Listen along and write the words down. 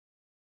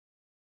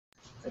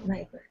Put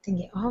my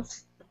thingy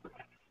off.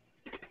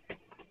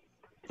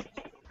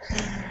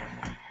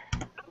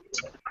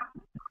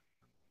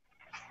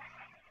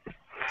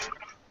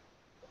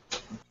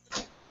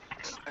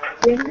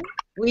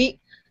 We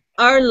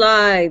are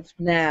live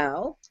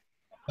now.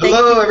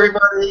 Hello,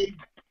 everybody.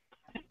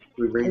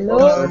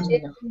 Hello.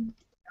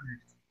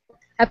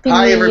 Happy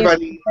Hi, New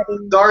everybody. Year.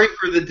 Sorry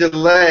for the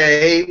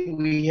delay.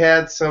 We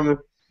had some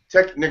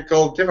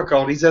technical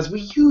difficulties, as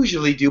we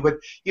usually do. But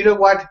you know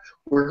what?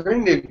 We're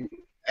going to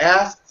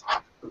ask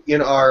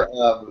in our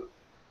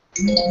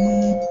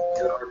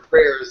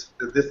prayers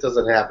that this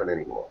doesn't happen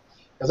anymore.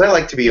 Because I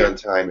like to be on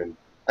time, and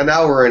an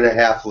hour and a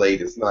half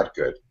late is not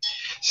good.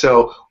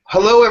 So,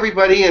 hello,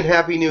 everybody, and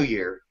Happy New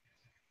Year.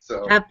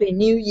 So, Happy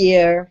New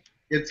Year.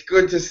 It's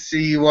good to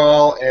see you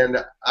all,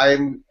 and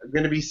I'm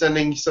going to be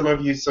sending some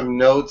of you some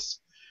notes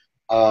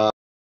to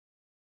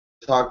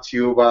talk to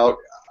you about.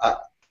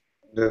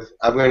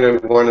 I'm going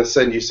to want to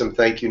send you some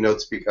thank you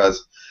notes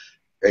because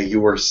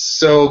you were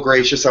so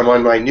gracious. I'm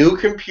on my new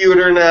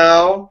computer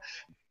now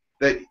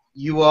that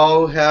you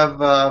all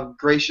have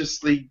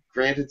graciously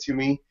granted to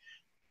me,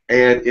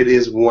 and it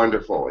is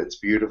wonderful. It's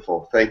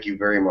beautiful. Thank you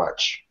very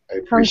much. I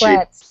appreciate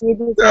it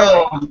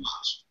so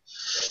much.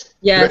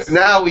 Yes. But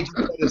now we just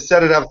have to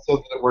set it up so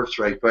that it works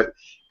right. But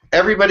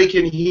everybody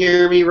can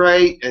hear me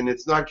right, and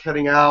it's not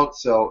cutting out,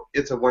 so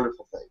it's a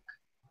wonderful thing.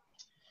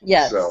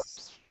 Yes. So,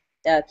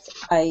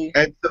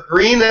 and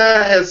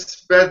Sabrina has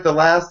spent the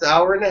last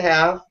hour and a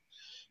half,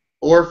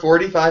 or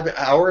 45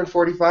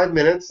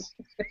 minutes,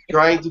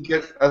 trying to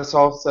get us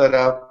all set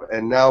up,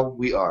 and now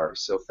we are.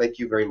 So thank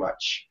you very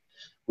much.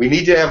 We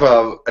need to have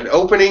an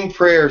opening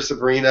prayer,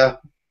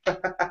 Sabrina.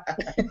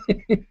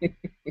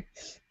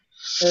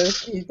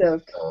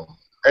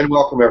 And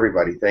welcome,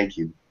 everybody. Thank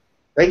you.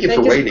 Thank you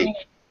for waiting.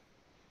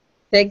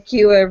 Thank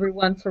you,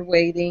 everyone, for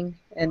waiting.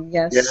 And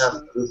yes.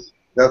 Yeah,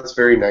 that's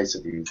very nice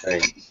of you.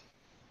 Thanks.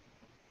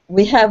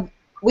 We had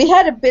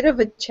a bit of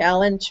a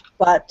challenge,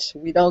 but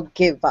we don't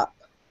give up.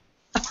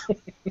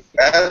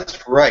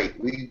 That's right.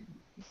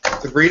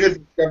 Sabrina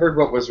discovered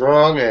what was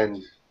wrong,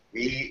 and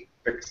we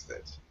fixed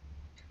it.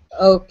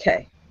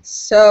 Okay.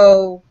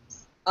 So,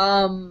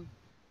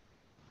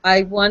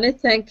 I want to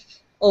thank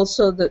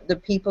also the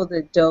people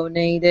that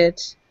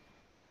donated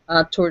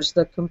towards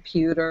the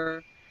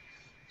computer.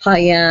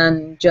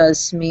 Hyan,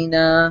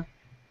 Jasmina,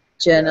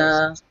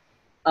 Jenna,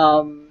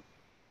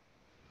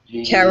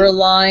 Yes.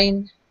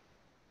 Caroline,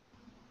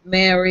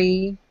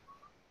 Mary.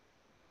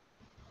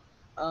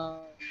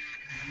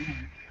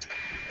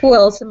 Who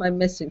else am I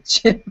missing?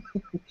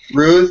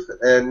 Ruth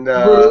and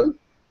Ruth.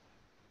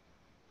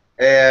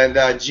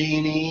 And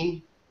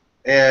Jeannie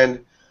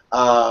and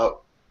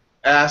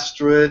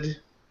Astrid.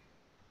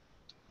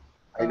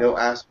 I know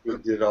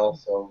Astrid did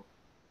also.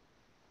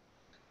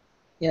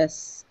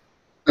 Yes.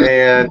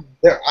 And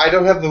I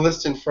don't have the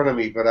list in front of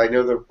me, but I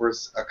know there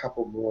was a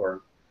couple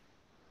more.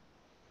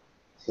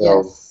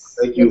 So yes.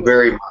 Thank you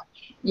very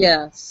much.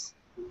 Yes.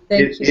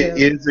 Thank you. It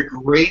is a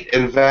great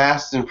and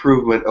vast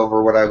improvement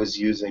over what I was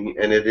using,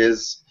 and it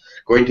is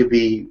going to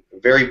be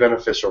very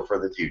beneficial for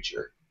the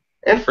future.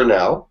 And for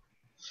now,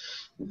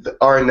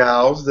 our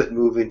nows that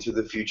move into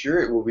the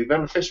future, it will be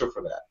beneficial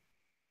for that.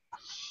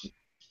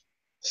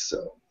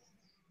 So.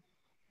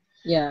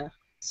 Yeah.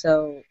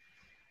 So.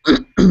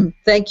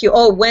 Thank you.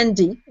 Oh,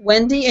 Wendy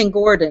and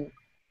Gordon.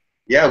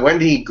 Yeah,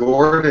 Wendy,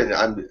 Gordon.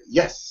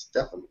 Yes,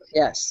 definitely.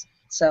 Yes.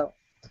 So,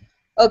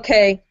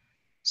 okay.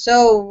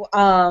 So,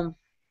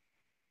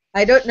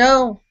 I don't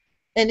know.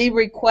 Any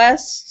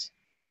requests?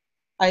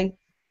 Yes,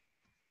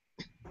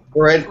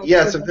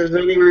 if there's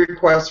any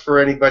requests for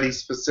anybody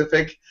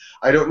specific,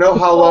 I don't know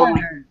how long we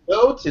can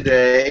go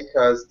today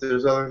because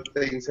there's other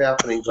things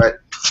happening, but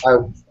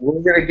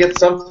we're going to get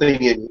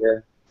something in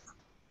here.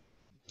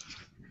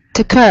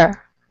 Tekkrr.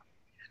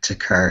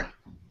 Tekkrr.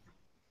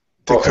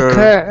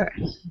 Tekkrr.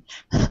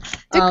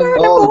 Tekkrr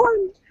number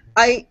one.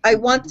 I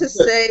want to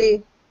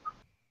say,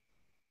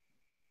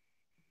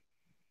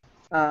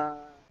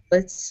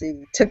 let's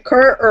see,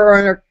 Tekkrr or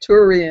an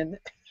Arcturian.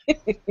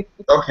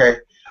 Okay.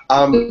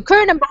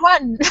 Tekkrr number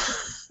one.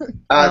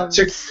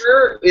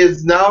 Tekkrr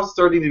is now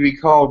starting to be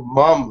called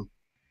Mum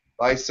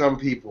by some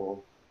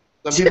people.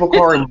 Some people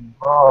call her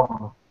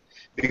Mum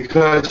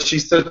because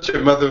she's such a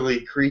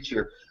motherly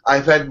creature.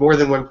 I've had more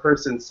than one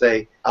person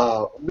say,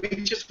 we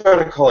just want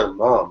to call her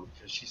Mom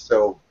because she's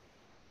so...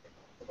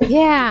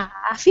 Yeah,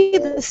 I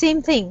feel the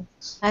same thing.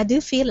 I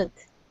do feel it.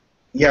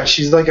 Yeah,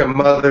 she's like a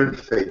mother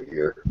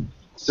figure.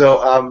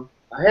 So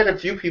I had a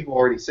few people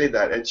already say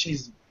that, and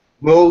she's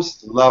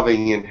most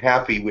loving and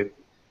happy with...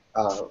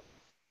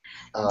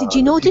 Did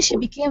you notice she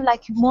became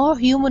like more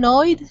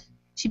humanoid?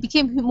 She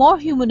became more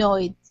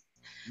humanoid.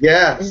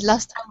 Yes.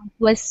 Last time she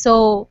was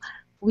so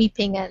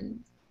weeping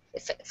and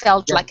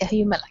felt like a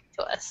human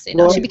to us. You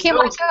know, well, she became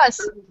like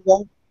us.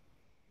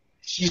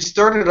 She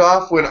started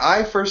off when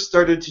I first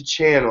started to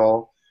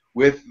channel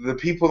with the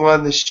people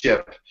on the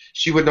ship.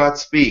 She would not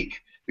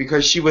speak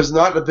because she was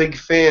not a big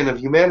fan of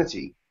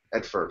humanity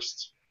at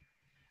first.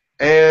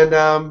 And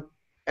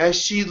as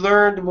she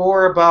learned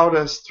more about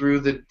us through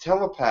the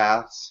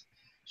telepaths,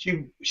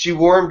 she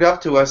warmed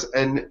up to us,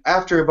 and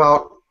after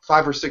about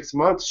 5 or 6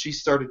 months, she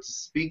started to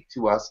speak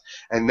to us.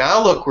 And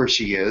now look where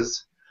she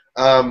is.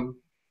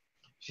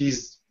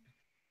 She's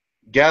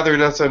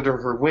gathered us under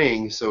her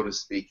wing, so to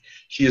speak.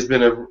 She has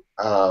been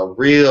a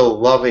real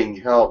loving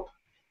help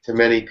to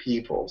many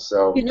people.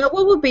 So You know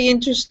what would be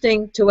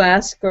interesting to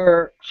ask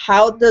her?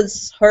 How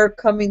does her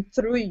coming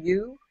through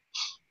you?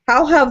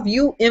 How have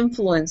you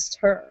influenced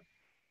her?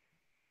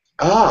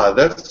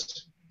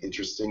 that's an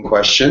interesting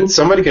question.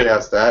 Somebody can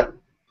ask that.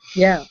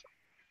 Yeah.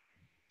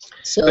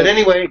 So. But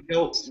anyway,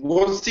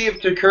 we'll see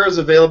if Tekkrr is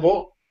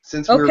available.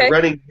 Since we're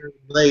running here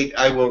late,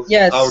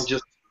 Yes. I'll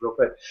just real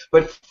quick.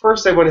 But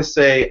first, I want to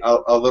say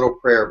a little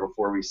prayer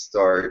before we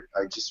start.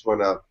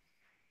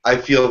 I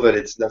feel that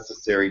it's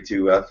necessary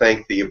to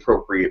thank the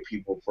appropriate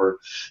people for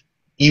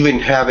even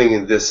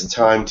having this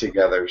time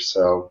together.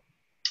 So,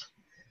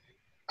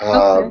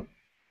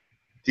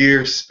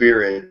 dear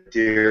Spirit,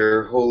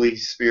 dear Holy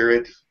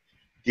Spirit,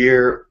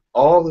 dear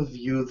all of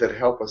you that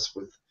help us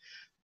with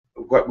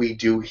what we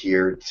do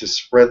here to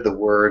spread the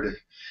word,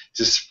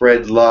 to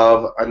spread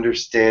love,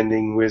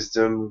 understanding,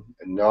 wisdom,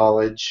 and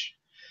knowledge.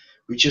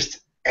 We just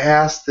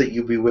ask that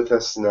you be with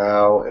us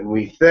now, and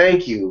we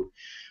thank you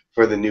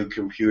for the new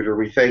computer.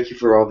 We thank you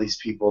for all these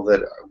people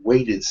that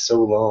waited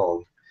so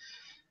long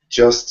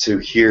just to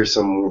hear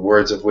some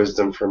words of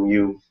wisdom from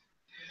you.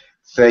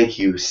 Thank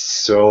you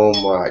so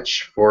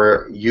much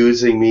for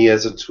using me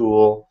as a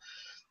tool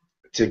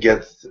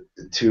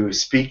to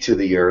speak to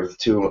the earth,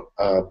 to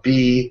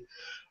be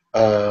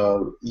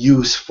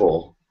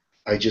useful.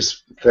 I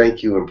just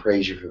thank you and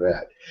praise you for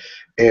that.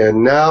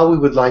 And now we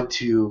would like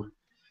to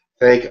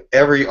thank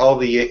all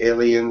the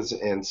aliens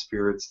and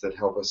spirits that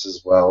help us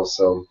as well.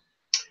 So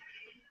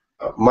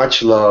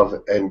much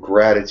love and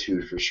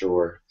gratitude for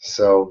sure.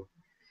 So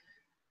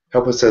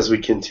help us as we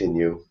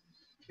continue.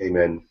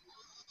 Amen.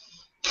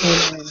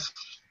 Amen.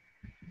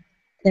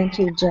 Thank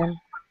you, Jen.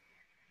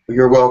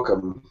 You're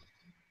welcome.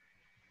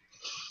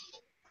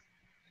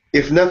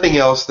 If nothing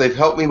else, they've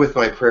helped me with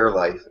my prayer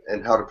life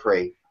and how to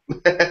pray.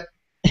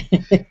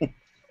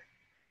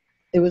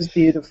 It was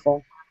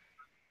beautiful.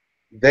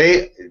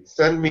 They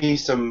send me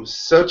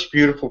such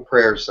beautiful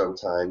prayers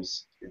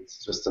sometimes.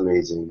 It's just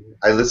amazing.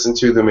 I listen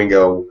to them and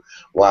go,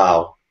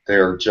 wow,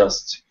 they're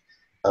just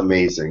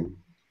amazing.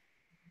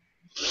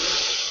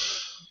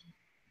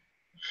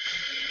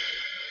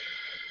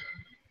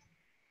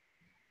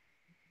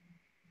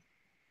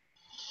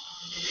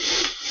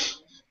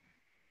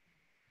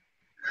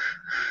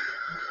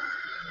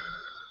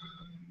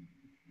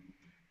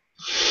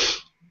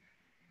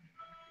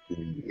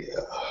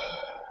 Yeah.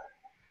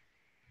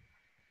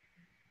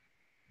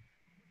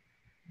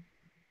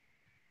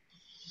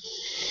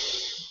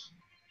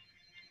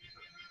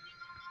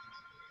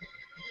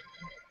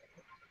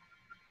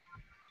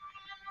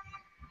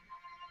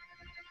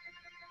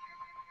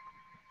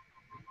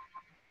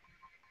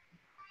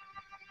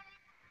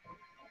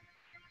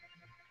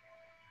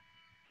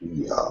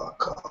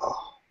 Yaka.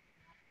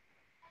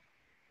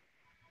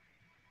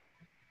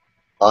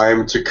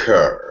 I'm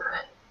Tekkrr.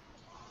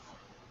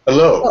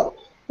 Hello. Oh,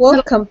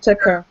 welcome,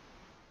 Tekkrr.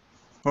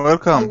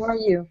 Welcome. How are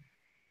you?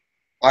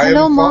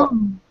 Hello,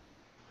 Mom.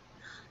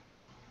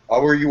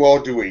 How are you all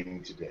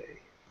doing today?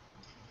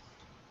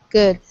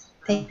 Good.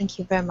 Thank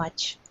you very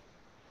much.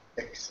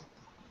 Excellent.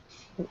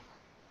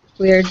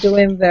 We are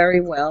doing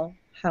very well.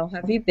 How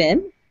have you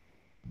been?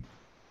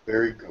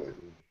 Very good.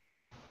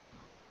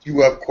 Do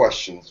you have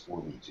questions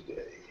for me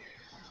today?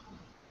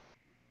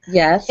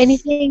 Yes.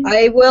 Anything?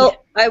 I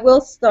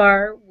will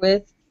start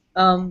with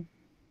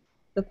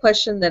the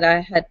question that I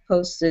had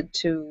posted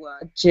to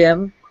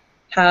Jim.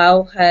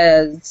 How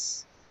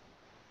has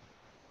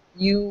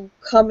you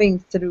coming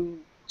through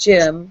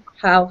Jim,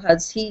 how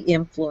has he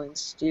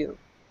influenced you?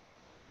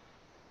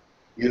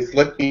 Just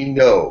let me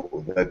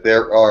know that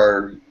there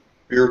are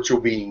spiritual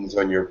beings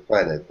on your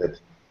planet that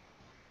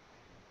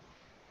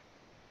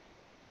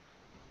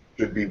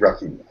should be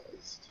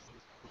recognized.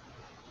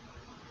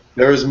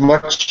 There is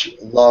much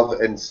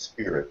love and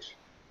spirit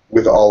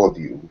with all of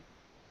you,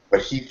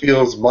 but he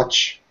feels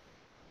much.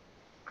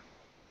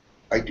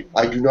 I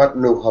do not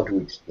know how to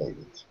explain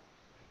it,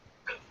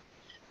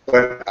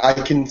 but I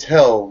can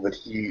tell that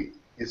he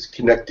is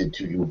connected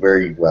to you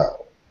very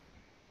well,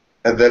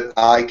 and that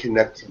I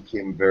connect to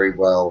him very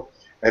well,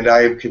 and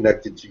I am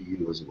connected to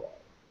you as well.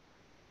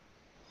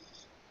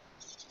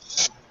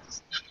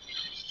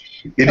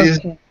 It is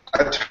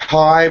a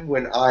time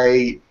when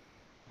I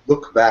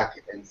look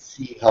back and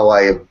see how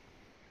I have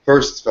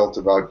first felt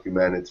about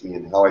humanity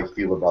and how I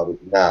feel about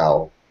it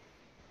now,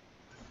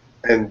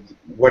 and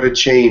what a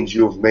change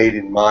you have made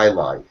in my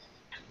life,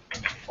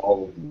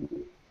 all of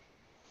you.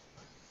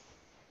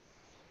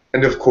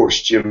 And of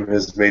course, Jim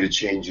has made a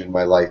change in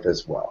my life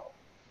as well.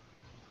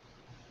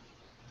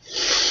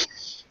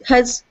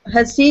 Has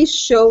he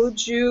showed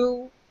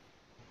you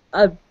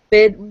a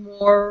bit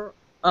more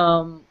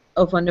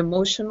of an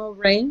emotional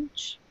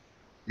range?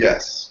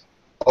 Yes.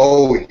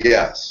 Oh,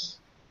 yes.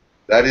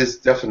 That is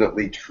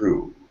definitely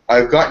true.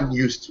 I've gotten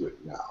used to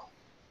it now.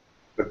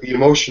 But the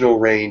emotional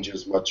range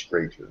is much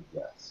greater,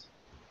 yes.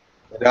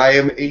 And I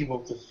am able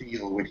to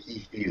feel what he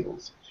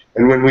feels.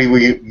 And when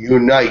we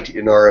unite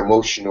in our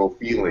emotional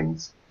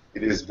feelings,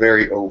 it is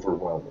very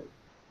overwhelming.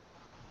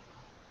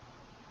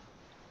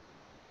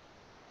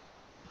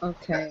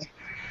 Okay.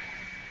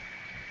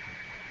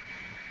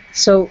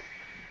 So,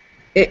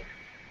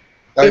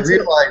 I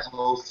realize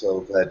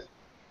also that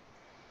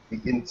the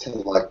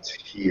intellect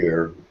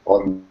here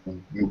on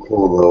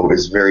Hucolo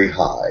is very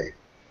high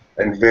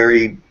and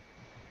very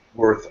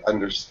worth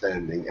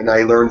understanding, and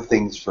I learn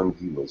things from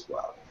you as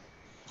well.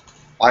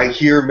 I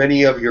hear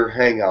many of your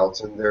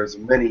hangouts, and there's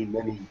many,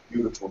 many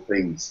beautiful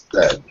things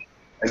said,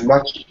 and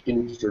much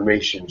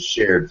information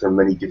shared from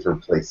many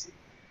different places.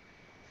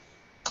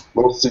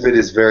 Most of it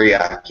is very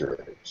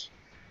accurate.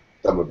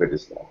 Some of it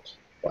is not.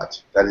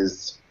 But that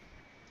is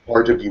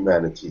part of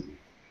humanity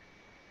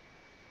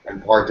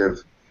and part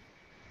of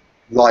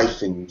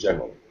life in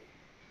general.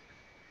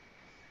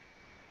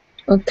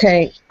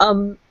 okay.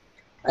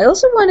 I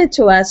also wanted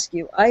to ask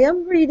you, I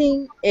am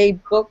reading a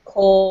book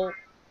called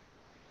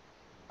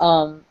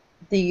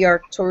the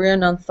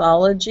Arcturian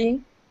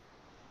Anthology,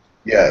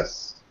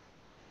 Yes.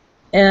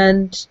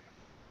 and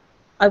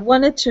I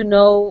wanted to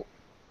know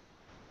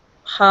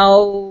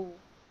how,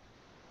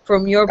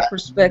 from your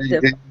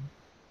perspective,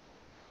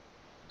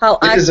 how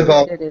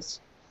accurate it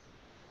is.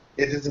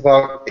 It is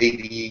about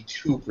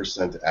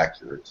 82%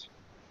 accurate,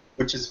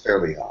 which is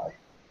fairly high.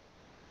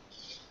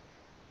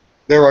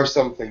 There are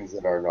some things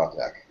that are not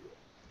accurate.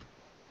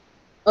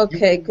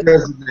 Okay. You can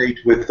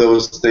resonate with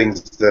those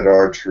things that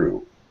are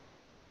true.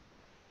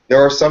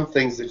 There are some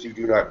things that you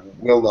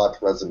will not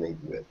resonate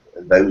with,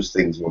 and those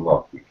things will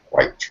not be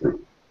quite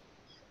true,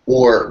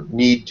 or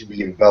need to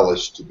be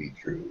embellished to be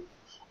true,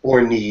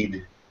 or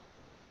need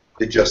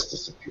to just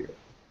disappear.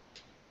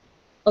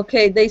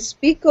 Okay, they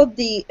speak of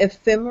the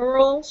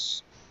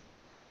ephemerals.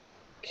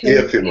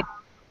 The ephemeral.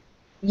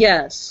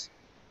 Yes.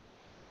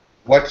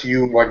 What do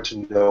you want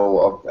to know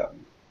of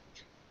them?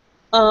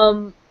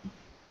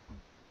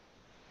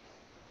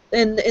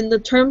 In the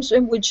terms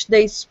in which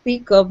they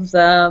speak of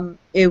them,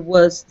 it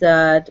was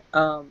that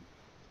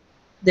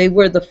they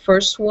were the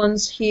first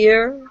ones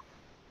here.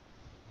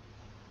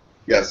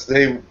 Yes,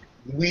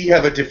 we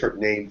have a different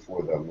name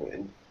for them,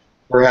 and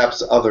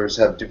perhaps others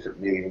have different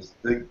names.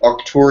 The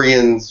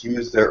Arcturians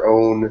use their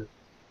own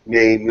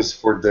names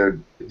for their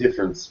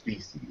different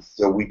species,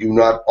 so we do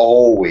not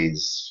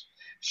always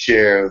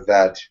share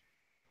that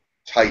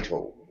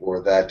title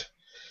or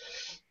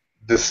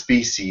the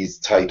species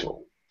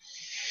title.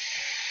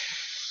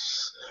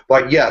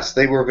 But yes,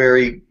 they were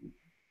very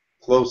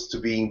close to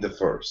being the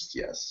first,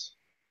 yes.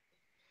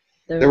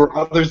 There were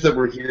others that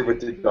were here but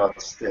did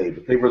not stay,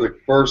 but they were the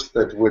first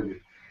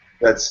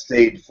that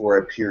stayed for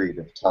a period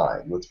of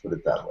time. Let's put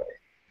it that way.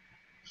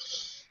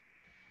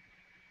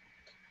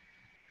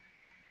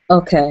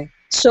 Okay.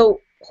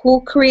 So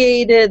who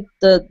created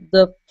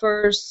the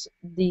first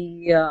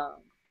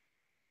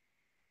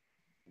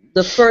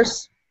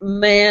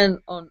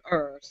man on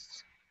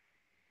Earth?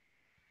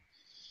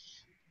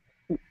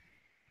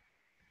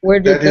 Where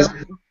did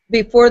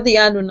before the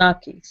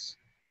Anunnakis?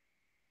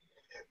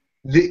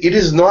 It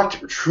is not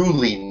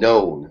truly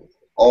known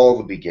all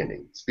the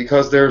beginnings,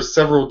 because there are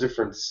several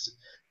different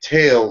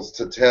tales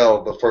to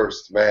tell the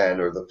first man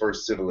or the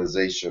first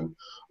civilization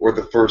or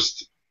the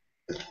first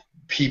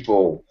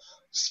people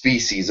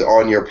species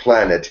on your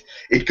planet.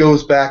 It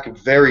goes back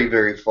very,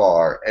 very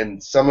far,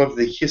 and some of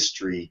the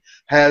history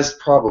has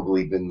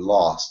probably been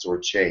lost or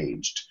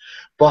changed.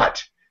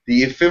 But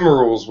the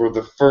ephemerals were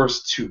the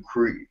first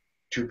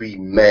to be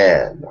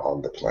man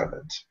on the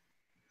planet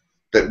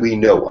that we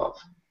know of.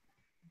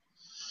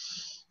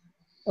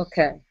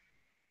 Okay.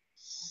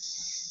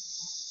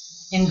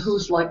 In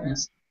whose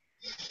likeness?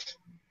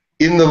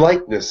 In the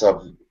likeness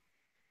of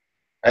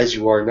as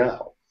you are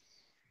now.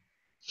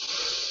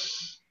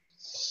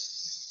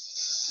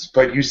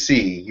 But you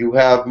see, you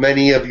have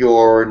many of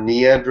your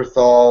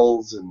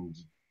Neanderthals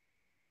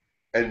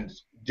and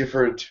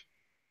different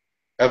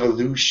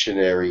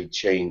evolutionary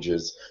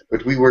changes,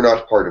 but we were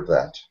not part of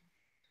that.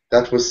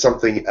 That was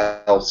something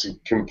else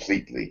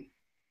completely.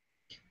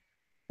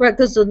 Right,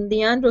 because the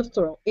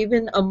Neanderthal,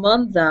 even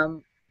among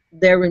them,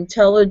 their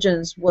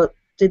intelligence,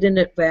 didn't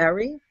it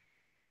vary?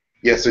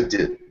 Yes, it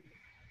did.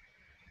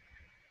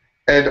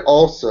 And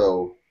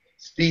also,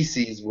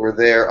 species were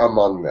there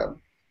among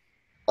them.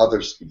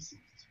 Other species.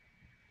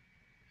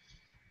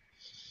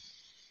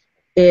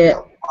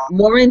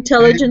 More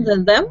intelligent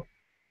than them?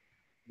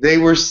 They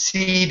were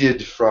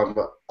seeded from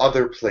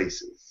other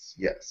places,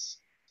 yes.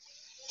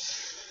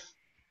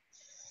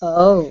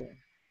 Oh.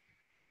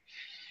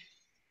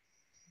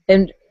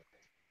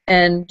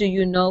 And do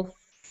you know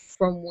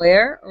from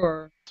where,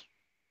 or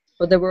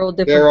they were all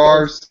different? There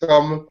are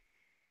some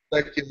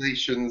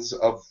speculations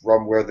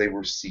from where they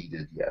were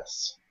seeded,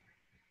 yes.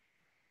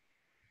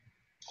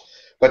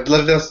 But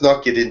let us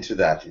not get into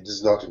that. It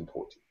is not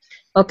important.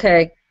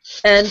 Okay.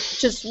 And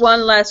just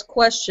one last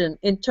question.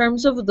 In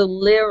terms of the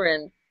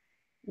Lyran,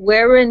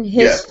 where in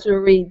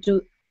history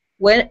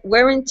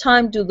Where in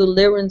time do the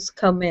Lyrans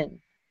come in?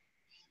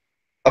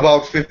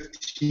 About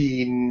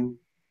 15.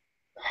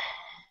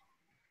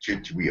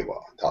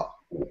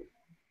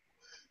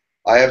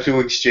 I have to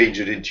exchange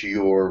it into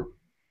your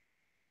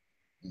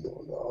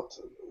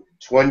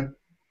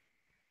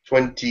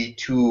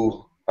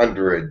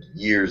 2,200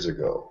 years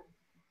ago.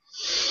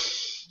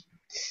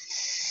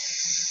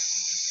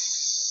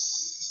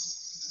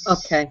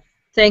 Okay,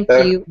 thank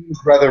That you.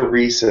 was rather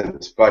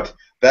recent, but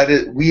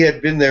we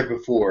had been there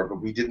before, but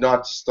we did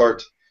not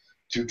start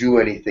to do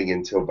anything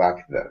until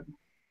back then.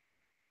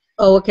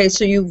 Oh, okay,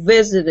 so you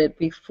visited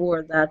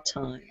before that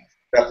time.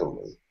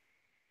 Definitely.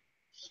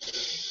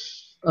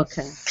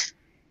 Okay.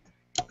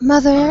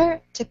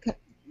 Mother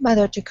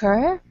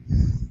Tekkrr.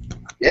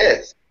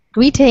 Yes.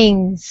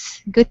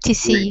 Greetings. Good to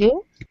see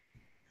you.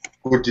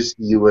 Good to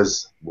see you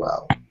as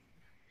well.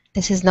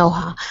 This is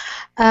Noha.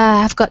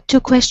 I've got two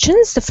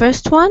questions. The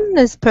first one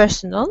is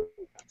personal.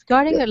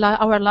 Regarding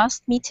our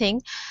last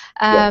meeting,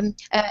 a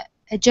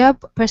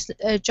job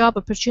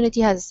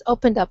opportunity has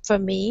opened up for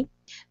me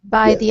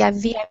by the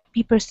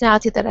VIP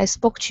personality that I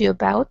spoke to you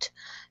about.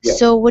 Yes.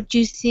 So what do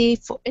you see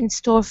in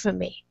store for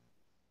me?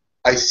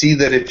 I see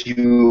that if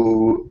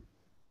you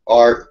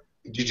are...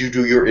 Did you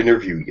do your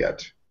interview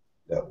yet?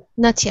 No.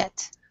 Not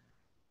yet.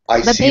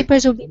 I The see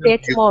papers will be there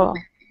tomorrow.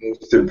 The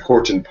most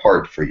important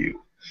part for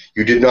you.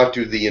 You did not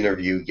do the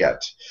interview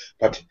yet,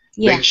 but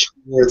make sure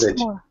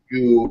that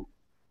you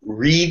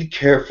read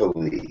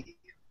carefully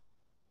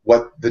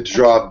what the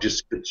job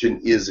description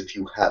is if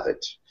you have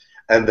it,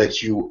 and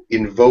that you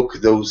invoke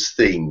those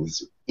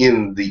things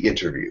in the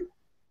interview.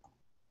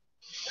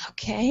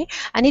 Okay.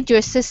 I need your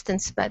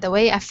assistance, by the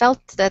way. I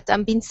felt that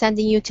I've been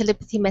sending you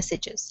telepathy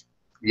messages.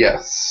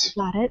 Yes.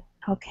 Got it?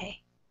 Okay.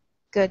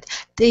 Good.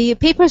 The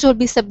papers will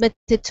be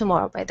submitted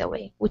tomorrow, by the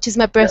way, which is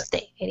my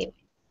birthday, anyway.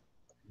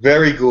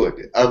 Very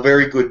good. A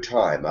very good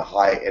time. A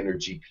high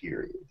energy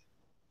period.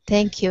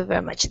 Thank you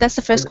very much. That's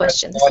the first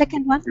question. The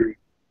second one?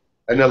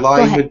 An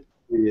alignment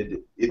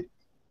period.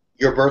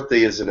 Your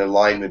birthday is an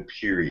alignment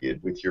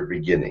period with your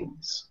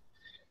beginnings.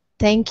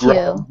 Thank you.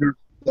 Ground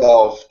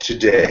yourself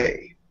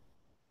today.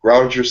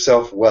 Ground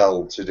yourself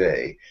well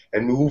today.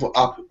 And move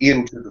up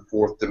into the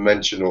fourth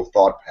dimensional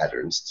thought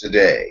patterns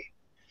today,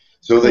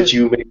 so that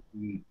you may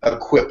be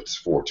equipped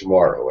for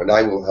tomorrow. And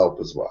I will help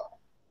as well.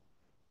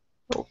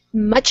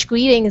 Much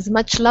greetings,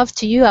 much love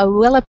to you. I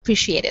will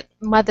appreciate it.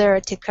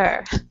 Mother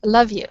Tekkrr,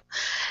 love you.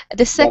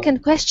 The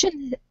second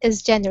question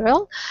is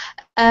general.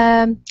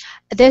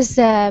 There's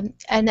an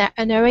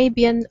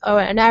Arabian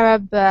or an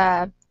Arab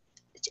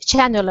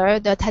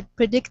channeler that had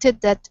predicted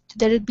that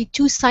there would be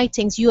two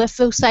sightings,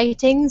 UFO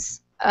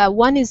sightings.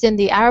 One is in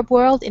the Arab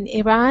world, in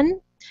Iran,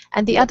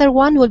 and the other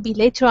one will be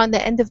later on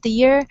the end of the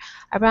year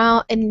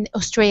around in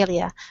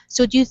Australia.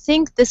 So do you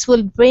think this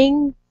will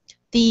bring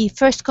the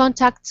first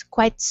contact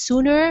quite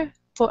sooner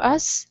for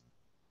us?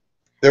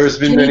 There has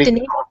been many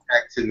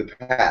contacts in the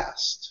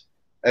past,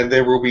 and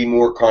there will be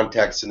more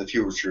contacts in the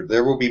future.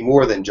 There will be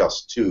more than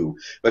just two,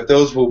 but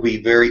those will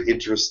be very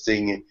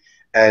interesting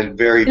and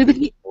very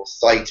beautiful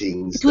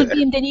sightings. It will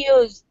be in the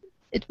news.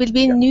 It will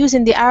be in news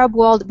in the Arab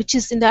world, which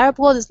is in the Arab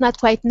world is not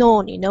quite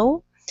known, you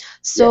know.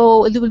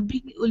 So it will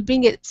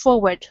bring it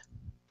forward.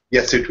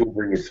 Yes, it will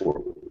bring it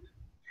forward.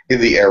 In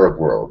the Arab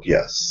world,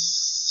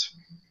 yes.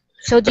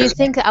 So do you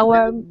think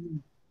our...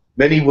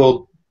 Many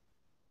will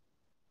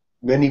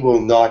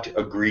not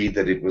agree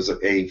that it was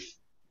a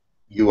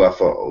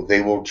UFO.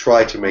 They will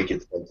try to make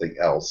it something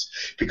else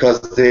because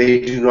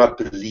they do not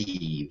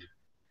believe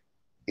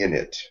in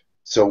it.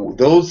 So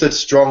those that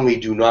strongly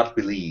do not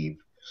believe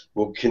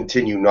will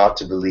continue not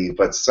to believe,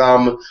 but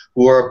some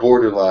who are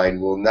borderline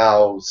will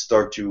now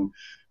start to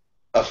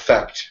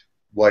affect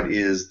what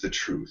is the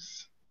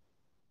truth.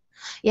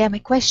 Yeah, my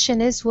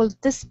question is, will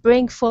this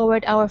bring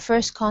forward our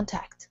first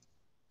contact?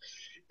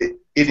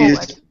 It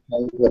is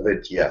part of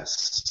it,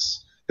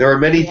 yes. There are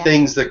many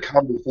things that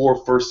come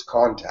before first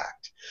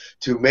contact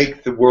to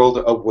make the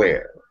world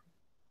aware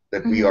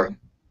that we are.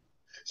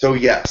 So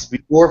yes,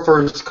 before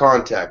first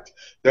contact,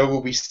 there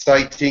will be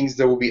sightings,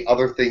 there will be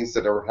other things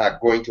that are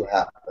going to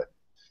happen.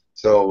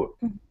 So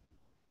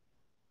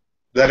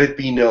let it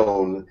be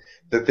known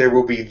that there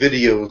will be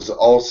videos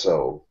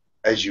also,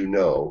 as you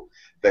know,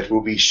 that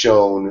will be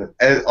shown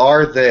and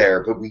are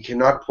there, but we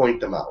cannot point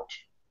them out.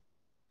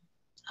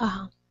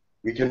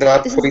 We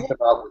cannot point them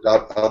out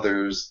without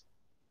others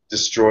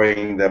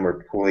destroying them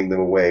or pulling them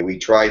away. We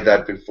tried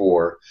that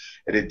before,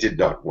 and it did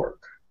not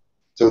work.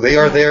 So they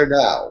are there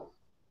now.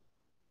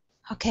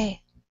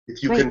 Okay.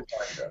 If you can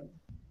find them.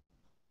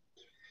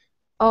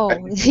 Oh,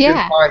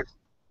 yeah.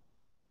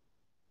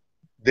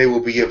 They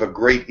will be of a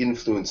great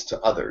influence to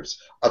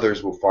others.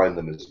 Others will find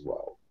them as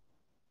well.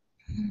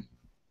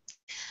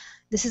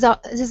 This is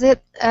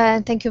it.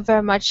 Thank you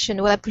very much,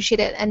 and we'll appreciate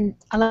it. And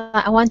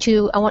I want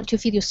to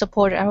feel your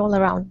support all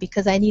around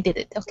because I needed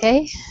it.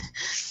 Okay.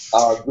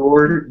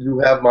 Lord, you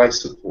have my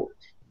support.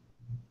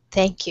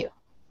 Thank you.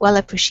 Well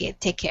appreciate.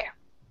 Take care.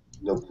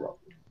 No problem.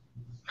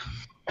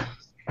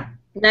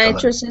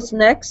 Nitrous is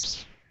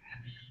next.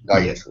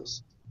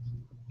 Nitrous.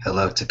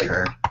 Hello,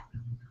 Tekkrr.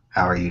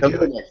 How are you Hello,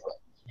 doing? my friend.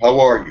 How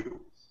are you?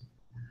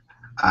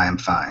 I am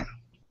fine.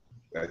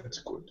 That's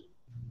good.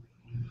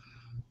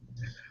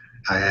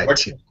 I had What?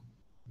 two.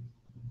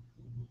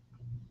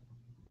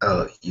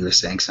 Oh, you were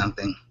saying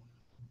something?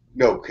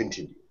 No,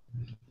 continue.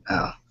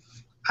 Oh,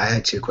 I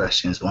had two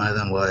questions. One of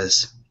them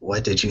was,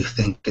 what did you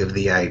think of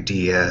the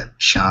idea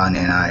Sean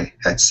and I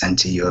had sent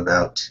to you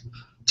about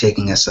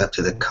taking us up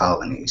to the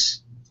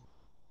colonies?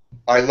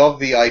 I love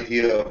the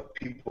idea of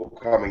people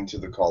coming to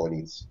the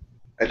colonies.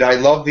 And I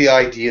love the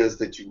ideas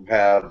that you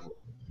have,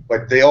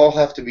 but they all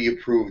have to be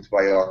approved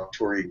by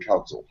Arcturian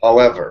Council.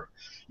 However,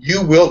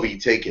 you will be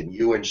taken,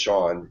 you and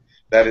Sean,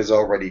 that has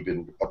already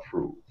been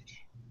approved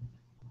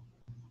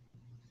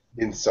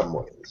in some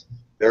ways.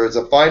 There is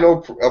a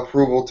final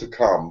approval to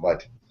come,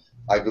 but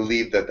I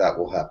believe that that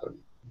will happen.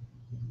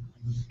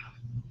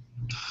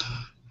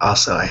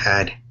 Also, I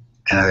had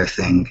another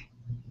thing.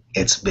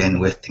 It's been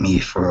with me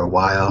for a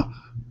while.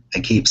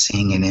 I keep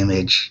seeing an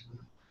image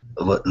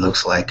of what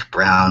looks like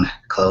brown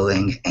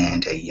clothing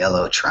and a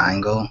yellow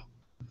triangle.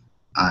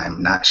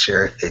 I'm not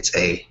sure if it's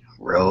a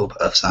robe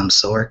of some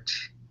sort.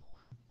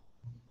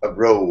 A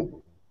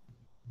robe.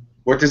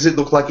 What does it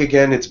look like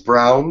again? It's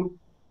brown?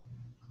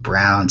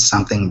 Brown,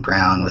 something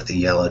brown with a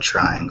yellow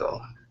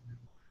triangle.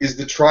 Is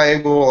the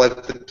triangle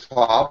at the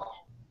top?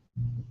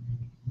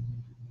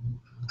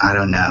 I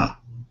don't know.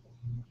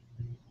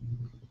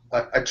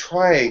 A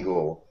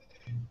triangle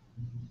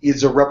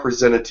is a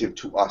representative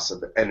to us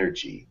of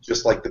energy,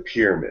 just like the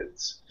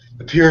pyramids.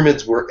 The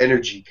pyramids were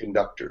energy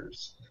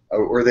conductors,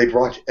 or they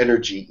brought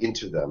energy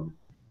into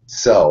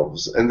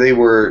themselves, and they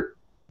were.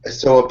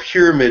 So a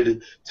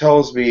pyramid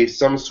tells me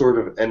some sort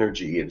of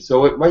energy, and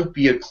so it might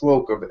be a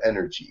cloak of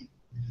energy.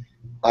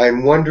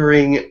 I'm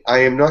wondering, I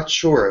am not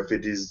sure if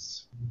it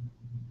is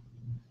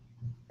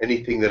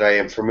anything that I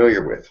am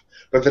familiar with,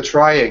 but the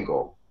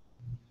triangle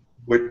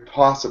would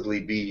possibly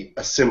be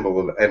a symbol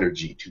of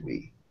energy to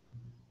me.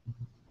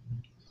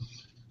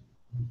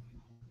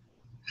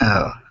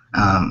 Oh,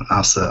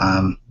 also,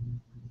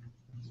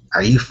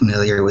 are you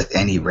familiar with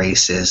any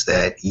races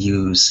that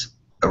use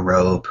a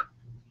robe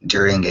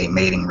during a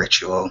mating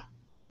ritual?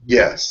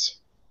 Yes.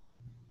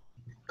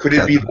 Could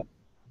it be?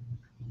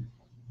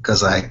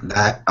 Because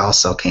that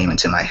also came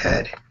into my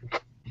head.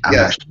 I'm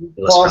Yes, not sure if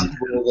it it's was from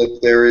possible that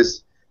there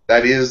is,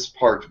 that is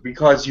part,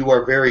 because you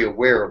are very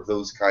aware of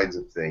those kinds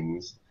of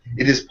things.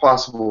 It is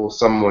possible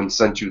someone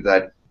sent you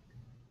that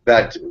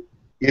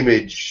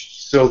image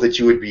so that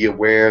you would be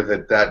aware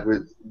that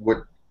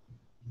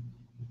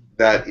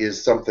that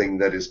is something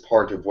that is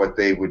part of what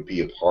they would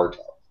be a part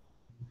of.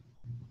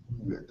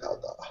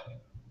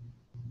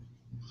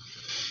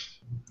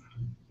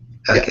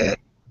 Okay, Yeah.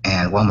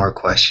 and one more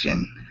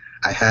question.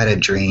 I had a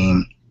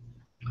dream,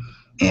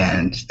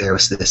 and there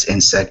was this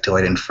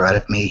insectoid in front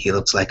of me. He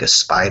looks like a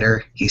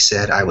spider. He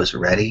said I was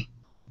ready.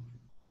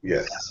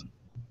 Yes.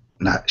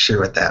 Not sure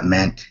what that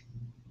meant.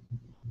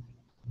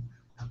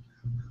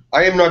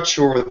 I am not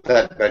sure what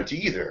that meant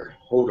either.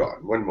 Hold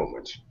on, one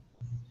moment.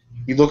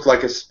 He looked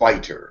like a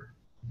spider.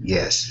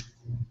 Yes.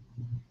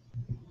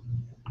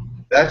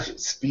 That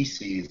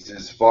species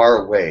is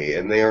far away,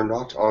 and they are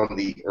not on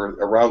the Earth,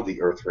 around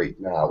the Earth right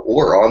now,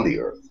 or on the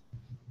Earth.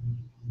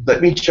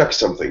 Let me check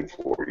something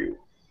for you.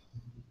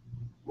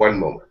 One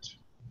moment.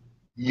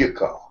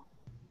 Yuka.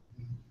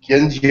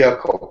 Kenjia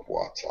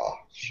Kokwata.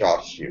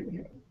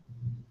 Shashimya.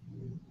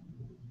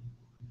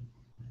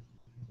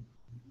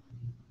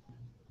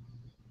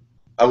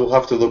 I will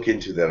have to look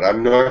into that.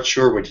 I'm not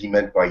sure what he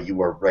meant by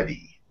you are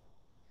ready.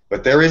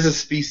 But there is a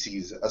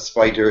species, a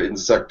spider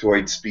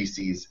insectoid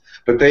species,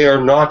 but they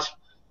are not,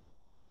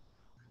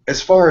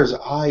 as far as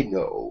I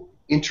know,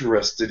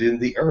 interested in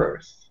the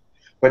Earth.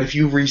 But if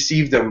you've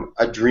received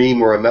a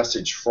dream or a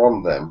message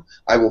from them,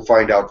 I will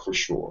find out for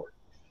sure.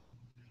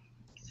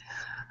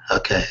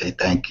 Okay,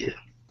 thank you.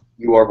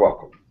 You are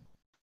welcome.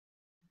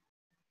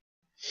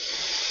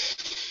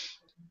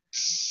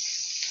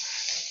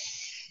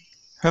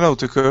 Hello,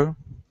 Tekkrr.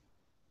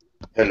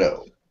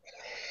 Hello.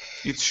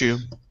 It's Shir.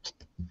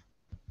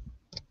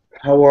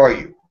 How are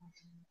you?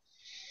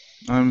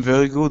 I'm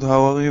very good.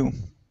 How are you?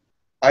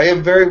 I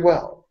am very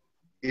well.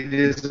 It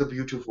is a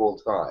beautiful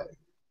time.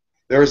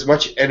 There is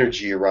much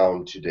energy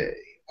around today.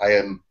 I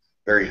am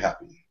very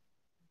happy.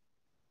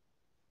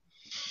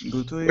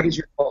 Good to What hear. is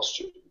your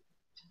question?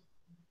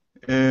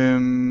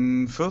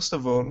 First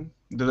of all,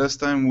 the last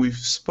time we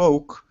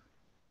spoke,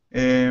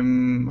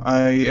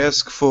 I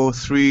asked for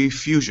 3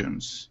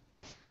 fusions.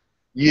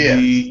 Yes.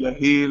 The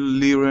Yahyel,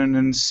 Lyran,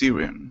 and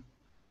Sirian.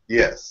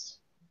 Yes.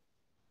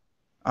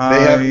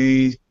 They have.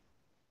 I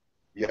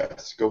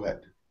Yes. Go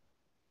ahead.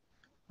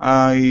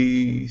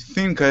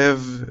 think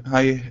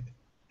I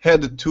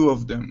had 2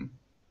 of them.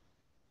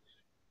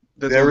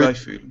 That's There what is I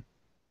feel.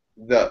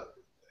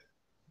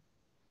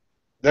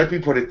 Let me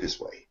put it this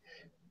way.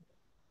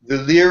 The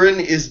Lyran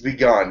is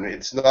begun.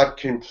 It's not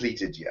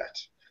completed yet.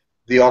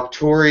 The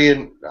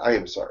Arcturian, I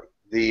am sorry,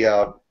 the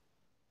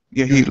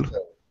Yahyel.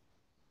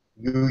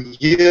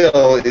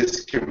 Yahyel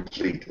is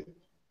completed.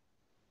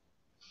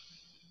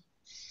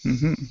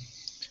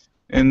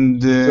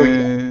 And So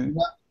yeah,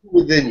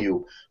 within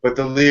you, but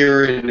the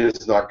Lyran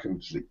is not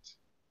complete.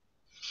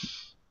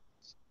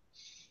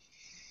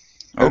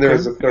 And Okay.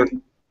 there's a third.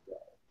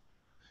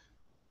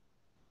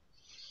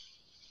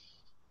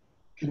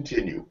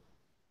 Continue.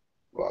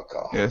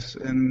 Waka. Yes,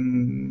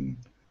 and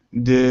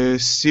the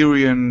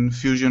Syrian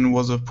fusion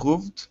was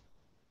approved?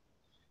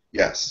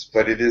 Yes,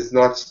 but it is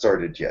not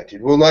started yet.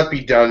 It will not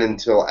be done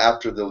until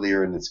after the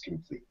Lyran is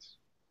complete.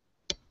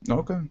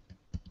 Okay.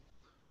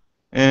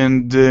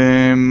 And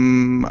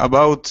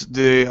about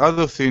the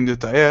other thing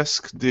that I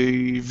asked,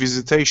 the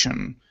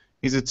visitation,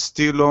 is it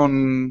still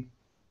on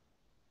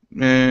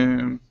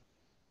in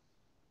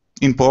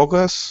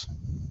progress?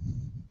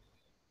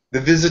 The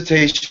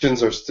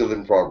visitations are still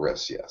in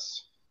progress,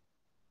 yes.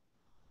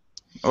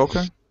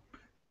 Okay.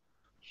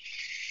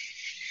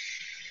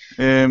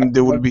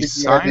 There will be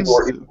signs?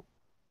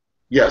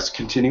 Yes,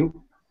 continue.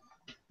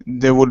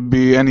 There will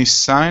be any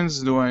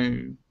signs?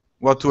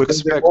 What to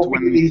expect there won't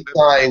when? be any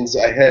signs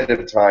ahead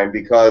of time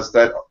because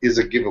that is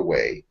a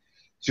giveaway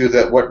to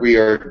what we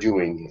are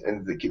doing,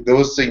 and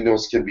those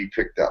signals can be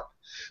picked up.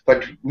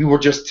 But we will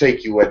just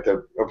take you at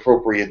the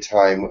appropriate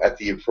time, at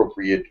the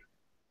appropriate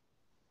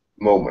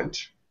moment.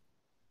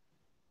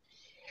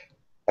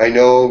 I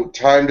know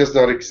time does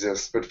not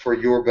exist, but for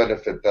your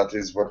benefit, that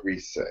is what we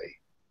say.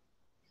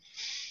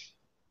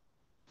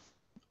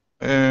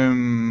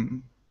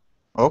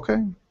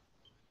 Okay.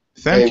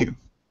 Thank you.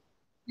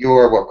 You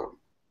are welcome.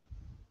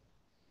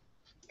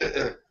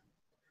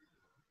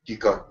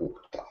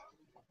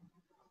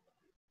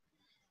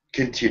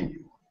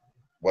 Continue.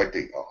 What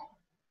they are.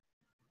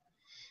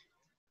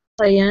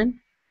 Diane?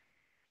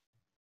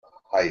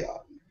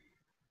 Hayan.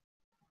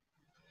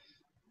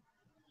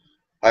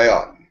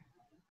 Hayan.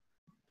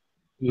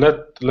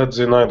 Let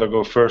Zenaida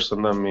go first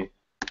and then me.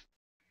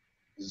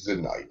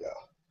 Zenaida.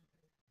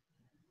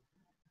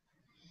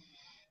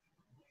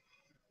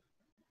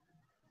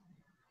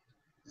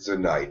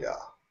 Zenaida.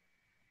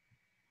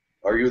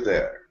 Are you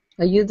there?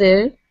 Are you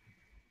there?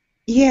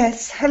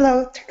 Yes.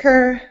 Hello,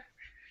 Tekkrr.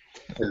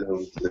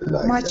 Hello,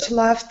 Zenaida. Much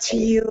love to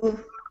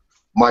you.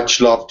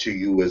 Much love to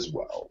you as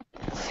well.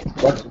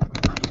 What?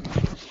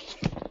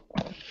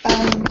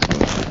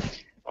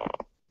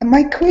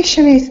 My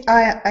question is,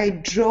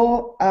 I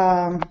draw.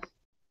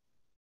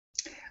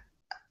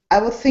 I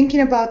was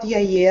thinking about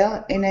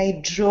Yahyel, and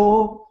I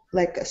draw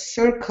like a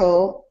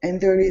circle,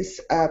 and there is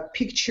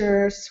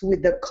pictures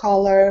with the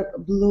color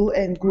blue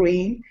and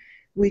green,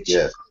 which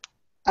yes.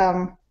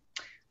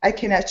 I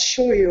cannot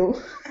show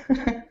you.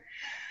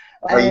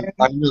 I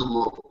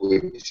know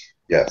it.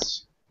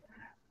 Yes.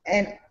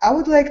 And I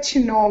would like to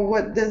know,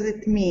 what does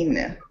it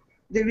mean?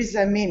 There is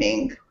a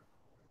meaning.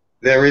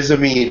 There is a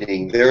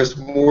meaning. There is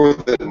more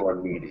than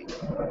one meaning.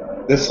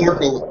 The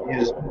circle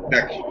is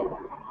protection.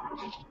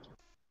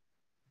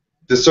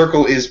 The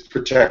circle is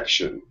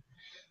protection.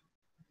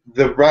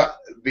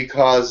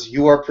 Because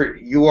you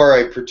are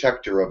a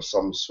protector of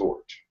some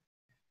sort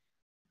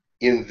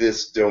in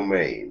this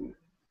domain.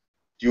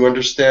 Do you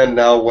understand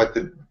now what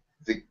the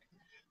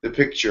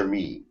picture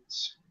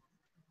means?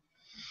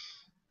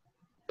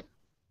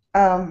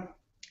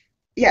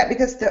 Yeah,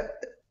 because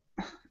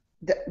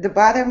the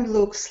bottom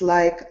looks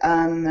like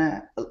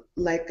a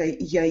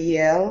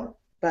Yahyel,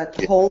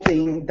 but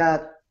holding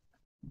the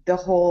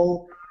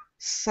whole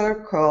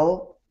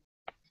circle,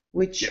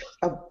 which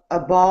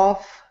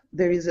above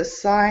there is a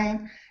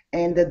sign,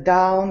 and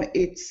down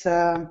it's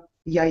a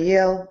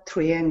Yahyel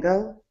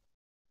triangle.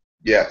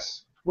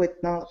 Yes. With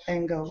no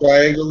angle.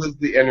 Triangle is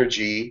the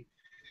energy.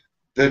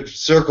 The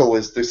circle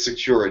is the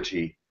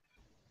security.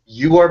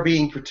 You are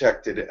being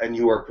protected, and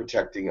you are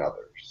protecting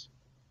others.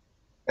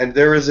 And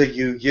there is a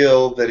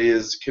Yahyel that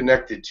is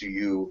connected to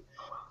you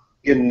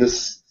in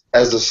this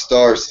as a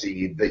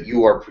starseed that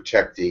you are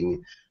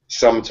protecting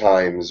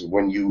sometimes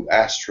when you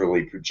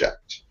astrally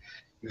project.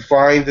 You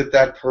find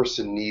that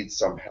person needs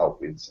some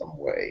help in some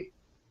way.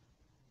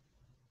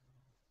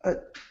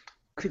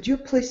 Could you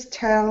please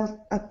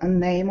tell a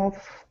name of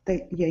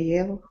the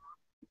Yahyel?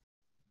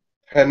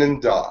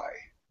 Penendai.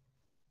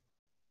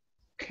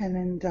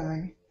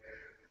 Penendai.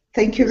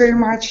 Thank you very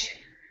much.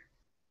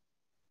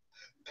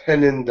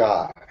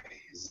 Penendai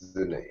is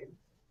the name.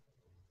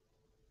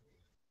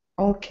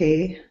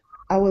 Okay,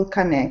 I will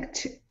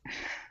connect.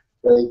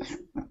 Thank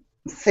you.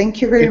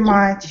 Thank you very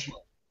much.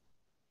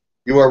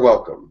 You are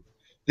welcome.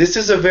 This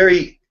is a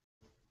very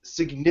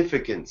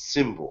significant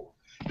symbol.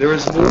 There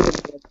is more than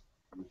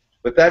one,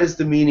 but that is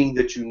the meaning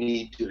that you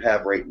need to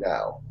have right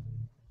now.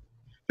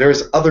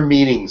 There's other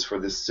meanings for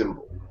this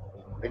symbol,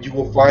 and you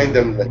will find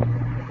them later.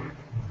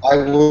 I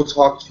will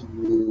talk to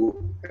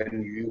you,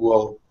 and we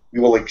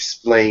will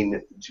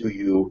explain to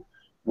you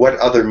what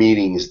other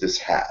meanings this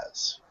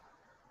has.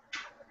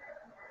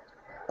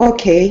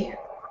 Okay,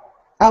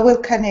 I will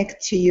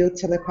connect to you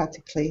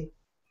telepathically.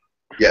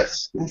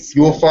 Yes,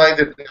 you will find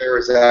that there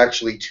is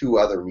actually two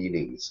other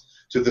meanings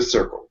to the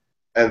circle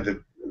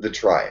and the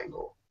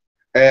triangle,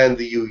 and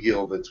the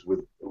Yahyel that's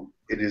with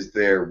it is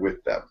there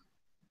with them.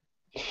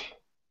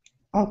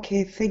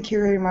 Okay, thank you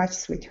very much,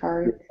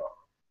 sweetheart.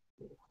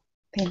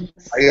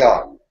 Thanks.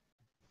 Hayan.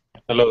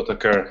 Hello,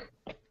 Tekkrr.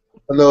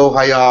 Hello,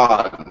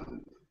 Hayan.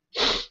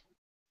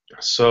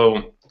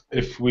 So,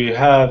 if we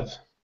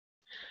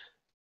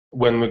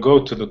when we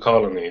go to the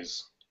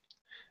colonies,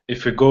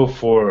 if we go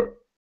for,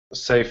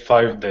 say,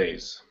 5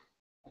 days,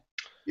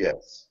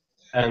 Yes.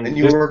 and And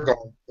you were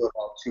gone for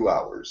about 2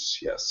 hours,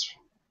 yes.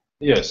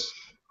 yes.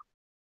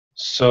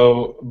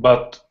 So,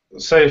 but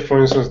say,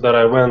 for instance, that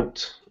I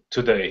went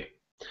today,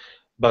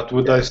 but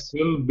would I Yes.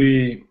 still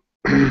be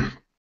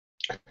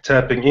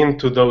tapping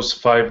into those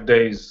 5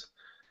 days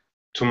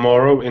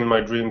tomorrow in my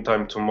dream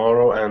time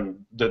tomorrow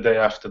and the day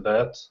after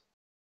that?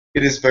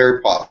 It is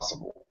very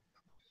possible.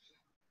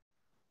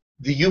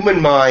 The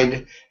human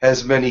mind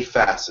has many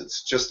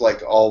facets, just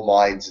like all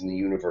minds in the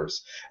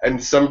universe.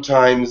 And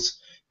sometimes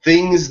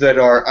things that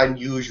are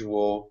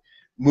unusual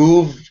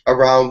move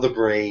around the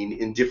brain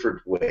in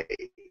different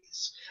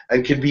ways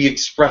and can be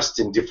expressed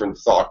in different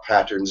thought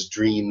patterns,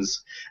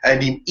 dreams,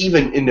 and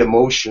even in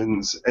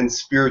emotions and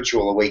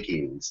spiritual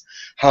awakenings.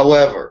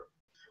 However,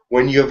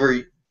 when you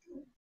have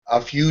a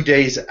few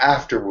days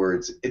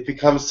afterwards, it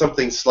becomes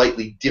something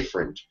slightly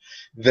different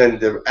than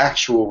the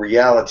actual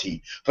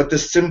reality, but the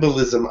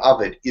symbolism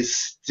of it is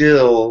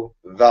still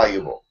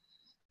valuable.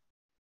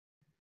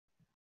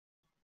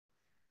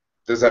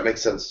 Does that make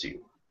sense to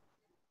you?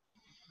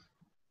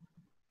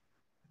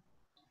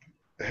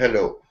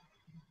 Hello.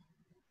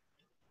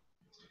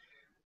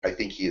 I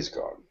think he is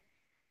gone.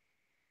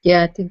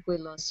 Yeah, I think we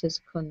lost his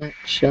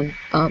connection.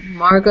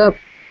 Marga,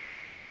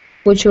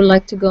 would you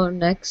like to go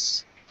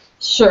next?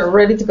 Sure,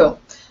 ready to go.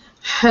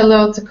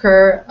 Hello,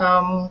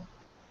 Tekkrr.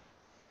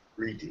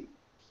 Reading.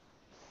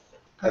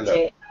 Hello.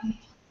 Okay.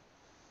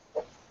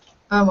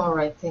 I'm all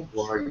right, thank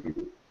How you. are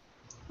you?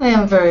 I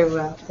am very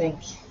well, thank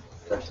you.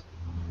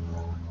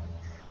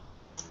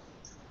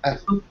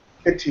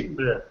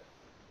 Continue. Yeah.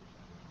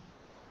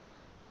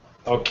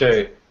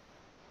 Okay.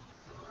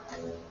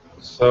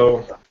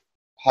 So,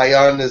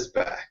 Hayan is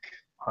back.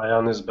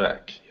 Hayan is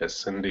back.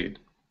 Yes, indeed.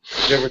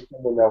 There was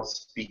someone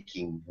else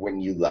speaking when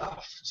you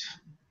left.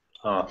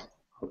 Ah,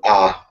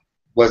 okay.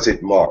 Was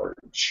it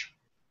Marge?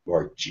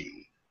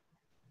 Margie?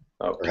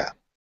 Okay.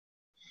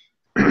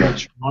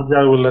 Perhaps. Maybe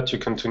I will let you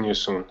continue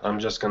soon. I'm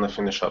just gonna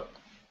finish up.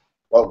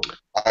 Well,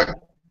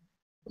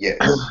 yes.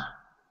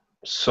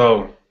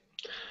 So,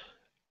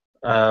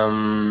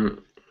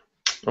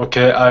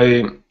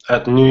 okay,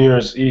 at New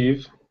Year's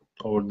Eve,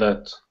 or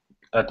that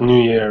at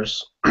New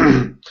Year's,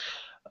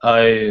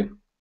 I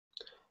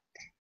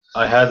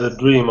had a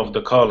dream of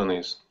the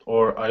colonies,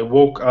 or I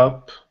woke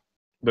up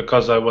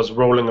because I was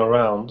rolling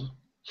around,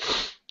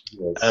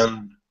 Yes.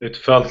 and it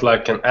felt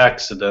like an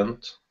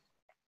accident.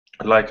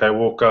 Like I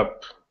woke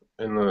up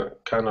in a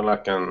kind of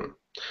like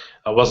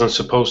I wasn't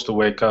supposed to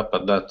wake up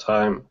at that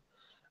time,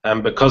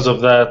 and because of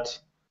that,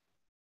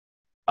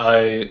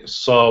 I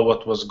saw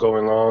what was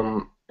going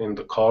on in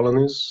the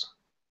colonies,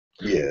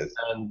 Yes.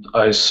 and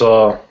I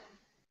saw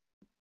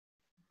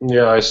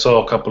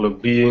a couple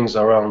of beings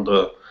around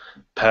the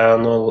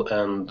panel,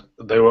 and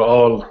they were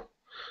all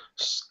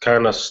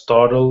kind of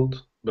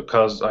startled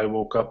because I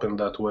woke up in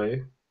that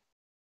way.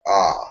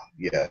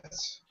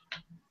 Yes.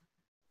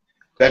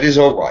 That is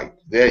all right.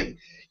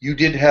 You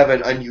did have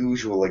an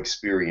unusual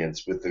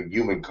experience with the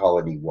human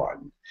colony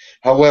one.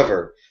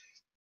 However,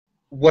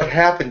 what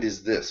happened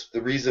is this.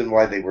 The reason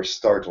why they were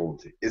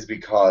startled is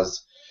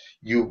because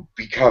you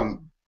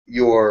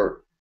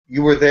were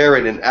there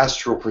in an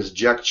astral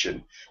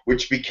projection,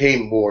 which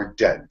became more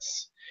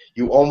dense.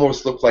 You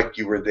almost looked like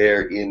you were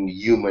there in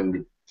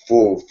human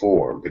full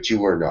form, but you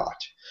were not.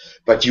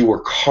 But you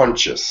were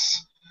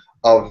conscious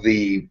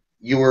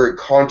you were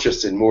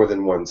conscious in more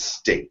than one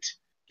state.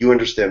 You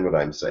understand what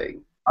I'm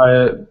saying?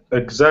 I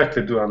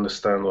exactly do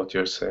understand what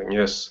you're saying,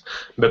 yes.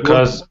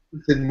 Because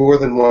in more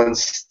than one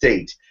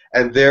state,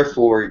 and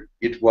therefore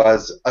it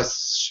was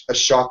a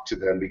shock to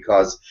them,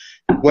 because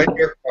when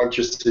you're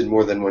conscious in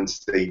more than one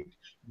state,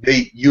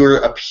 your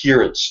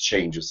appearance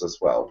changes as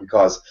well,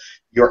 because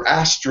your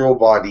astral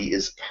body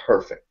is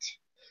perfect.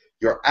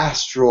 Your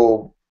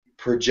astral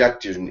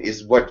projection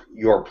is what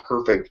your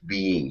perfect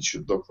being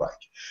should look like.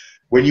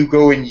 When you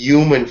go in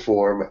human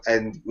form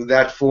and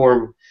that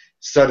form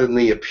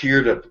suddenly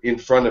appeared up in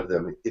front of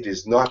them, it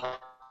is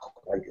not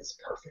quite as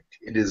perfect.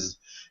 It is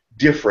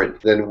different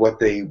than what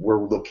they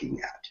were looking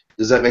at.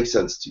 Does that make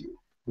sense to you?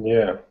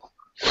 yeah.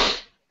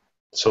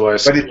 So I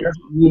But it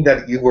doesn't mean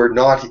that you were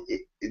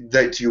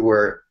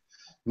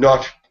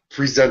not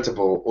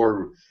presentable,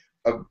 or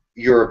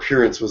your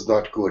appearance was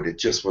not good. It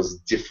just was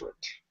different.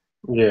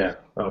 yeah,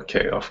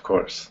 okay, of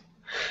course.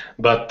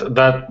 But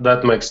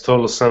that makes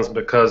total sense,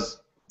 because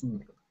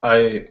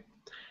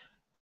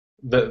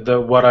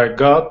what I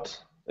got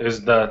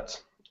is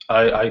that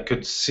I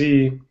could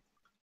see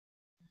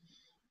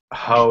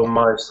how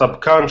my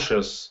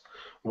subconscious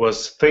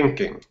was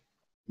thinking.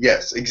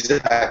 Yes,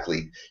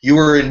 exactly. You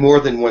were in more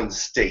than one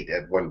state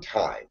at one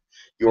time.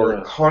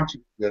 Your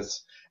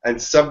consciousness and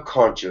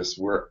subconscious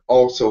were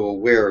also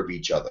aware of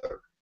each other.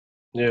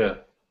 Yeah.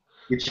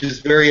 Which is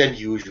very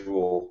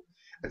unusual.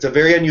 It's a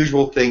very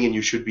unusual thing, and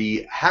you should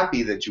be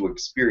happy that you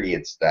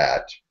experienced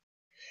that.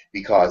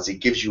 because it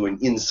gives you an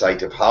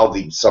insight of how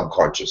the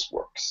subconscious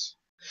works.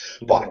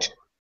 But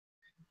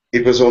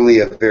it was only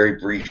a very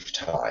brief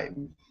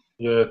time.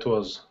 Yeah, it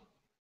was.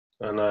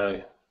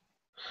 And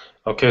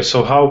okay,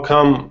 so how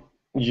come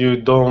you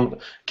don't,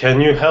 can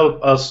you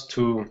help us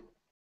to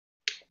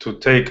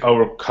take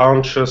our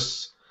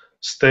conscious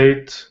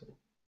state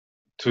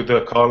to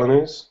the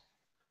colonies?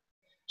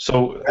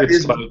 So That it's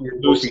is like what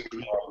we're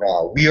working on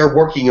now. We are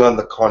working on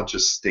the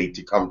conscious state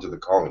to come to the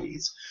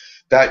colonies.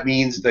 That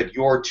means that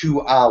your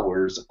 2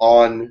 hours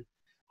on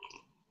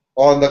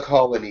the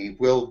colony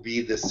will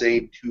be the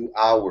same 2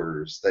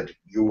 hours that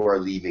you are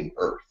leaving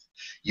Earth.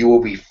 You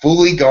will be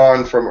fully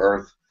gone from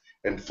Earth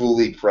and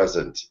fully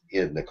present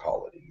in the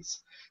colonies.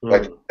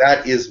 But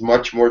that is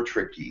much more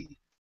tricky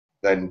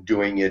than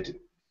doing it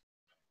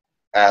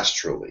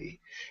astrally,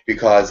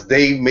 because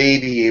they may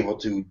be able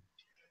to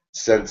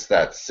sense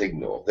that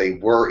signal. They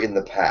were in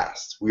the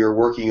past. We are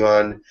working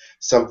on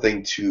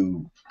something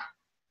to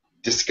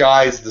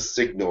disguise the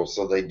signal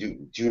so they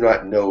do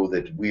not know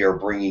that we are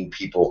bringing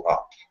people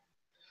up.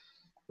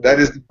 That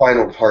is the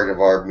final part of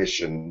our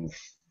mission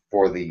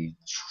for the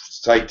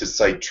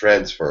site-to-site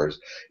transfers,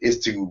 is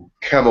to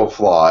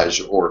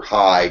camouflage or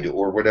hide,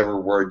 or whatever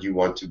word you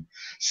want to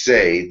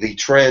say, the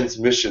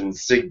transmission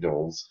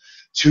signals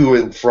to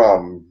and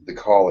from the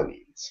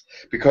colonies.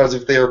 Because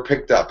if they are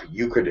picked up,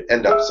 you could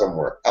end up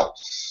somewhere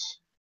else.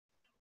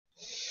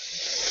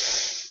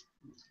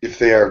 If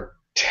they are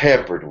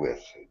tampered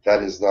with,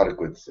 that is not a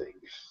good thing.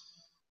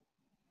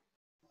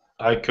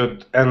 I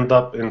could end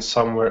up in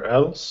somewhere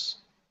else?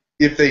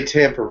 If they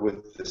tamper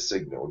with the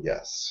signal,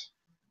 yes.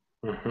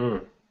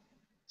 Mm-hmm.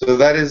 So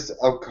that is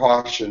a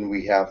caution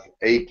we have,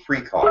 a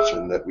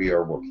precaution that we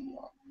are working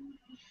on.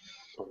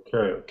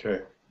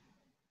 Okay.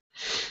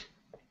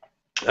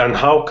 And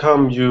how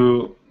come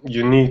you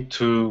need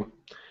to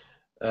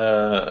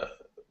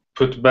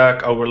put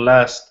back our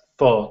last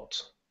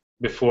thought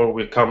before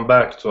we come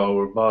back to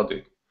our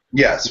body?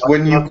 Yes,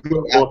 when you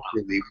go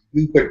actually,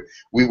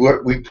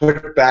 we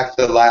put back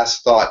the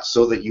last thought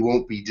so that you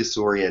won't be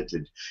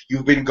disoriented.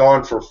 You've been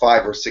gone for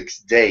 5 or 6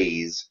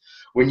 days.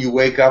 When you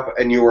wake up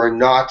and you are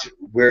not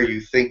where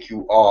you think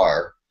you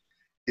are,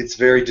 it's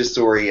very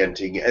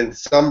disorienting, and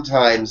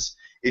sometimes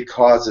it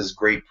causes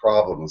great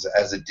problems,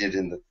 as it did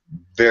in the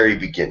very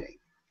beginning.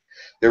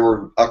 There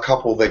were a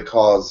couple that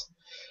caused,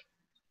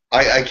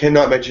 I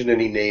cannot mention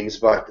any names,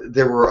 but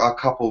there were a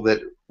couple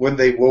that, when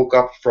they woke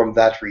up from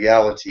that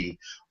reality,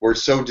 were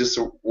so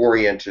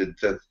disoriented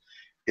that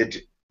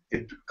it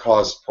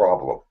caused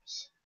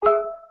problems.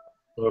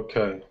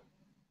 Okay.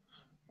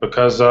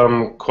 Because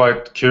I'm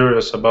quite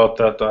curious about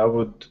that. I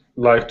would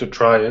like to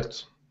try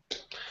it.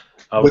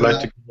 I would like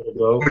to give it a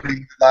go.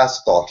 Putting the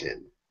last thought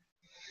in.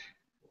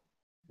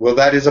 Well,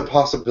 that is a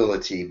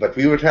possibility, but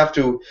we would have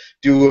to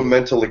do a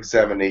mental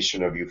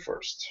examination of you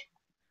first.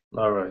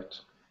 All right.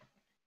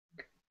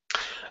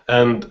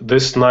 And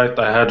this night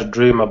I had a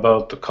dream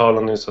about the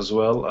colonies as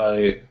well.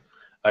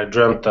 I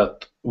dreamt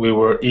that we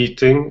were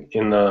eating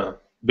in a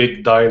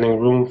big dining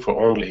room for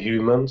only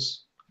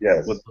humans.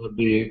 Yes. Would that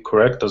be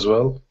correct as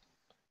well?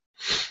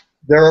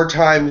 There are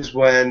times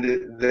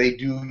when they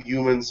do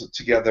humans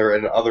together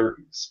and other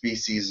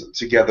species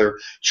together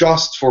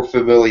just for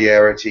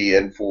familiarity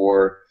and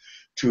for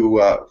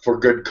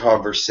good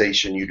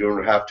conversation. You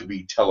don't have to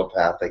be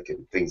telepathic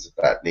and things of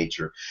that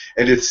nature.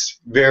 And it's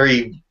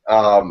very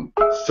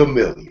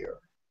familiar.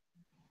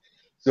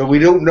 So we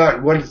do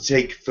not want to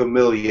take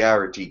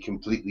familiarity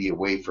completely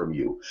away from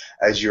you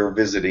as you're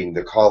visiting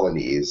the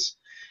colonies,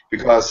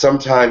 because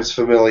sometimes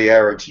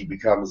familiarity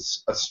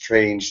becomes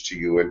strange to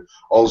you, and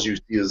all you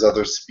see is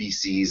other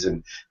species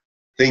and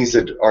things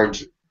that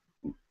aren't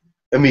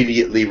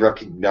immediately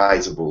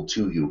recognizable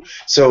to you.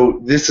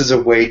 So this is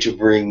a way to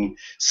bring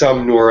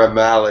some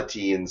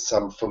normality and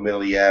some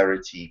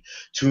familiarity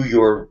to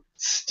your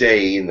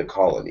stay in the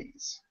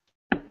colonies.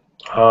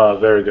 Ah,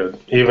 very good.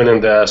 Even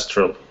in the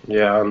astral.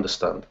 Yeah, I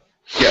understand.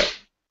 Yeah,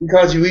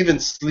 because you even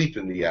sleep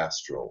in the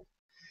astral.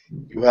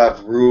 You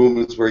have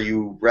rooms where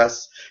you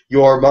rest.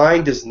 Your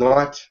mind does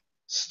not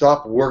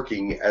stop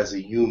working as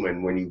a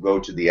human when you go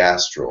to the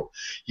astral.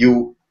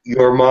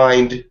 Your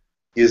mind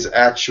is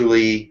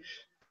actually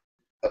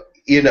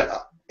in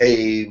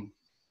a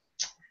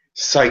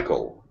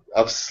cycle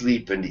of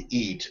sleep and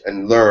eat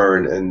and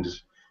learn and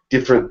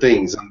different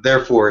things, and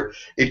therefore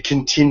it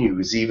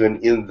continues even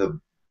in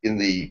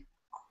the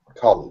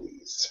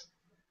colonies.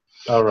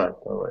 All right.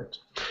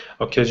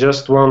 Okay,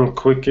 just one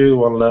quickie,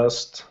 one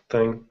last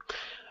thing.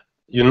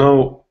 You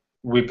know,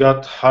 we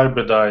got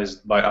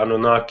hybridized by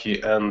Anunnaki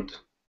and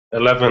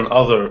 11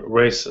 other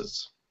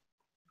races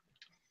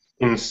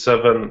in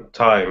 7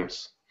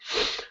 times.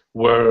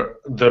 Were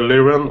the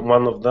Lyran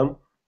one of them?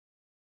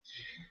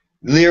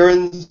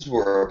 Lyrans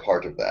were a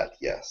part of that,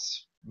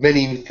 yes.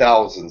 Many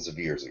thousands of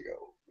years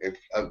ago.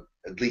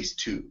 At least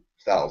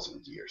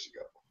 2,000 years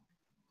ago.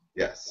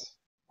 Yes.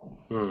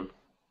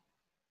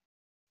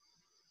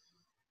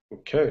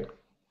 Okay.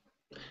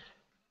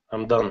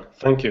 I'm done.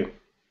 Thank you.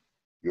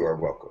 You are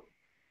welcome.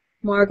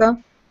 Margot?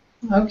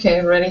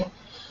 Okay, ready.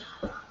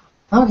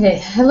 Okay,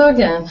 hello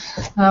again.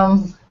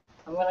 I'm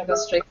gonna go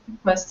straight to the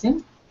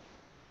question.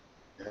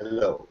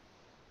 Hello.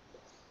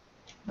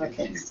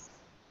 Okay.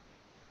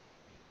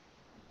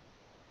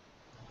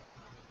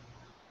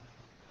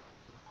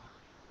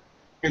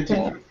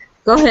 Continue.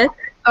 Go ahead.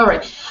 All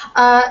right.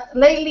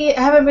 Lately, I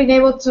haven't been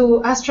able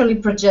to astrally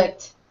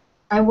project.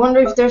 I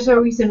wonder if there's a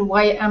reason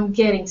why I'm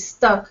getting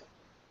stuck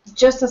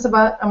just as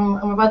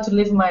I'm about to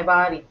leave my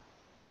body.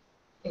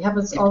 It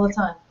happens all the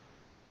time.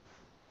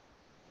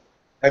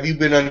 Have you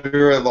been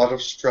under a lot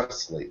of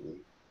stress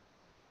lately?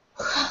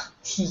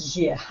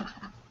 Yeah.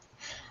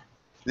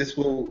 This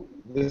will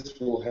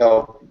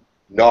help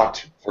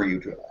not for you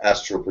to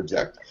astral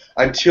project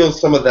until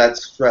some of that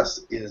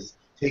stress is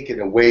taken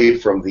away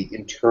from the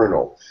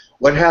internal.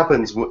 What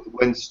happens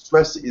when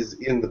stress is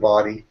in the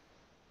body?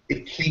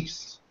 It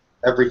keeps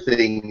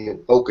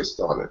everything focused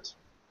on it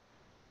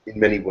in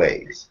many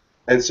ways.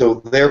 And so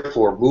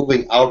therefore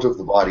moving out of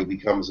the body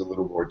becomes a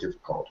little more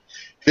difficult.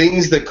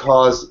 Things that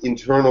cause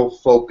internal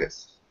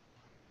focus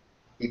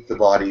keep the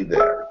body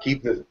there,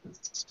 keep the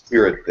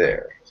spirit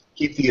there,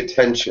 keep the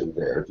attention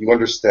there, if you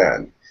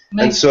understand.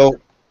 And so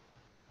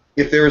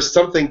if there is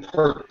something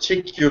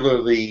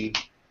particularly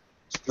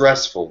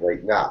stressful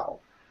right now,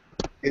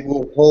 it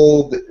will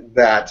hold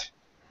that,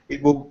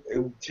 it will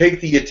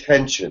take the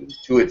attention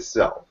to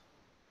itself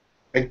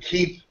and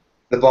keep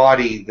the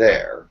body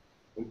there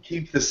and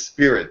keep the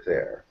spirit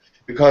there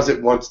because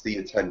it wants the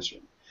attention.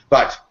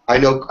 But I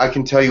know I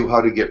can tell you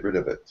how to get rid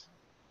of it.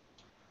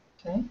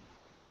 Okay.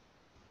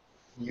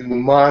 You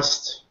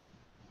must,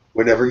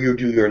 whenever you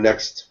do your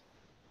next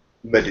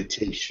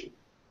meditation,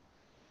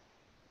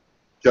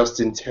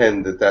 just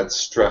intend that that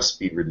stress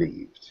be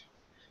relieved,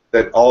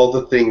 that all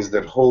the things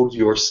that hold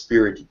your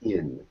spirit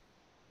in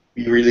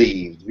be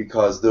relieved,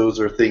 because those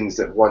are things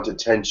that want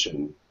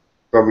attention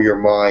from your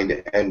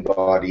mind and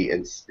body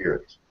and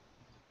spirit.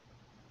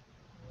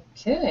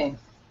 Okay.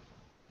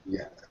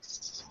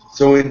 Yes.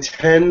 So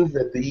intend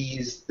that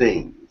these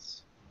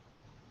things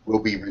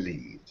will be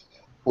relieved,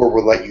 or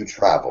will let you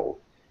travel,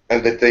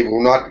 and that they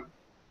will not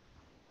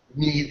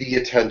need the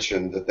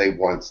attention that they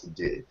once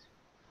did.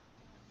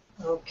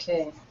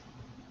 Okay.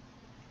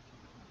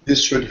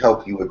 This should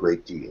help you a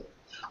great deal.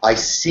 I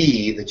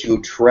see that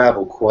you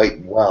travel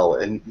quite well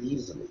and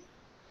easily.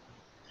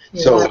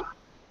 Yeah. So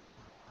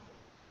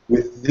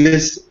with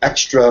this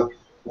extra,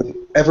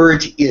 whatever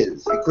it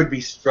is, it could be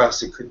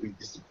stress, it could be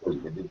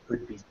disappointment, it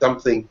could be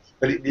something,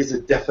 but it is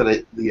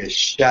definitely a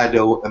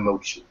shadow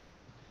emotion.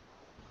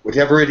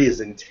 Whatever it is,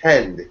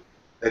 intend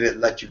that it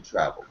let you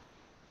travel.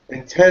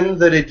 Intend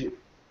that it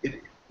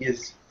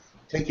is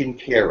taken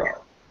care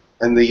of,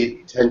 and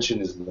the attention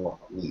is not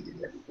needed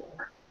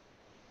anymore.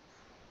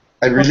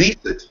 And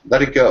release it.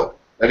 Let it go.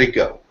 Let it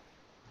go.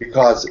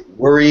 Because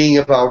worrying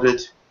about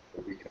it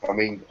or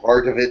becoming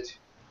part of it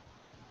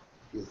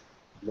is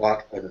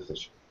not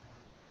beneficial.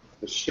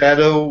 The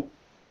shadow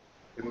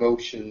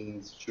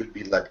emotions should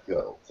be let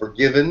go.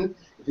 Forgiven,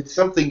 if it's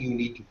something you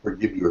need to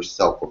forgive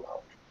yourself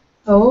about.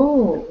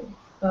 Oh,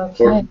 okay.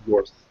 Forgive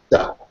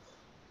yourself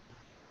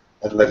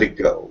and let it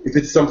go. If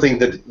it's something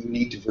that you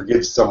need to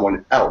forgive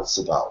someone else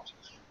about,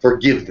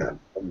 forgive them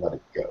and let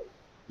it go.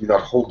 Do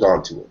not hold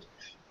on to it.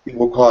 It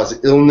will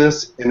cause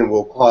illness and it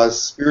will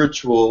cause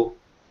spiritual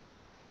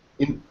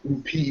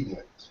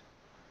impediment.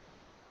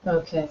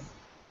 Okay.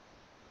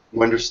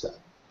 You understand?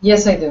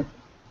 Yes, I do.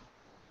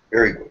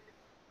 Very good.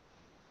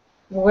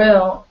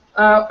 Well,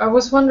 I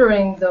was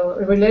wondering though,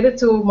 related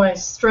to my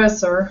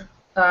stressor,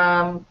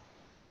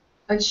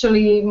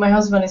 actually my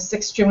husband is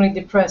extremely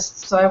depressed,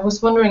 so I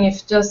was wondering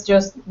if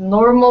just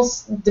normal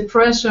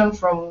depression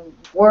from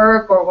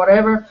work or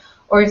whatever,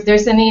 or if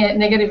there's any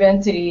negative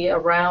entity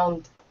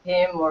around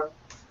him or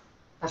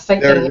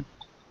affecting There is him.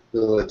 a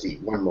possibility.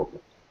 One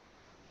moment.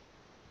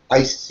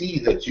 I see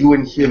that you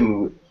and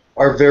him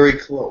are very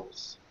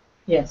close.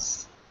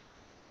 Yes.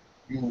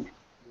 You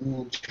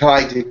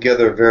tie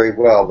together very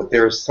well, but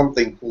there is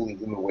something pulling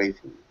him away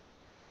from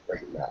you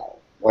right now.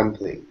 One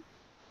thing.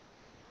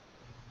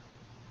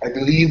 I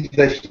believe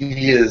that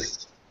he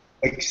is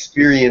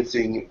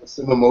experiencing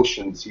some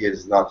emotions he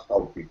has not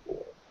felt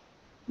before.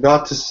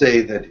 Not to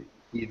say that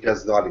he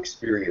does not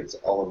experience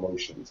all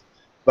emotions,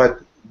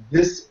 but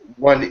this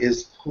one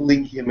is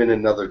pulling him in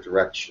another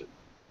direction.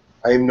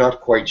 I am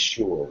not quite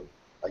sure.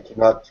 I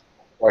cannot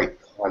quite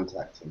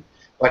contact him.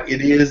 But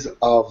it is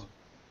of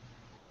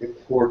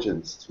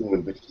importance to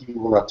him, but he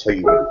will not tell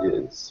you what it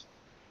is.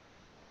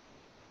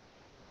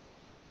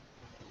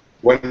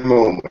 One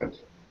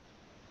moment.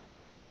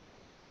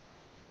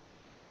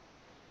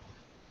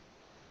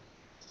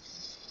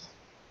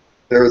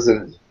 There is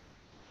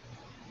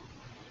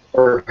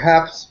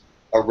perhaps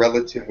a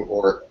relative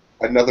or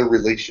another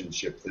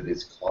relationship that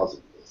is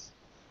causing this.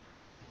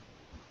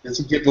 Does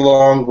he get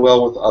along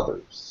well with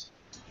others?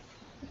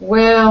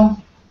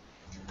 Well,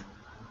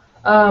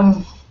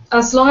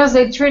 as long as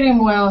they treat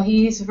him well,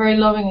 he's very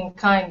loving and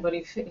kind, but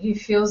if he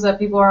feels that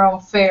people are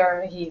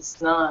unfair,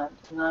 he's not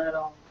at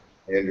all.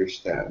 I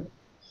understand.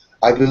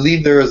 I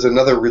believe there is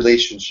another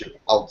relationship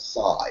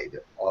outside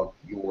of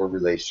your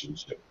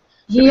relationship.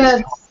 He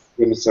had,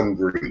 him some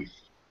grief.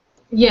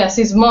 yes,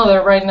 his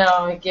mother right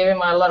now gave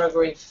him a lot of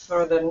grief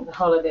for the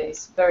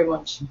holidays, very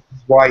much.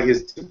 Why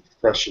his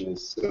depression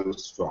is so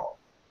strong.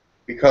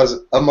 Because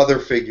a mother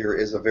figure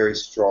is a very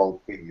strong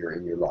figure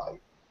in your life.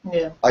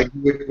 Yeah. I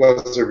knew it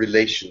was a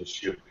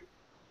relationship,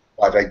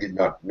 but I did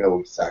not know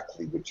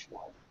exactly which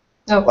one.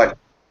 Oh. But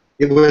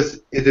it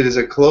is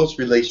a close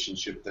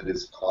relationship that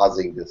is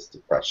causing this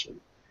depression.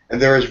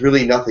 And there is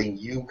really nothing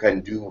you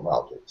can do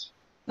about it.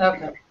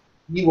 Okay.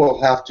 He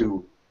will have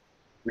to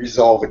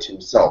resolve it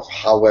himself.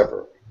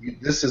 However,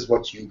 this is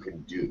what you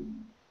can do.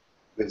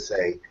 You can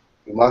say,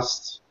 you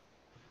must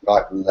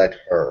not let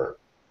her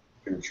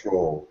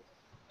control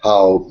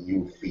how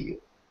you feel,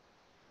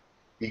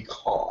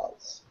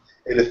 because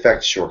it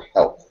affects your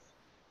health.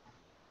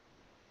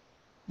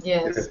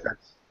 Yes. It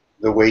affects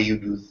the way you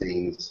do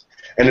things,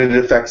 and it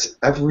affects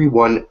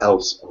everyone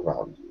else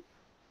around you.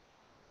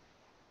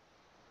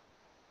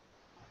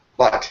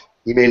 But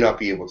he may not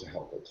be able to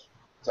help it.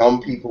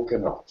 Some people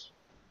cannot.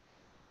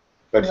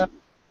 But No.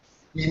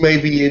 he may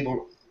be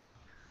able,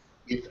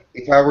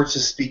 if I were to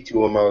speak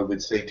to him, I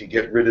would say to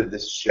get rid of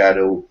this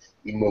shadow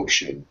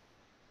emotion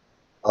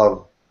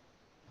of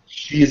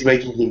she is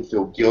making him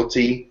feel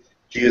guilty,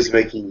 she is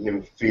making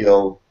him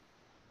feel,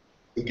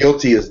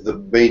 guilty is the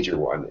major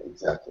one,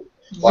 exactly.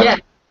 But Yeah.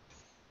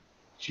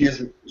 she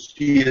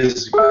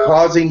is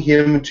causing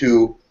him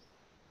to,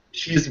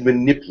 she is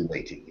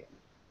manipulating him.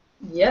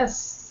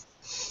 Yes.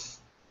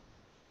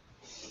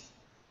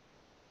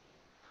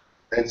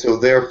 And so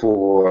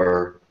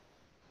therefore,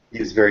 he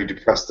is very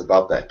depressed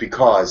about that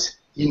because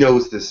he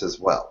knows this as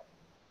well.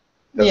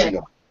 Does Yeah. he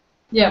not?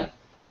 Yeah.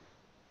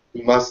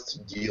 He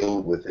must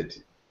deal with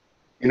it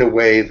in a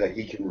way that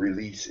he can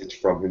release it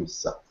from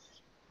himself.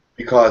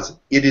 Because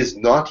it is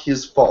not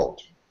his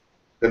fault,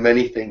 the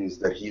many things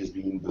that he is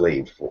being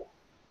blamed for.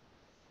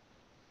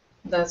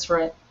 That's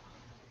right.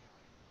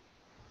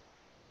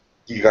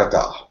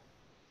 Yigata.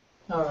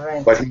 All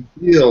right. But he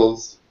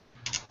feels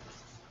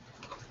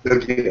the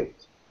guilt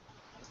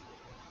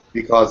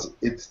because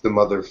it's the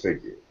mother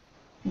figure.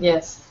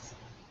 Yes.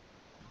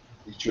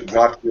 He should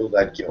not feel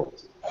that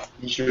guilt.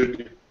 He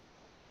should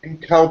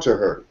encounter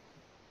her,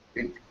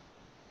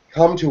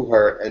 come to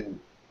her and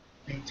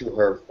speak to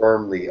her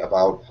firmly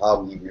about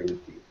how he really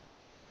feels.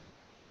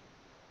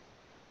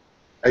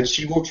 And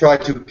she will try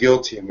to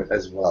guilt him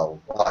as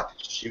well, but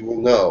she will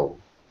know,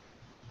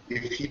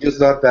 if he does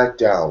not back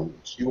down,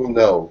 she will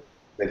know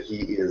that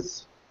he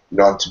is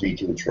not to be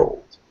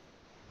controlled.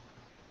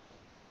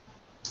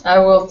 I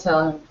will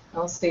tell him.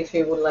 I'll see if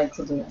he would like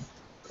to do that.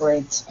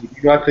 Great. I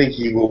do not think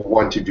he will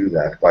want to do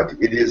that, but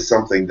it is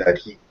something that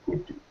he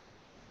could do.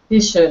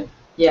 He should.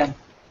 Yeah.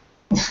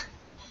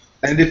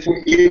 And it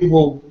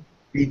will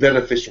be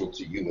beneficial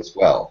to you as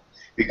well,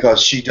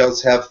 because she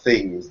does have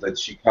things that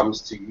she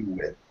comes to you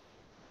with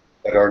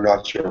that are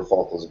not your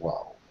fault as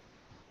well,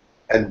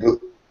 and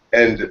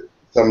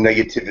some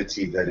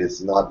negativity that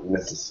is not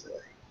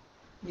necessary.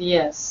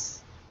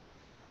 Yes.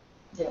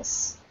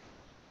 Yes.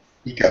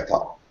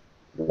 Ikata.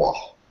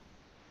 Wow.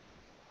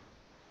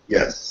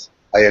 Yes,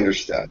 I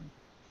understand.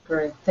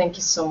 Great. Thank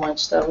you so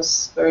much. That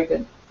was very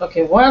good.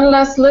 Okay, one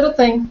last little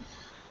thing.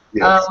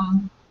 Yes.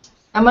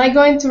 Am I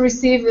going to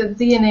receive a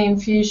DNA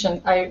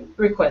infusion I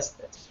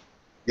requested?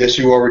 Yes,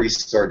 you already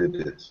started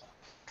it.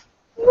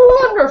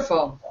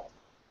 Wonderful.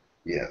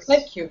 Yes.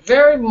 Thank you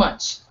very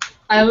much.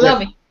 I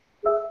love it.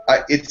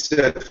 It's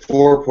at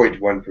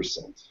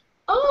 4.1%.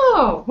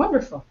 Oh,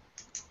 wonderful.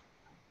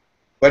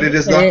 But it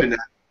has not been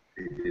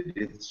activated.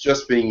 It's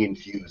just being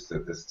infused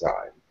at this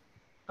time.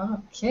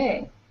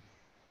 Okay.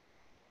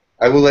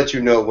 I will let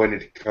you know when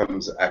it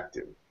becomes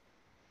active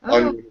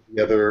on Oh,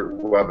 the other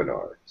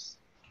webinars.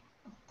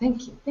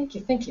 thank you. Thank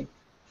you. Thank you.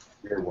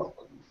 You're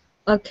welcome.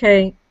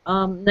 Okay.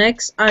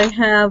 Next, I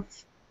have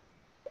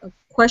a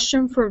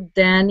question for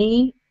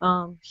Danny.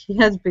 He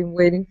has been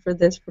waiting for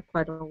this for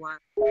quite a while.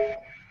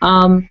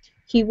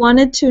 He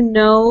wanted to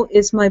know,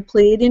 is my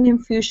Pleiadian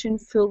infusion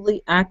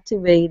fully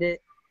activated,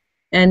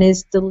 and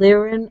is the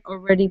Lyran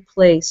already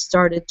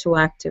started to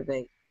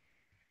activate?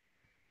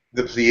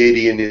 The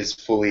Pleiadian is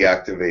fully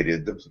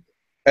activated,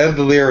 and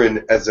the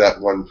Lyran is at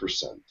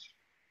 1%.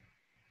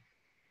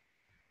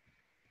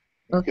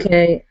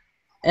 Okay.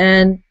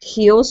 And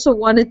he also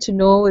wanted to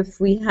know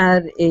if we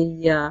had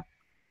a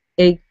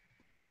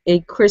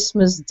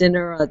Christmas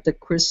dinner at the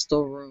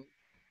Crystal Room.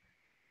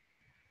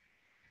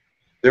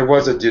 There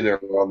was a dinner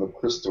on the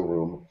Crystal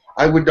Room.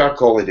 I would not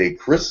call it a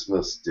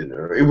Christmas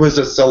dinner. It was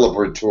a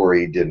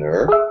celebratory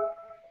dinner.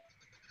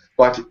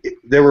 But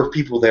there were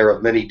people there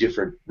of many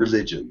different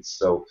religions,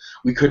 so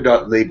we could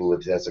not label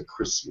it as a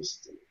Christmas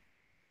dinner.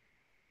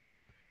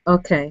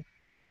 Okay.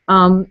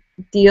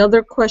 The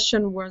other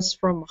question was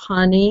from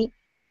Honey.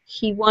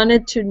 He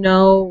wanted to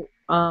know,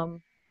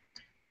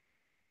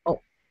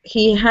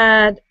 he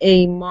had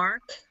a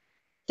mark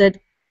that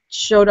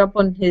showed up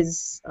on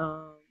his,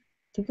 I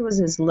think it was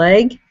his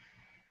leg,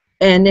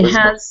 and it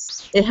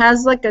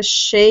has like a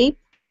shape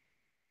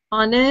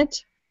on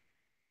it.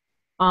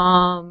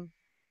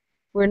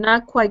 We're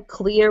not quite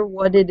clear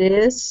what it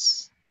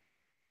is.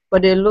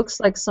 but it looks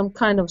like some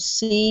kind of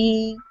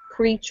sea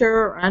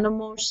creature or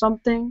animal or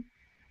something.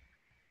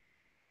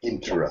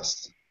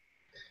 Interesting.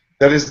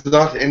 That is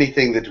not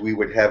anything that we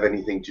would have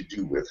anything to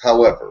do with.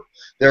 However,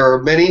 there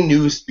are many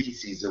new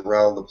species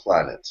around the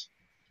planet.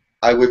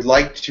 I would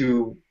like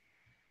to,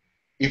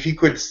 if you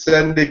could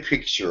send a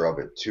picture of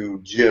it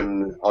to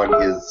Jim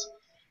on his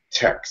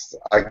text,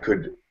 I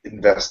could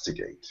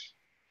investigate.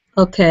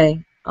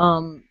 Okay.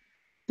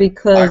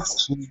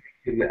 Because I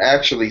can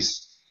actually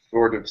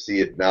sort of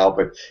see it now,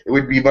 but it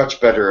would be much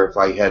better if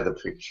I had the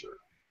picture.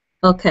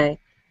 okay.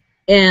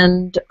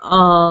 And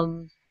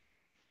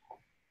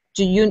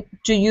do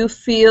you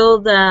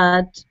feel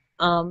that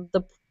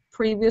the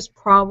previous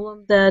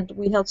problem that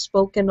we have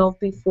spoken of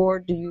before,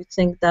 do you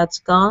think that's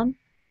gone?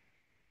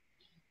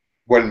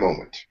 One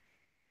moment.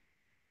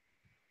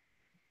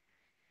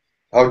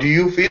 How do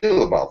you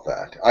feel about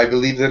that? I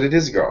believe that it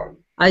is gone.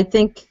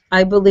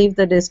 I believe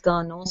that it's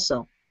gone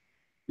also.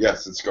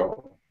 Yes, it's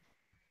gone.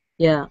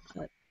 Yeah.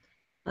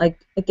 I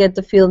get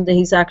the feeling that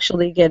he's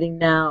actually getting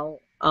now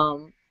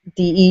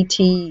the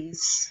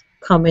ETs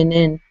coming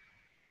in.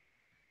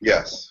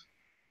 Yes.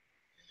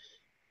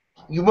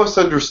 You must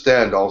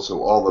understand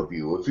also, all of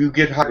you, if you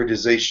get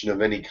hybridization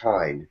of any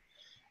kind,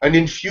 an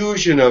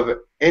infusion of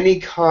any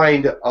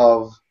kind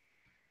of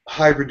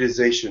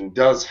hybridization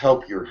does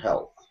help your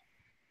health.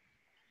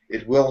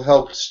 It will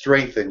help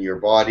strengthen your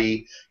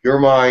body, your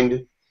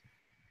mind,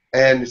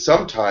 and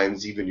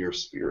sometimes even your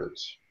spirit.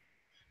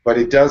 But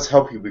it does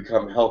help you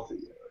become healthier.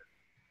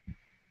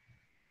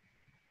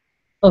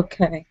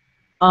 Okay.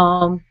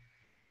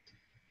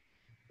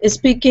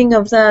 Speaking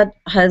of that,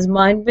 has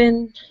mine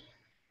been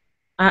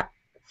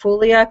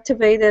fully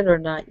activated or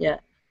not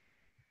yet?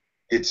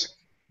 It's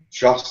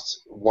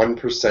just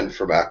 1%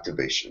 from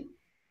activation,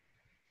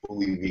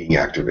 fully being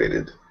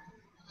activated.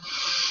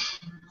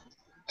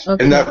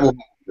 Okay. And that will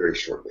happen very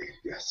shortly,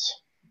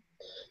 yes.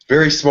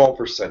 Very small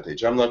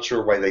percentage. I'm not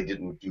sure why they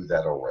didn't do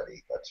that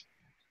already, but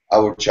I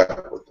will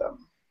check with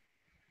them.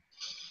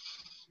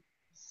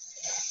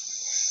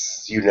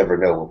 You never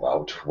know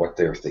about what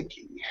they're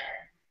thinking.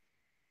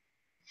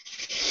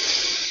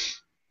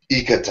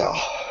 Ikata.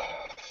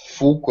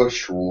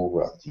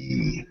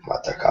 Fukashurati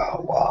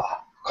matakawa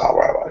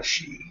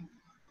kawarashi.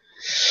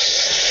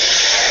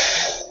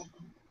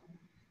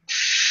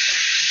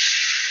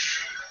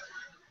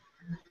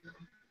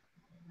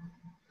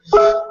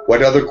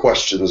 What other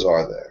questions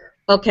are there?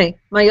 Okay.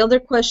 My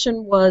other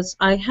question was,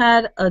 I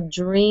had a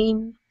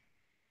dream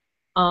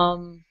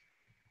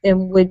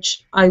in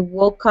which I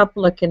woke up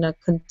like in a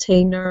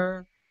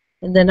container,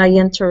 and then I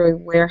enter a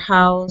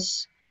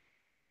warehouse.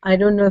 I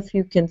don't know if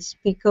you can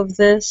speak of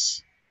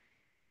this.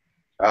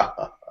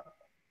 I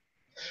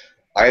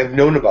have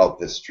known about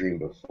this dream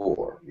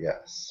before,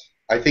 yes.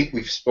 I think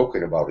we've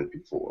spoken about it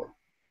before.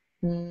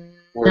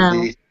 Or at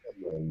No. least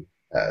someone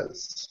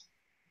has.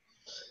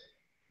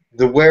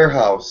 The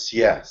warehouse,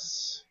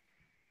 yes.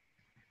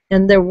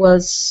 And there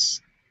was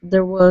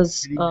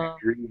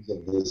dreams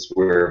of this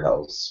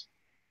warehouse.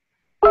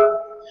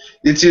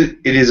 It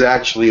is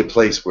actually a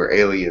place where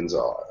aliens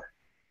are.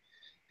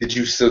 Did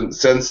you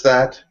sense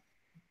that?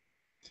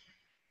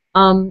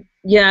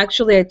 yeah,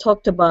 actually I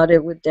talked about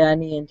it with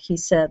Danny, and he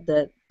said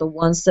that the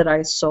ones that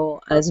I saw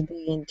as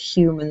being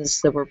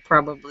humans that were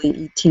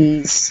probably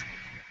ETs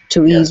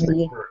to ease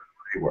me.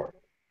 They were.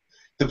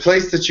 The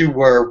place that you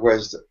were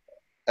was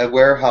a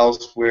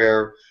warehouse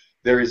where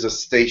there is a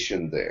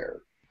station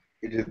there.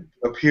 It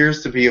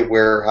appears to be a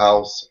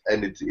warehouse,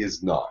 and it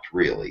is not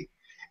really.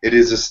 It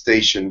is a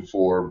station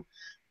for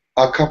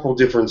a couple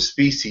different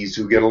species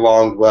who get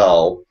along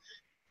well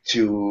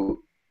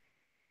to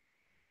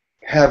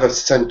have a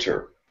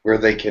center where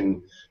they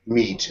can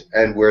meet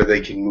and where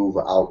they can move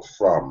out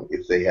from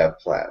if they have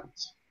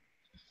plans.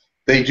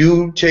 They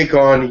do take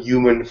on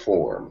human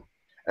form,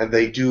 and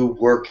they do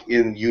work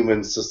in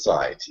human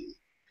society,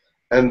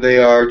 and they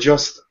are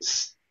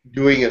just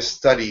doing a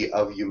study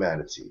of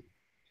humanity.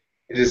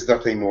 It is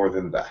nothing more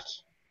than that.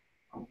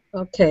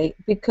 Okay,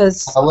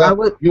 because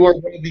However, you are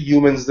one of the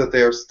humans that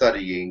they are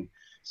studying,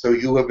 so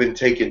you have been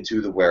taken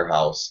to the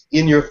warehouse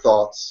in your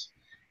thoughts,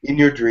 in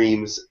your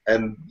dreams,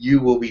 and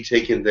you will be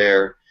taken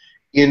there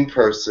in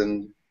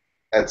person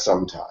at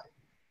some time.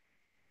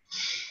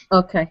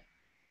 Okay.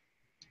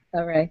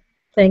 All right.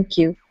 Thank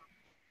you.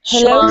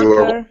 Hello,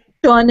 Tekkrr.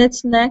 Sean,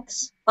 it's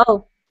next.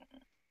 Oh.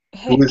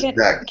 Hey, Who is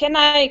next? can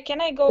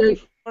I go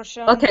before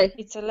Sean? Okay.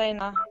 It's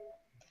Elena.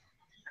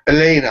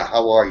 Elena,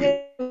 how are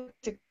you? Hello,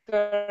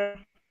 Tekkrr.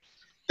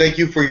 Thank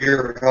you for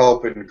your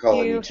help in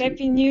calling.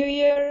 Happy New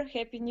Year.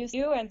 Happy New Year to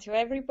you and to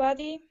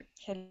everybody.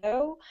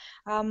 Hello.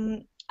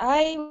 I'm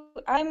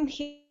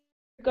here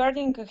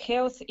regarding a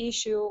health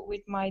issue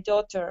with my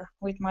daughter,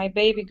 with my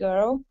baby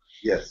girl.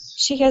 Yes.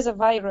 She has a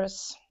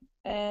virus,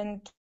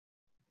 and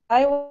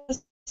I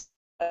was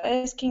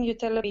asking you,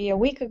 telepathy, a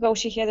week ago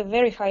she had a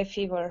very high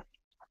fever,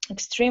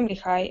 extremely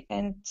high,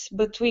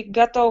 but we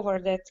got over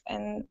that,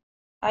 and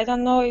I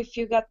don't know if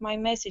you got my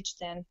message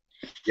then.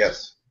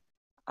 Yes.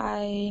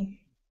 I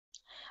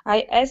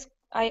asked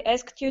I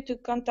asked you to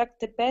contact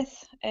the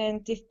path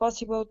and, if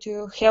possible,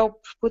 to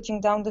help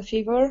putting down the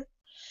fever.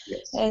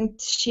 Yes.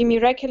 And she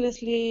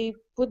miraculously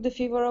put the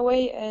fever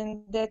away,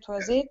 and that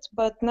was it.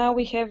 But now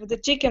we have the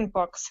chicken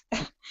pox.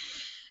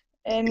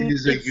 And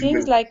it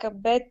seems like a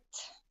bad...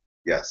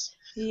 Yes.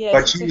 Yes,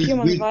 but it's she a is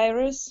human weak.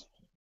 virus.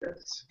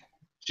 Yes.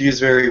 She is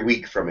very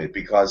weak from it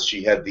because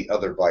she had the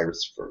other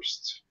virus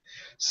first.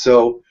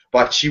 So,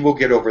 but she will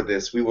get over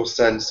this. We will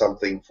send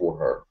something for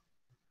her.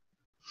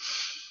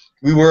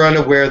 We were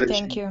unaware that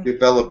Thank she you.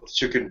 developed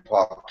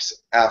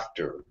chickenpox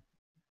after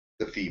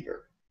the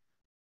fever.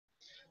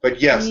 But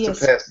yes, Yes.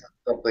 to pass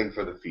something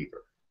for the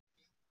fever.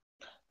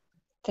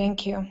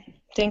 Thank you.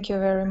 Thank you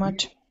very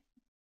much.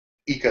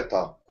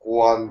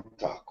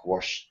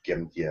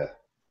 𝗖𝗢𝗡𝗧𝗘𝗡𝗧.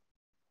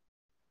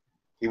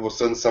 He will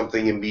send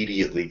something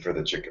immediately for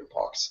the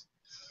chickenpox.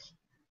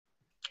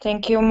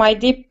 Thank you. My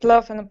deep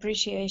love and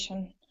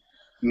appreciation.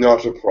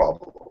 Not a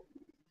problem.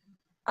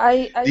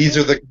 These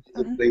are the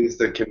things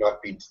that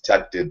cannot be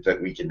detected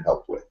that we can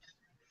help with.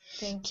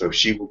 Thank So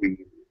you.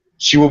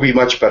 she will be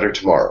much better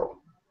tomorrow.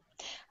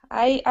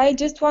 I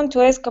just want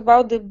to ask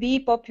about the bee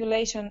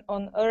population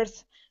on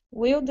Earth.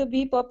 Will the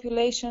bee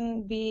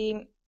population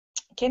be...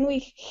 Can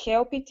we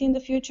help it in the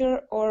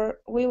future, or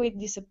will it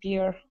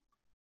disappear?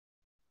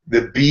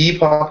 The bee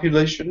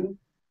population?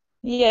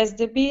 Yes,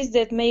 the bees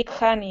that make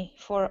honey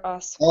for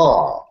us.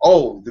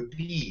 Oh, the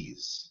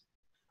bees.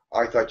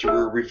 I thought you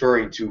were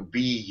referring to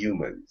bee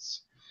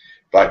humans.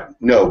 But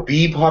no,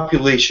 bee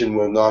population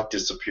will not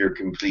disappear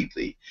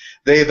completely.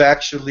 They've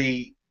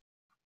actually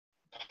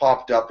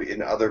popped up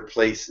in other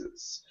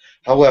places.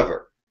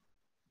 However,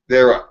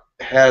 there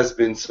has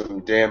been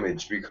some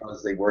damage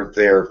because they weren't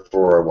there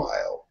for a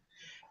while.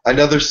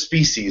 Another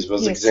species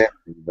was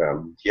examining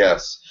them,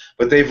 yes,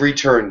 but they've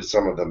returned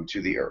some of them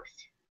to the Earth.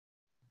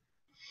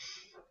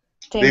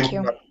 Thank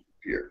you. Not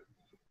disappear.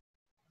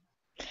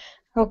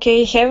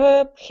 Okay, have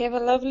a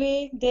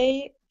lovely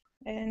day,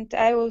 and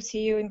I will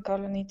see you in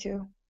colony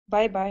too.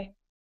 Bye bye.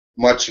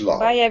 Much love.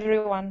 Bye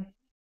everyone.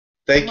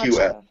 Thank Much you,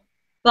 Ed. love.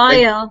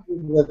 Bye, Al.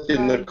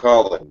 In the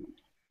colony.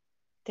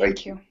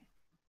 Thank you.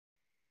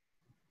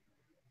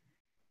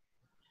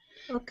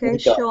 Okay,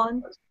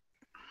 Sean.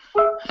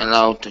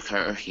 Hello,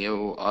 Tekkrr.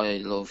 I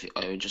love you.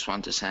 I just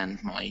want to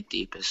send my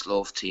deepest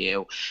love to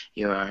you.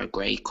 You are a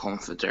great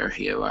comforter,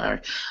 you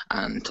are,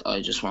 and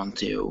I just want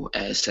to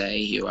say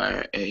you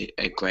are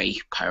a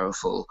great,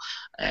 powerful,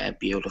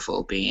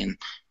 beautiful being.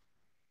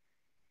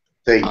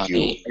 Thank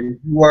you. And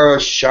you are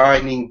a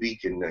shining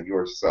beacon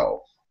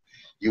yourself.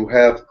 You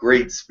have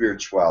great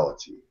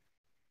spirituality.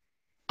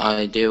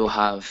 I do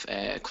have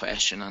a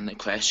question, and the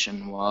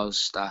question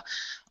was that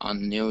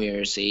on New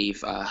Year's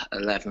Eve at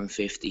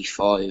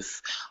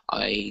 11:55,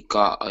 I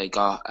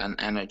got an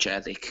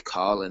energetic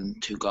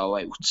calling to go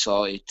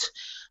outside,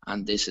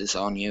 and this is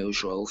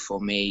unusual for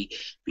me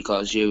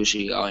because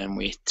usually I am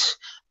with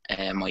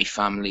my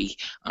family,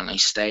 and I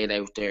stayed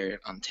out there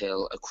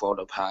until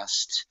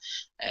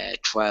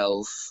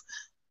 12:15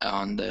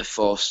 on the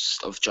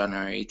 1st of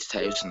January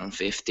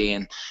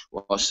 2015.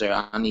 Was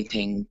there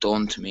anything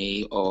done to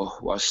me, or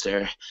was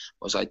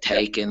I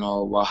taken,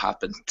 or what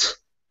happened?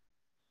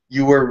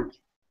 There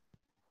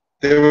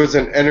was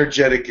an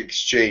energetic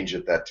exchange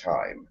at that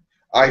time.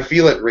 I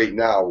feel it right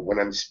now when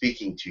I'm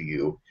speaking to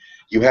you.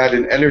 You had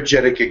an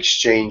energetic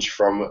exchange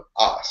from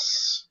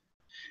us,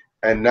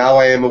 and now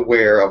I am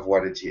aware of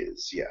what it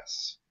is,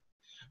 yes.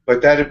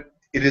 But that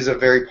it is a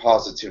very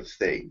positive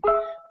thing.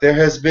 There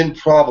has been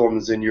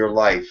problems in your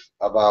life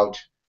about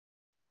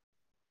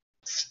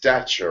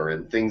stature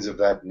and things of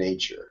that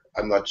nature.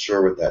 I'm not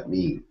sure what that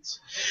means.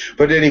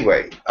 But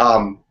anyway,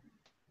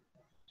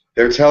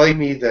 they're telling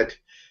me that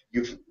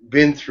you've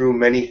been through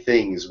many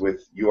things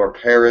with your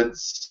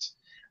parents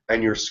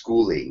and your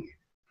schooling.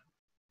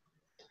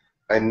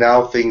 And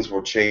now things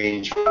will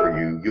change for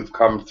you. You've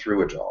come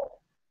through it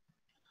all.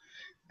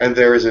 And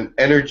there is an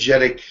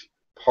energetic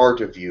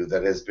part of you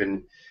that has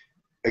been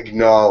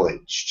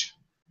acknowledged.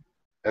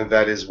 And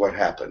that is what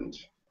happened.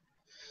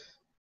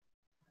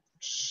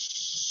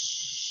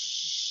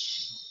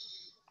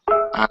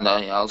 And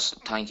I also,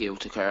 thank you,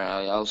 Tekkrr.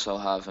 I also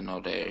have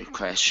another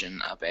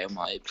question about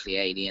my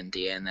Pleiadian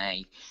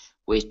DNA.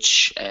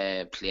 Which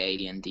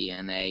Pleiadian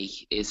DNA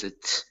is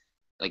it?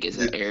 Like,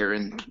 is it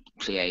Aaron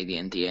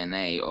Pleiadian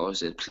DNA, or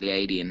is it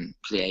Pleiadian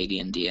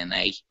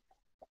DNA?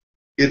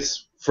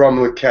 It's from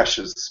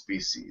Lakesh's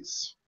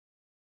species.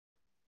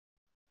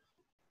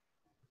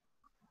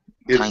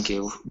 Thank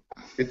you.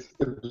 It's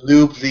the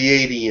blue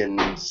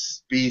Pleiadian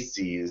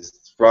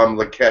species from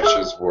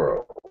Lakesh's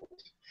world.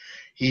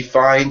 He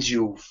finds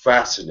you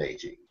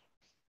fascinating,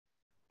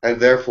 and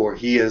therefore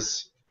he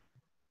is,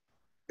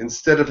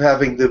 instead of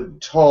having the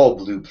tall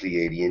blue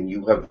Pleiadian,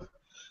 you have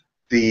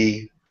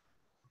the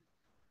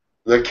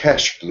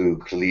Lakesh blue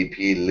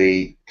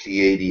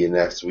Pleiadian,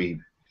 as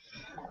we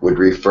would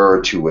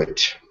refer to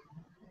it.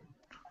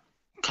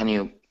 Can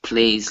you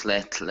please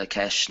let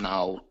Lakesh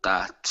know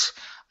that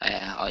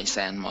I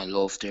send my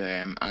love to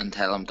him, and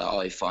tell him that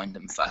I find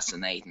him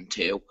fascinating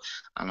too,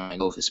 and I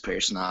love his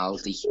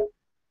personality?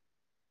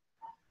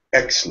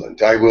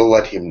 Excellent. I will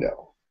let him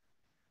know.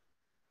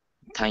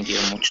 Thank you.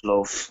 Much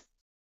love.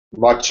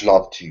 Much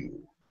love to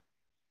you.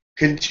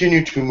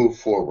 Continue to move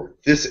forward.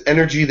 This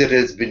energy that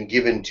has been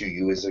given to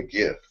you is a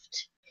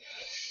gift.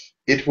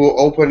 It will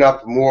open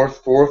up more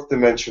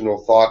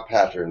fourth-dimensional thought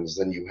patterns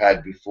than you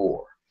had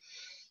before.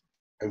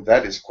 And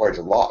that is quite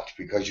a lot,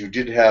 because you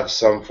did have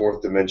some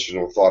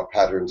fourth-dimensional thought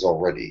patterns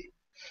already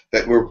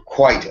that were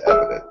quite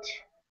evident.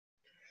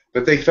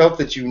 But they felt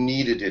that you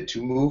needed it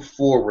to move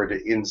forward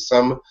in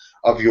some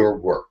of your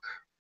work.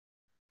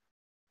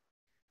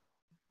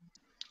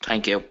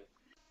 Thank you.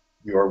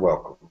 You are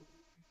welcome.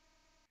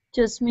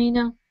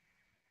 Jasmina.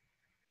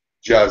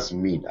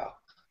 Jasmina.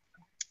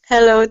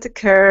 Hello,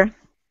 Tekkrr.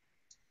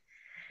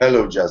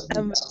 Hello, Jasmina.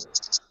 I'm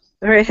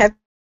very happy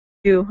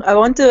to you. I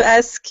want to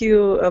ask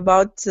you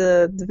about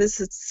the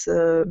visits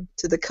to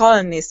the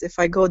colonies, if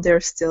I go there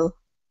still.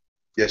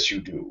 Yes, you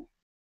do.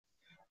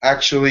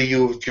 Actually,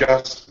 you've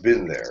just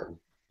been there.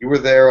 You were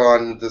there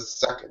on the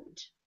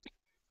 2nd,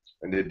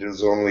 and it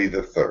is only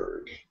the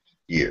 3rd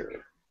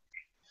year.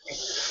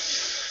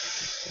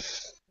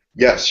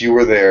 Yes, you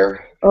were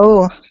there.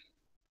 Oh.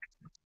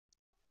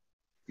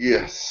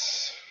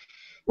 Yes.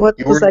 What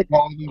You was were I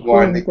Colony 1,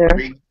 doing the there?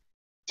 great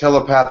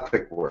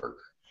telepathic work.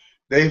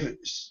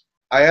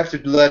 I have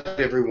to let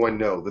everyone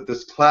know that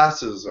the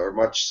classes are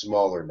much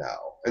smaller now.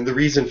 And the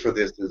reason for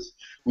this is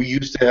we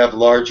used to have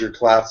larger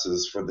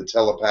classes for the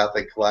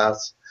telepathic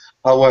class.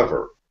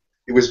 However,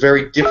 it was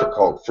very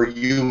difficult for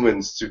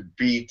humans to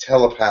be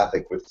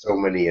telepathic with so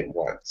many at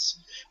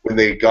once when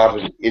they got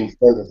in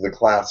front of the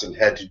class and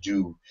had to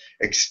do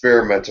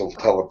experimental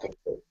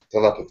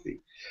telepathy.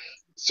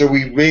 So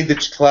we made the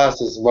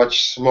classes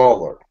much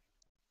smaller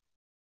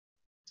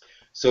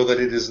so that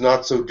it is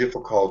not so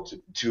difficult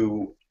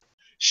to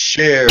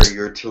share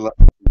your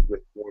telepathy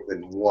with more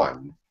than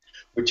one,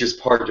 which is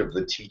part of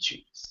the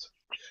teachings.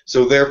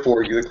 So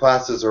therefore, the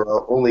classes are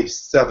only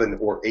 7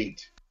 or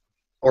 8,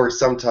 or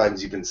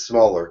sometimes even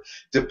smaller,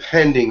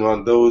 depending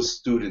on those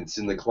students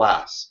in the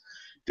class,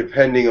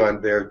 depending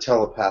on their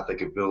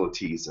telepathic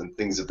abilities and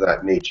things of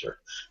that nature,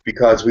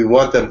 because we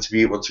want them to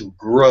be able to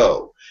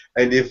grow.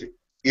 And if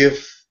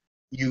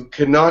you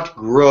cannot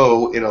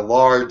grow in a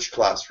large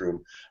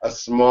classroom, a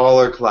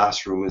smaller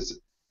classroom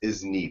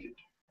is needed.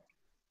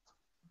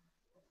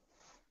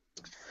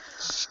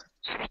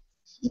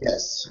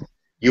 Yes,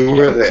 you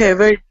were there. Okay,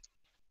 very,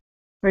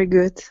 very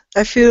good.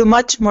 I feel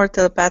much more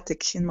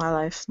telepathic in my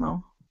life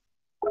now.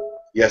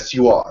 Yes,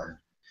 you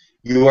are.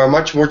 You are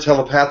much more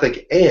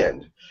telepathic,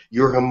 and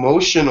your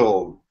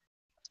emotional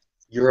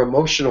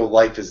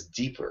life is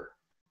deeper,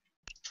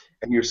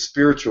 and your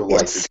spiritual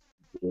life is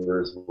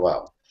deeper as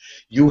well.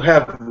 You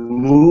have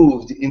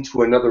moved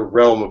into another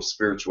realm of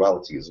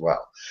spirituality as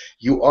well.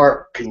 You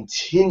are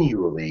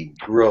continually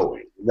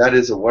growing. That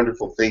is a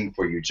wonderful thing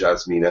for you,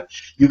 Jasmina.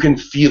 You can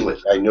feel it.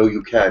 I know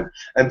you can.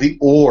 And the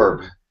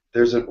orb,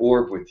 there's an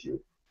orb with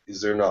you.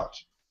 Is there not?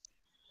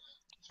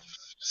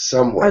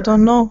 Somewhere. I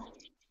don't know.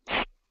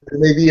 There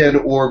may be an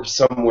orb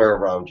somewhere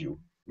around you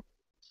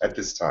at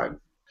this time.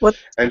 What?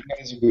 And that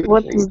is a good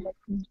What thing.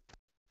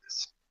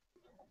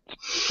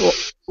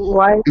 is?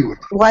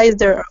 Why is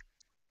there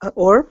an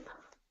orb?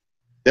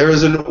 There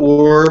is an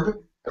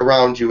orb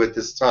around you at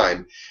this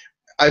time.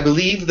 I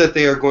believe that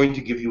they are going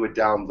to give you a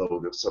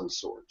download of some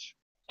sort.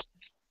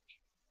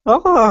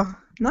 Oh,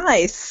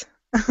 nice.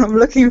 I'm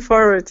looking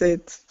forward to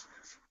it.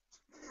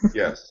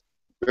 Yes,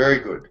 very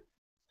good.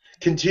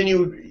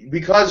 Continue,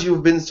 because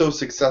you've been so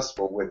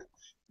successful with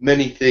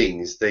many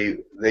things, they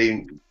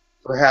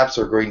perhaps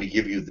are going to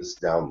give you this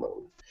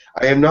download.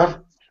 I am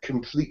not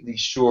completely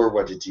sure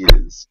what it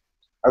is.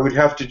 I would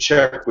have to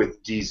check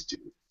with these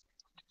two.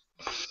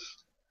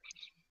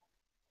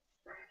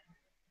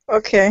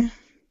 Okay,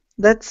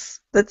 that's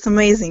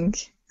amazing.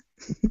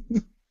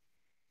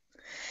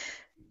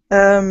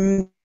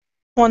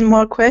 One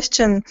more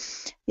question.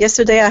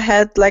 Yesterday I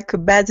had like a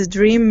bad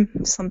dream.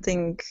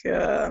 Something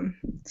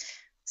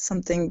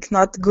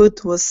not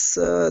good was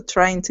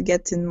trying to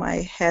get in my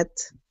head.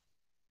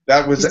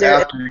 That was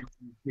after you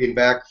came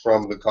back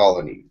from the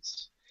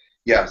colonies.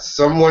 Yes,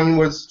 someone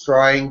was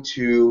trying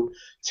to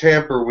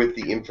tamper with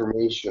the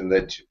information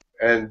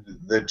and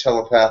the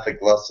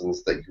telepathic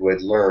lessons that you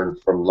had learned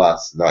from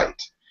last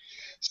night.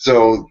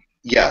 So,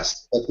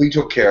 yes, if we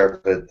took care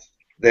of it,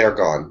 they're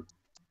gone.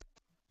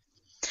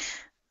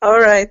 All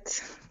right.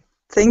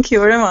 Thank you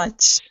very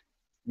much.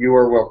 You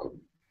are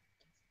welcome.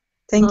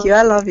 Thank you.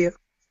 I love you.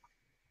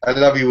 I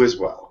love you as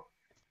well.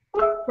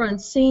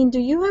 Francine, do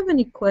you have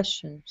any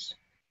questions?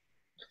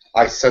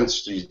 I sense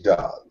she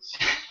does.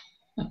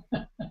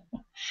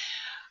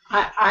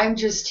 I'm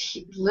just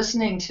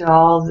listening to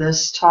all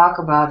this talk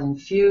about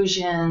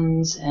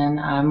infusions, and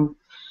I'm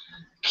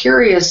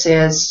curious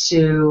as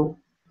to,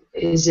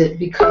 is it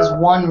because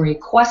one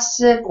requests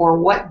it, or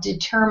what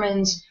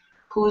determines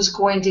who's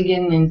going to get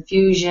an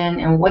infusion,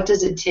 and what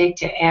does it take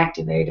to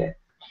activate it?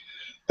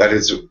 That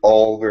is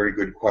all very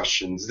good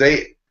questions.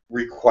 They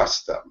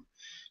request them.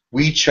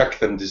 we check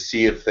them to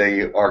see if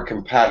they are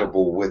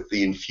compatible with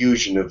the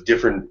infusion of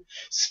different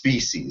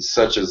species,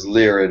 such as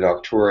Lyran,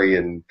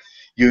 Arcturian,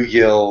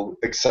 Yahyel,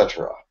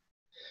 etc.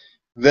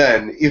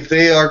 Then, if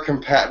they are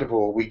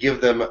compatible, we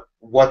give them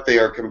what they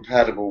are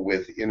compatible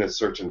with in a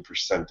certain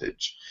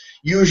percentage,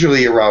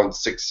 usually around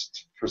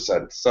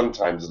 6%,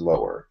 sometimes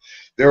lower.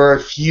 There are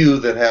a few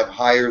that have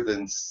higher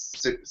than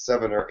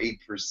 7 or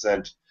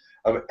 8%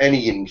 of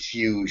any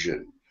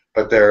infusion,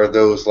 but there are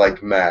those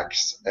like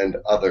Max and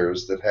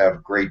others that have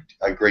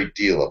a great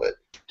deal of it.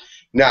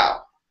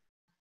 Now,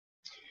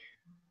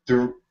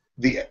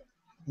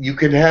 you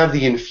can have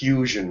the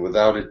infusion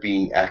without it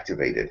being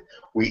activated.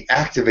 We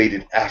activate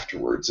it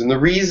afterwards. And the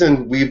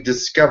reason we've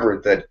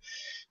discovered that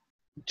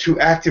to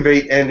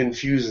activate and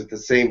infuse at the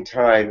same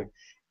time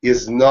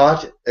is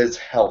not as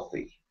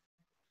healthy,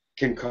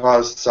 can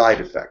cause side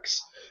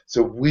effects.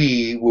 So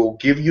we will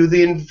give you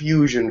the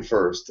infusion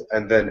first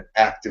and then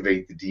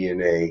activate the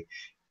DNA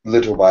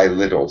little by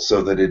little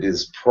so that it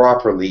is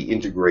properly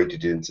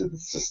integrated into the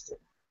system.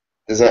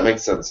 Does that make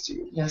sense to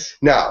you? Yes.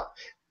 Now,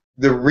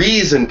 the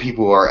reason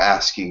people are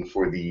asking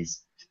for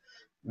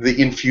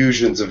the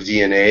infusions of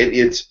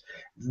DNA,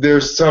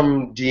 there's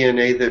some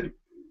DNA that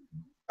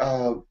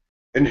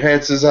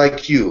enhances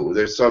IQ.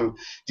 There's some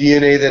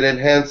DNA that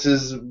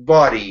enhances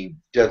body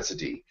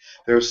density.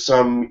 There's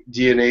some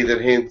DNA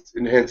that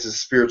enhances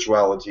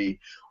spirituality,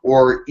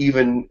 or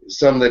even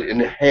some that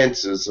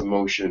enhances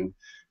emotion.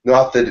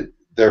 Not that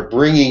they're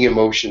bringing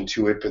emotion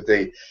to it, but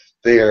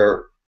they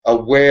are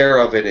aware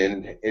of it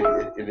and it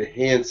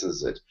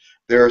enhances it.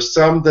 There are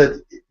some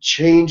that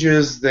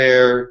changes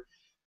their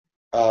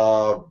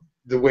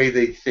the way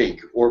they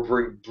think,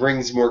 or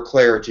brings more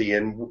clarity,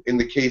 and in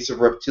the case of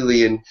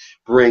Reptilian,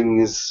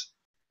 brings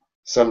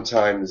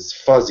sometimes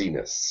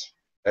fuzziness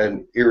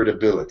and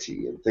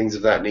irritability and things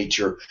of that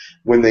nature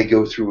when they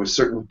go through a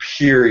certain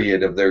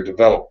period of their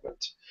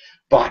development.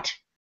 But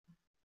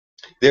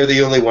they're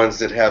the only ones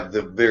that have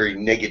the very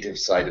negative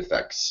side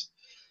effects.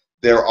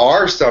 There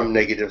are some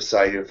negative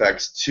side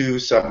effects to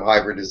some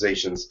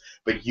hybridizations,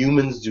 but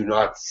humans do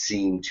not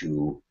seem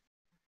to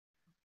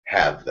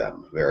have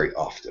them very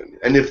often.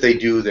 And if they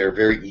do, they're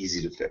very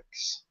easy to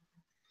fix.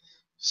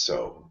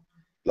 So,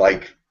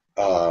 like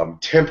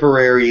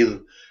temporary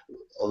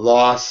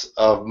loss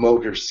of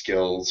motor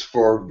skills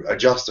for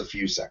just a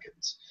few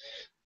seconds,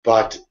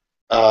 but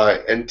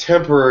and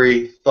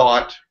temporary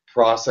thought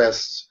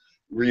process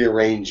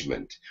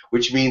rearrangement,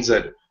 which means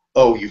that,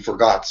 oh, you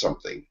forgot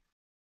something,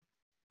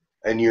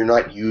 and you're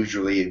not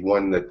usually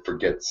one that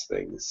forgets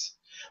things,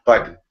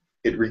 but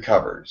it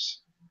recovers,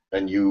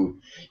 and you'll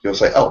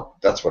say, oh,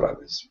 that's what I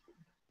was,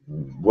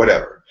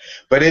 whatever.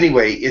 But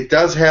anyway, it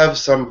does have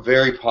some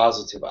very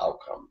positive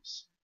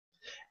outcomes,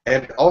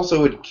 and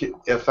also it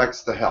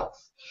affects the health.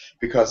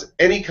 Because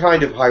any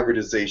kind of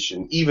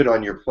hybridization, even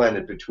on your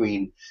planet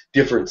between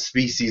different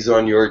species,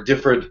 on your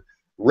different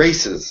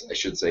races, I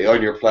should say,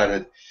 on your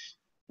planet,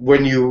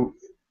 when you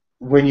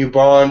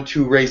bond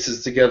two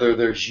races together,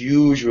 there's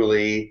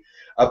usually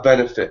a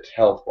benefit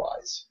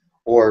health-wise,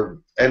 or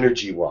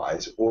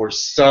energy-wise, or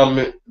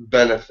some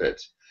benefit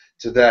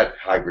to that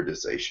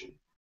hybridization.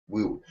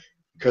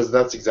 Because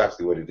that's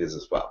exactly what it is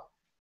as well.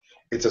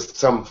 It's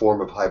some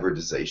form of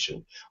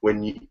hybridization.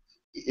 When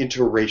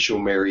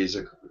interracial marriages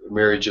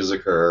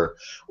occur,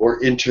 or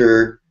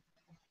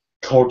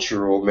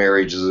intercultural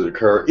marriages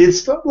occur,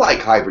 it's not like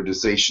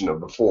hybridization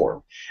of the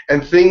form.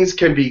 And things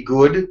can be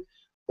good,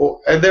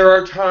 and there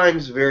are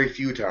times, very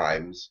few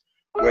times,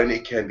 when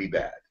it can be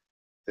bad.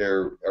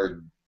 There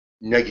are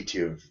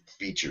negative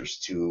features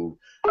to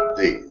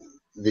the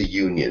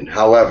union.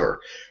 However,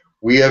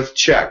 we have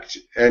checked,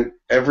 and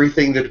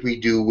everything that we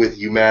do with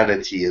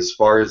humanity as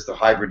far as the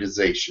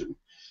hybridization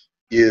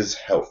is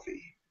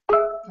healthy.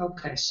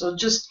 Okay, so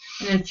just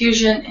an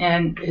infusion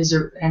and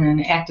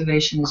an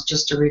activation is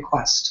just a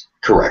request.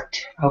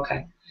 Correct.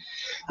 Okay.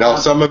 Now,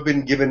 some have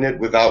been given it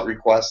without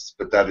requests,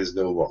 but that is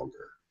no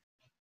longer.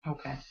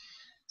 Okay.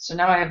 So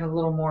now I have a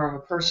little more of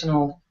a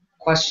personal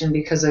question,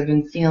 because I've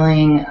been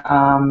feeling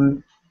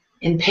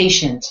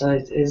impatient,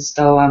 as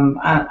though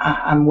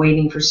I'm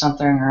waiting for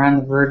something or on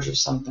the verge of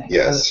something.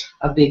 Yes.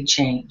 A big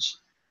change.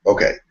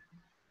 Okay.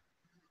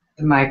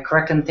 Am I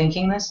correct in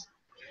thinking this?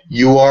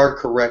 You are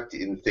correct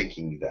in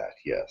thinking that,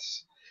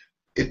 yes.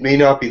 It may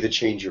not be the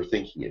change you're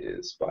thinking it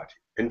is, but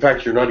in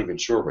fact, you're not even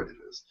sure what it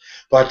is.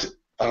 But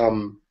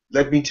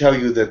let me tell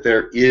you that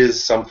there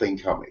is something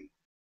coming.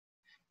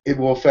 It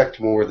will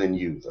affect more than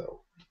you,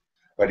 though,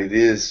 but it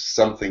is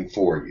something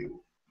for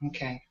you.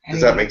 Okay.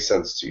 Does that make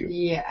sense to you?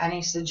 Yeah.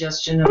 Any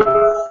suggestion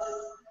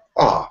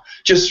of?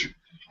 Just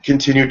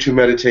continue to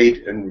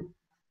meditate and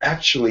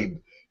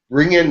actually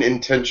bring in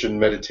intention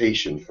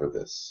meditation for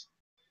this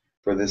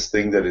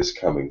thing that is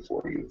coming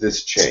for you,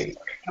 this change.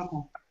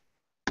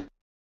 Okay.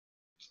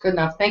 Good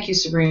enough. Thank you,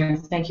 Sabrina.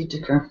 Thank you,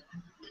 Tekkrr.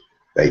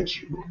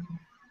 Thank you.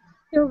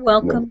 You're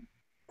welcome. No.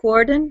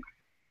 Gordon?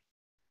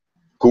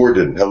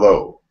 Gordon,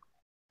 hello.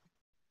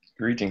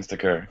 Greetings,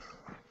 Tekkrr.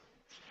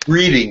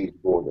 Greetings,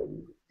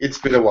 Gordon. It's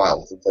been a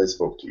while since I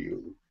spoke to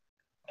you.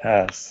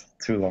 Has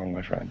too long,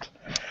 my friend.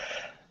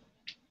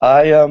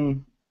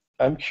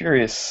 I'm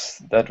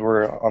curious that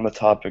we're on the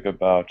topic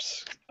about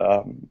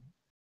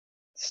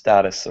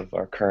status of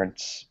our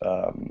current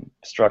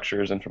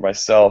structures, and for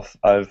myself,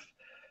 I've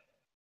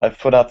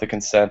put out the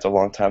consent a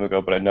long time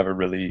ago, but I never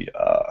really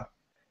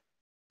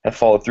have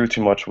followed through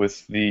too much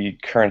with the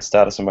current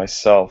status of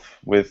myself,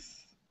 with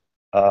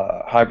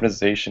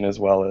hybridization as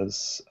well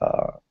as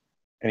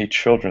any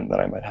children that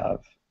I might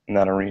have in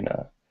that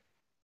arena.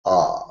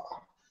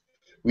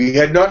 We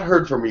had not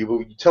heard from you,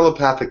 but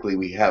telepathically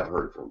we have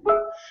heard from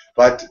you,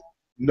 but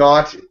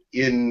not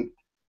in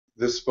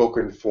the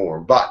spoken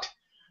form. But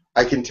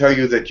I can tell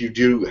you that you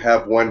do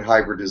have one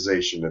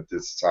hybridization at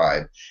this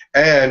time,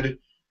 and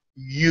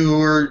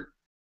you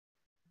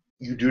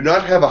do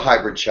not have a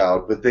hybrid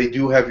child, but they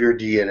do have your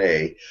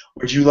DNA.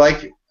 Would you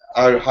like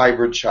a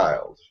hybrid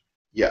child?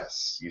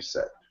 Yes, you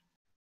said.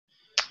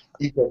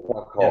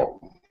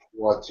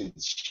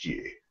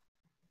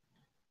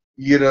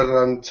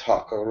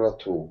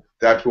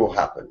 That will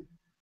happen.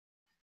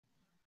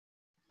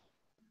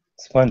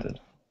 Splendid.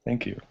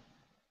 Thank you.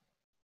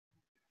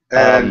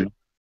 And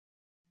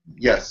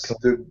yes,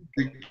 the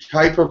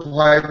type of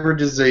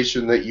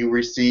hybridization that you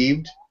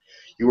received,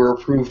 you were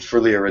approved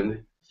for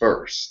Lyran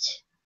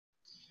first.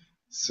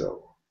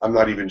 So I'm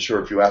not even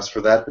sure if you asked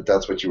for that, but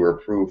that's what you were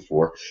approved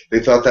for. They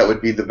thought that would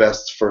be the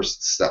best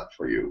first step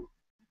for you.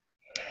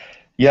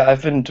 Yeah,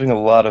 I've been doing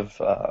a lot of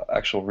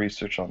actual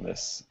research on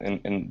this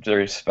in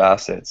various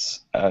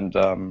facets, and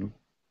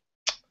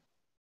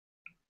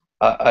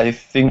I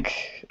think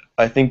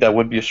that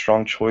would be a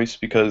strong choice,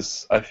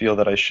 because I feel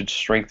that I should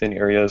strengthen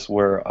areas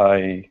where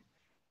I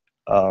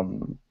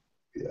want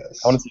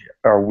to say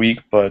are weak,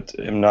 but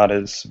am not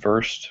as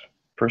versed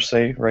per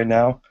se right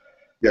now.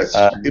 Yes,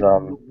 and,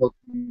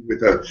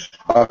 with a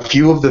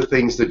few of the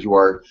things that you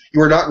are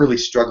not really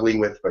struggling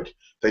with, but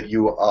that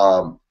you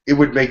it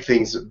would make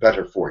things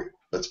better for you.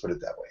 Let's put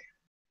it that way.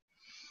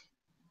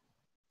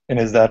 And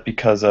is that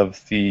because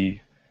of the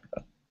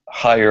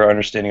higher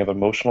understanding of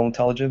emotional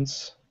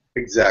intelligence?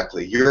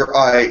 Exactly. Your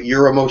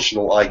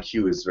emotional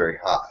IQ is very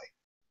high,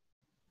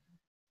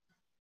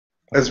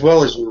 as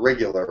well as your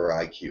regular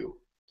IQ.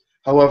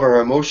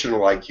 However, emotional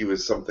IQ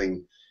is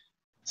something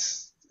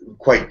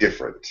quite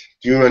different.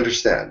 Do you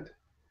understand?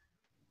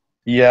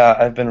 Yeah,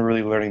 I've been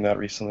really learning that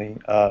recently,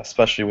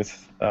 especially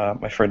with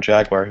my friend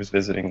Jaguar, who's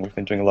visiting. We've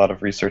been doing a lot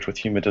of research with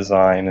human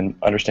design and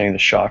understanding the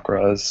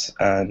chakras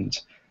and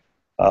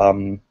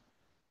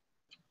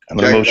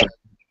emotion.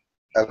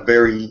 A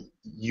very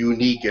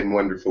unique and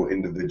wonderful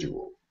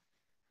individual.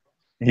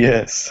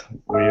 Yes,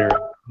 we're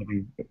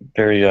having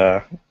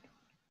very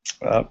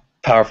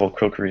powerful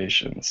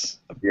co-creations.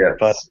 Yes.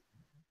 But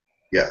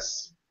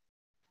yes.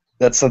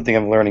 That's something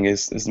I'm learning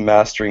is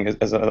mastering.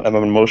 I'm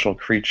an emotional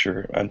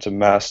creature, and to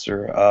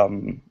master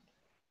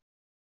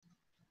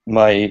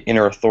my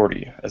inner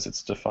authority, as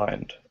it's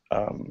defined.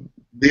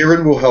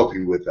 Lyran will help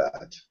you with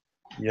that.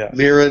 Yeah.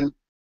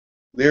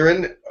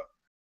 Lyran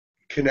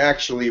can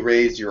actually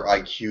raise your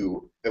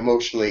IQ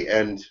emotionally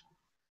and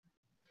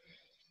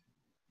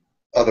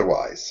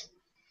otherwise.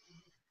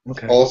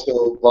 Okay.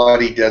 Also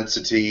body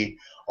density,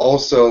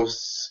 also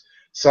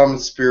some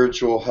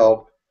spiritual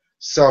help,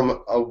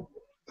 some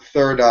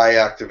third eye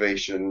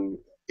activation.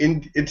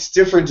 It's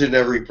different in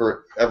every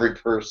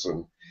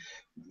person.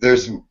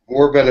 There's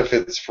more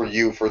benefits for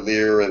you for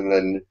Lyran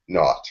than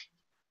not.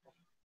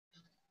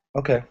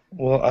 Okay.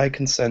 Well, I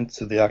consent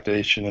to the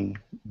activation and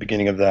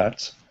beginning of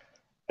that.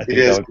 I think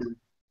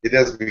it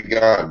has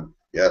begun.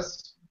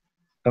 Yes.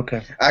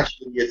 Okay.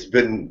 Actually, it's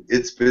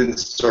been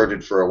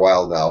started for a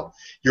while now.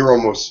 You're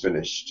almost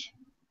finished.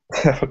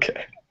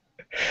 Okay.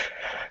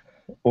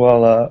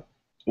 Well,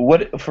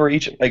 what for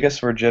each? I guess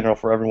for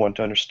everyone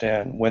to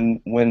understand,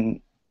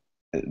 when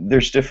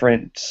there's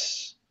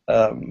different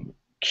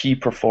key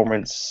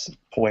performance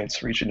points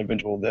for each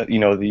individual. That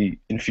the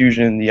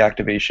infusion, the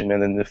activation,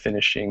 and then the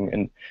finishing,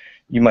 and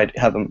you might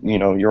have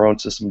your own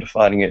system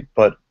defining it.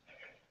 But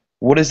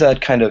what is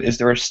that kind of? Is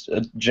there a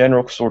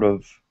general sort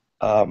of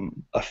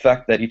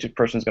effect that each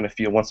person is going to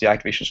feel once the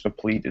activation is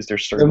complete? Is there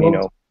certain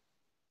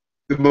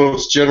The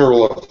most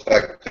general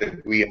effect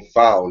that we have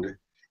found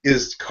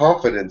is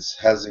confidence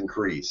has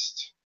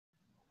increased.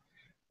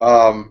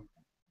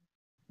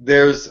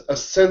 There's a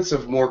sense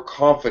of more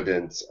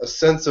confidence, a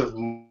sense of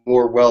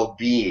more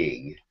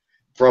well-being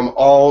from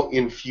all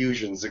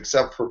infusions,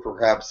 except for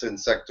perhaps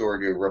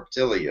insectoid or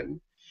reptilian.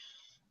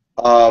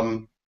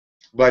 But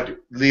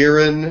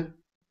Lyran,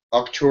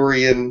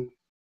 Arcturian,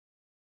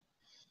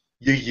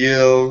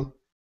 Yahyel,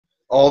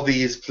 all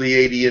these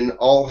Pleiadian,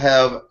 all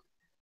have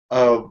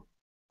a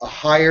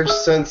higher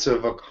sense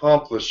of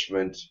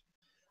accomplishment,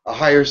 a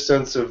higher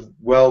sense of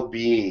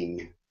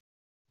well-being.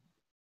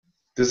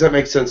 Does that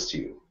make sense to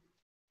you?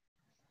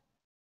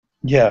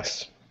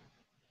 Yes.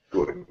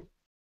 Good.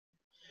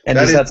 And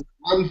that is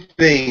one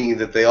thing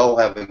that they all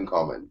have in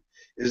common,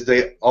 is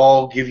they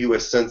all give you a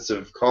sense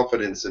of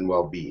confidence and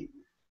well-being.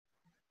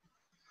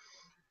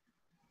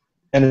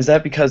 And is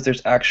that because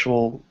there's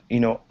actual,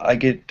 I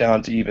get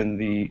down to even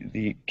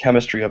the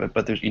chemistry of it,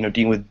 but there's,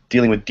 dealing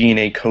with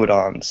DNA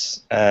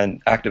codons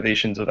and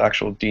activations of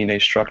actual DNA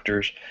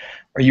structures.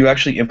 Are you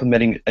actually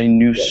implementing a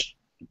new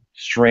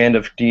strand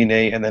of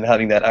DNA and then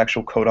having that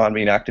actual codon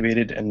being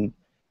activated? And,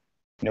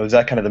 is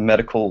that kind of the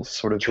medical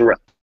sort of...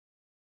 Correct.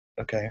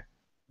 Okay.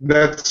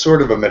 That's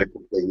sort of a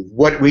medical thing.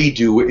 What we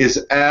do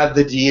is add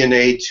the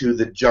DNA to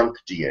the junk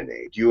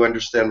DNA. Do you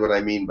understand what I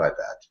mean by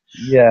that?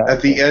 Yeah.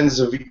 At the ends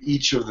of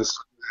each of the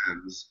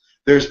strands,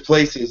 there's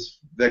places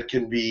that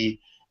can be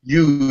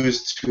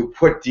used to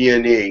put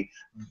DNA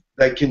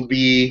that can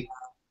be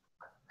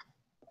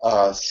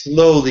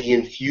slowly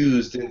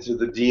infused into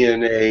the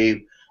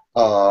DNA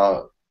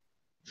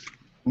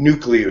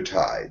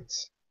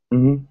nucleotides.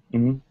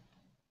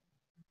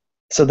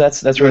 So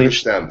that's you really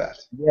understand that.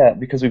 Yeah,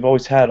 because we've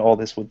always had all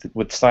this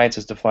with science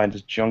is defined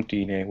as junk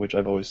DNA, which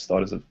I've always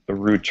thought is a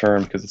rude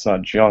term because it's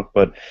not junk,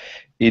 but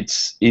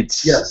it's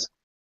yes.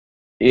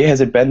 Has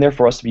it been there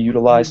for us to be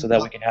utilized so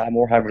that we can have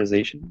more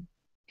hybridization?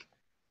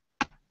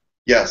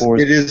 Yes,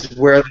 it is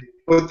where they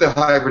put the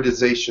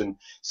hybridization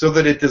so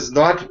that it does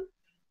not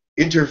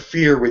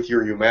interfere with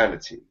your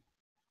humanity.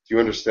 Do you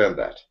understand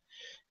that?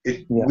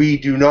 We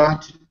do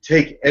not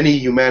take any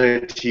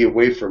humanity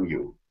away from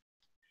you.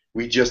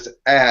 We just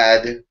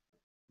add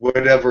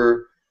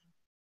whatever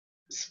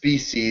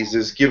species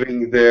is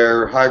giving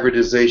their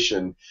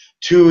hybridization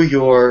to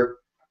your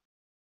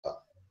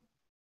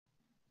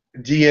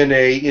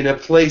DNA in a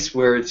place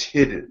where it's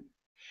hidden,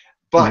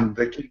 but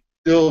that can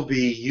still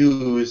be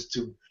used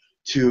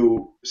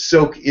to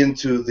soak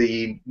into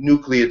the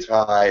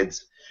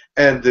nucleotides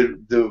and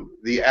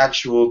the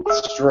actual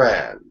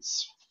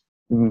strands.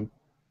 Does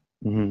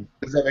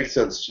that make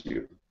sense to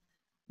you?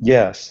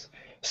 Yes.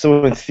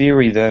 So in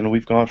theory, then,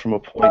 we've gone from a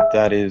point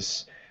that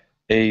is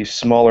a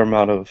smaller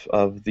amount of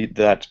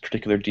that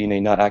particular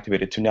DNA not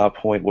activated to now a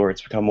point where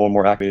it's become more and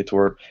more activated to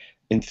where,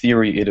 in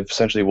theory, it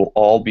essentially will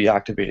all be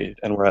activated,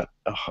 and we're at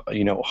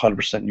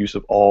 100% use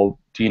of all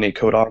DNA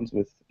codons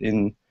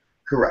within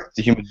the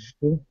human.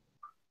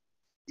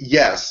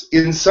 Yes,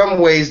 in some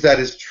ways that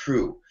is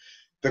true.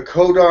 The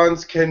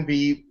codons can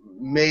be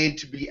made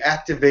to be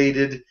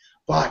activated,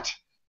 but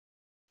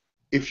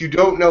if you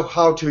don't know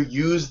how to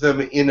use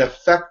them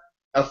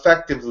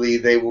effectively,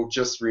 they will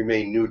just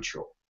remain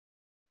neutral.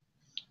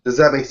 Does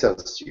that make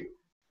sense to you?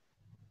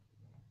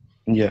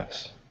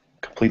 Yes.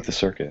 Complete the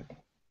circuit.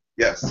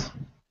 Yes.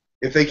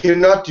 If they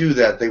cannot do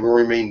that, they will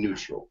remain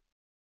neutral.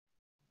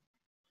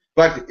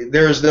 But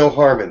there is no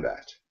harm in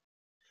that.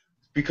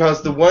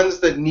 Because the ones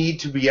that need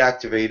to be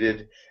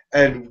activated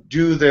and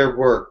do their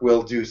work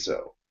will do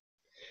so.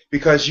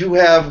 Because you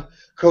have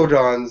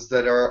codons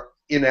that are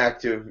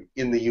inactive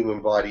in the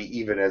human body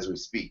even as we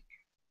speak.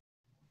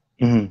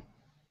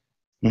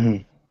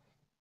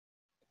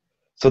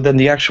 So then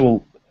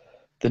the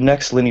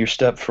next linear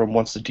step from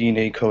once the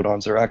DNA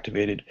codons are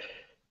activated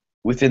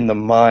within the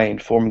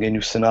mind, forming a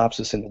new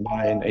synopsis in the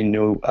mind, a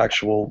new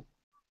actual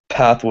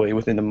pathway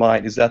within the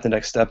mind, is that the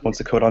next step once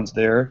the codon's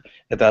there?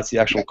 If that's the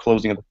actual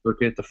closing of the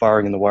circuit, the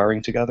firing and the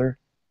wiring together?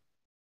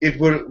 It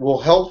will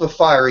help the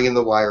firing and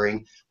the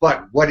wiring,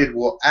 but what it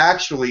will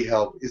actually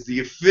help is the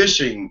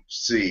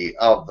efficiency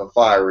of the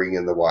firing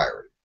and the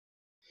wiring.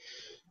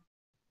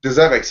 Does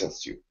that make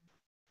sense to you?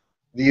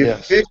 The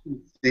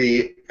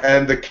efficiency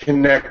and the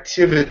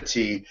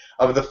connectivity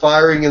of the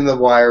firing and the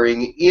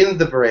wiring in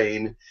the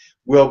brain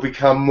will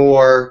become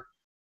more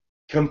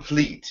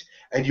complete,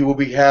 and you will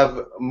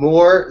have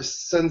more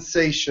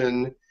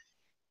sensation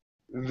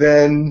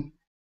than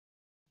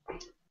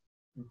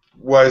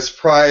was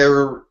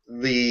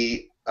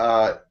priorly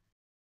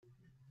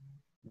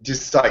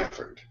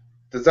deciphered.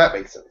 Does that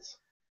make sense?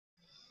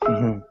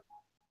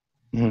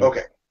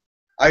 Okay.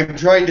 I'm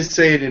trying to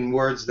say it in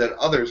words that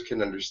others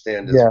can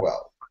understand as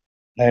well.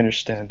 I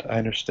understand.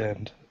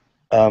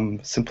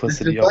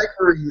 Simplicity.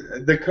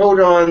 The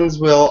codons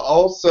will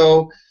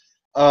also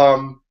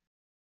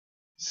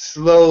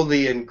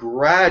slowly and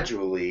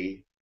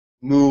gradually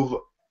move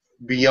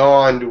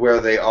beyond where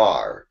they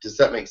are. Does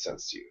that make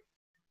sense to you?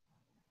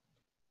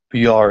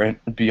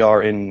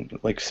 BR in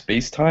like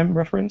space-time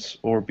reference,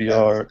 or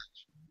BR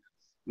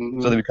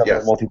so they become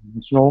more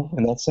multidimensional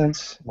in that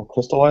sense, more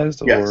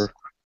crystallized, or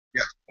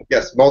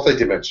yes,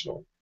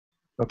 multidimensional.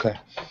 Okay.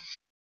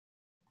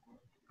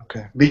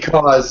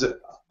 Because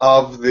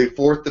of the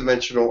fourth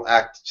dimensional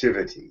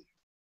activity.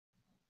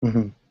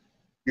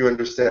 You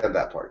understand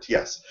that part?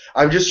 Yes.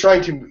 I'm just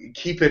trying to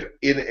keep it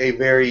in a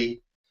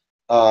very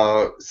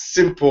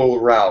simple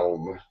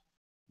realm.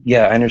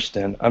 Yeah, I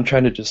understand. I'm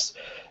trying to just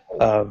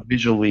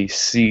visually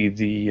see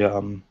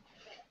the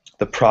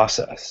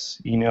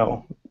process.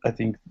 I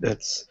think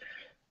that's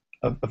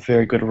a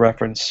very good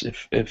reference.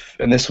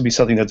 And this will be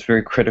something that's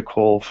very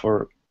critical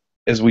for,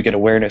 as we get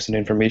awareness and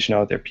information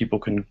out there, people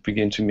can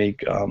begin to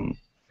make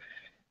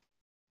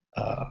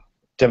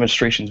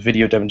demonstrations,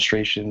 video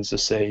demonstrations, to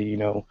say,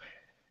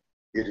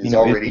 it is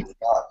already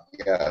taught.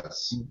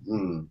 Yes.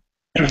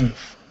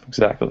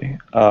 Exactly.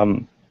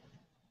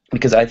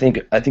 because I think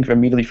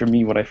immediately for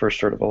me when I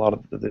first heard of a lot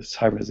of this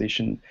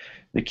hybridization,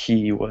 the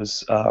key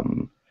was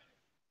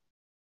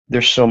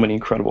there's so many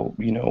incredible,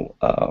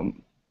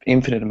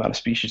 infinite amount of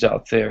species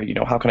out there.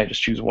 How can I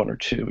just choose one or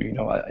two?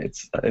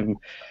 It's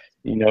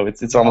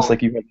almost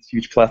like you have this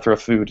huge plethora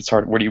of food. It's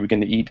hard. Where do you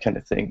begin to eat, kind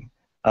of thing.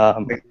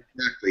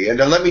 Exactly. And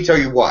let me tell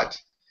you what.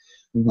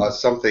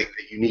 Something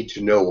that you need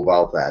to know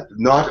about that.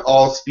 Not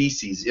all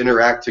species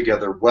interact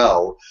together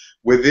well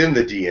within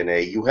the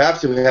DNA. You have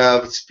to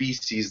have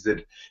species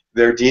that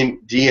their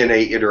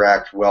DNA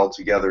interact well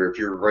together if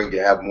you're going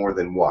to have more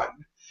than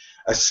one.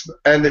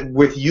 And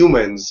with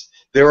humans,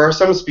 there are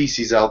some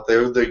species out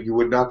there that you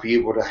would not be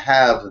able to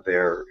have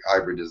their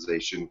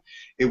hybridization.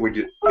 It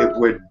would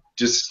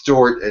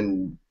distort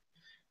and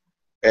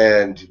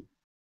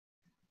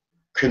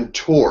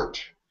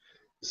contort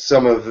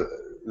some of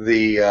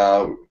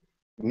the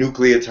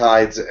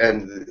nucleotides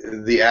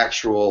and the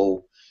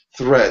actual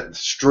thread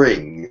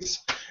strings,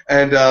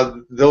 and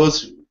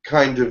those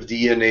kind of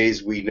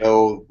DNAs we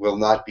know will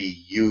not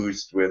be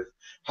used with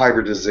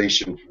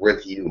hybridization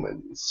with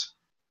humans.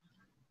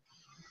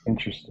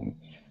 Interesting.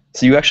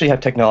 So you actually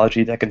have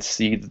technology that can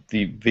see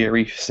the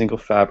very single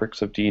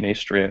fabrics of DNA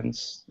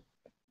strands.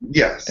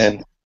 Yes.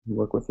 And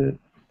work with it.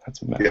 That's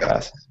fantastic.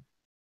 Yes.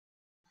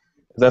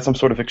 Is that some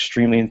sort of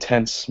extremely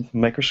intense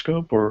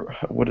microscope, or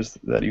what is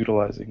that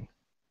utilizing?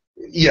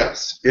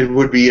 Yes, it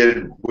would be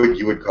what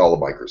you would call a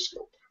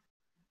microscope.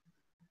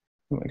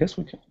 I guess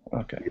we can.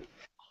 Okay.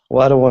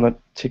 Well, I don't want to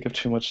take up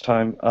too much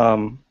time,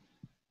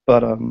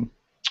 but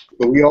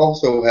we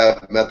also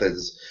have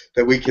methods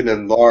that we can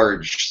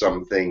enlarge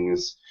some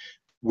things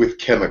with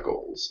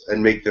chemicals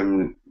and make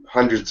them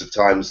hundreds of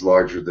times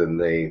larger than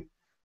they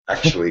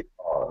actually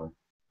are.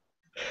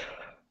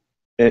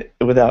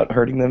 Without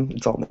hurting them,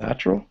 it's all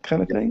natural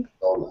kind of thing?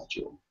 It's all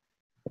natural.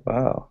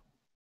 Wow.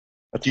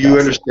 That's Do you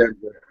understand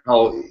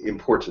how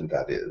important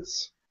that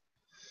is?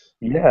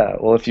 Yeah,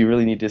 well, if you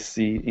really need to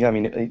see,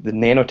 the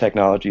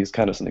nanotechnology is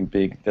kind of something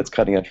big that's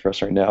cutting edge for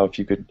us right now. If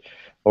you could,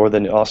 or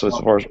then also as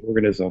far as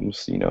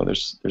organisms,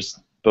 there's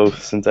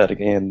both synthetic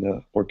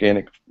and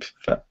organic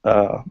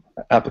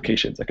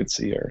applications I could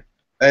see.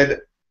 And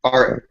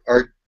our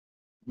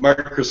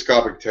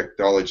microscopic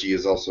technology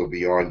is also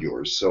beyond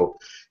yours, so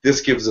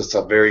this gives us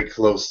a very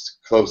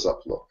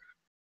close-up look.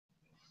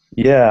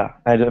 Yeah,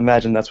 I'd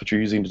imagine that's what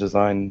you're using to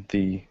design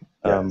the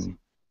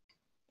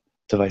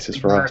devices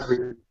for us.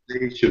 The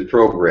hybridization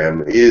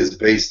program is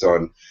based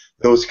on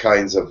those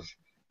kinds of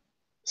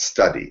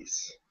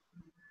studies.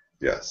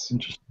 Yes.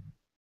 Interesting.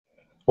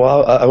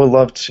 Well, I would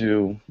love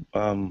to,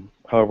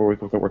 however we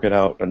can work it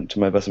out, and to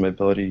my best of my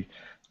ability.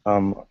 I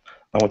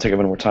won't take up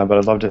any more time, but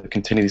I'd love to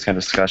continue these kind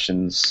of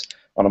discussions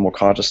on a more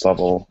conscious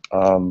level,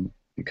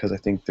 because I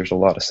think there's a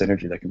lot of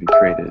synergy that can be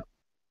created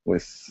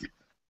with,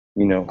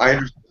 I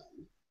understand.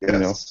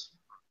 Yes.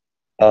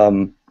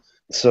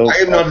 So I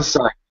am not a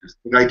scientist,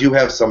 but I do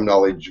have some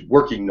knowledge,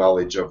 working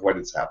knowledge of what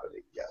is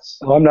happening. Yes.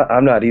 Well,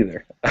 I'm not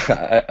either.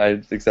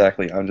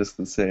 Exactly. I'm just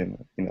the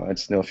same. I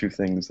just know a few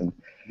things. And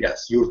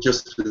yes, you've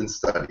just been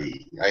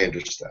studying. I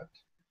understand.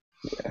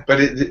 Yeah. But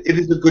it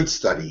is a good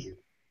study.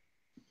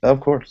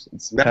 Of course,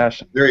 it's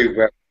passion.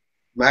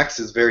 Max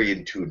is very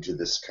in tune to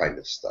this kind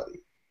of study.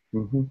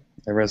 Mm-hmm.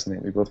 I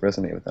resonate. We both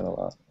resonate with that a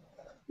lot.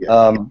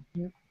 Yeah.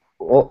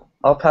 Well,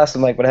 I'll pass the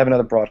mic, but I have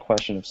another broad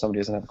question if somebody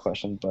doesn't have a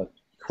question. But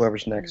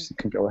whoever's next, you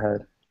can go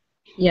ahead.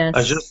 Yes.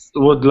 I just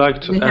would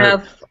like to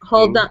add.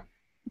 Hold on.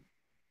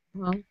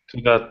 Well,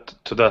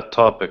 to that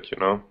topic,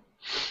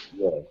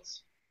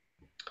 Yes.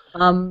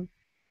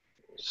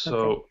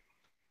 So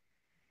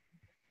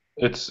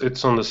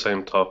it's on the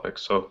same topic.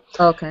 So.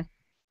 Okay.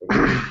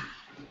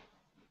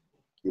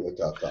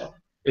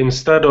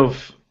 Instead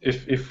of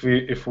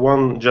if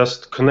one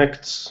just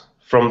connects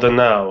from the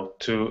now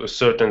to a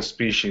certain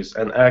species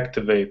and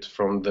activate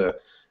from the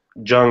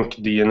junk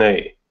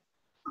DNA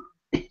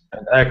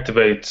and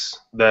activates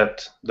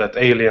that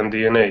alien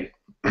DNA,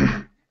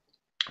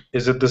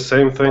 is it the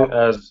same thing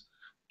as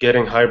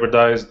getting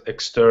hybridized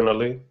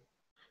externally?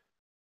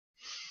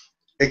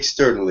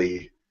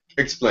 Externally,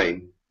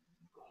 explain.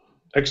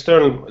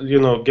 External,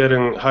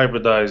 getting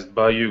hybridized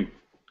by you.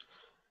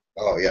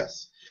 Oh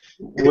yes.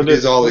 Would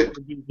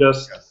it be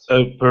just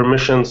a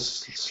permission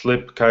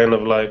slip, kind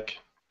of like?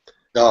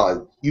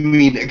 You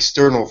mean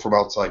external from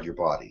outside your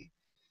body?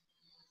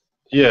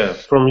 Yeah,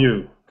 from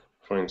you,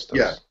 for instance.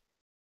 Yeah.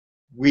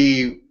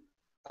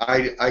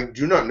 I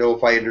do not know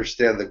if I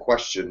understand the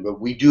question, but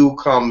we do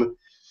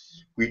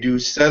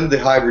send the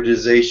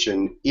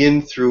hybridization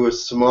in through a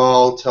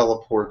small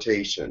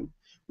teleportation.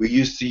 We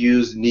used to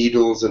use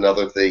needles and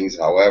other things,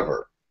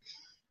 however.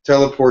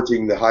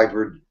 Teleporting the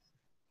hybrid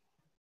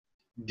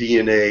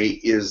DNA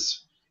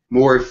is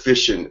more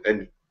efficient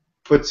and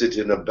puts it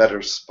in a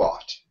better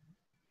spot.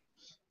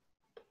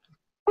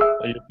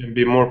 You can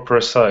be more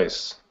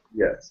precise.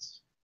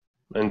 Yes.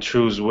 And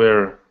choose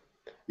where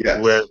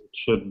it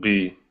should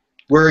be.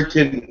 Where it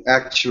can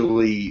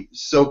actually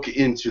soak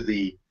into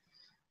the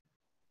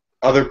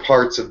other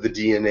parts of the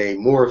DNA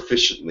more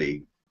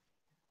efficiently.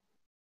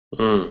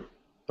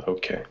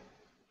 Okay.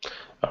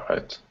 All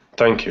right.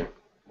 Thank you.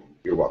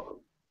 You're welcome.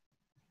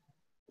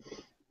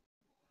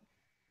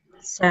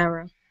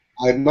 Sarah.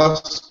 I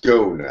must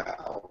go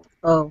now.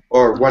 Oh.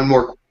 Or one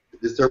more.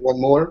 Is there one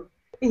more?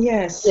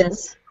 Yes.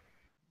 Yes.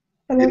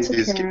 Hello, It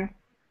is- Tekkrr.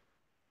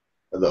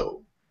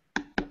 Hello.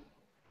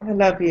 I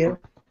love you.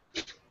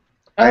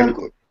 I'm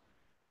good.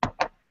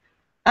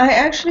 I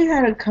actually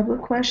had a couple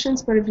of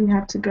questions, but if you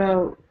have to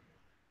go.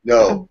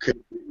 No,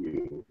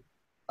 continue.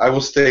 I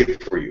will stay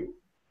for you.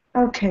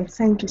 Okay,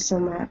 thank you so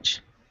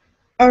much.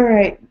 All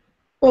right.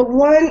 Well,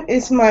 one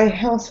is my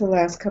health the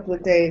last couple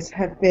of days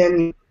have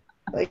been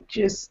like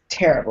just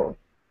terrible.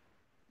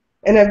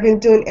 And I've been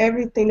doing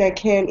everything I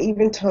can,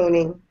 even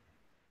toning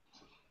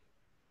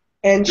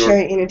and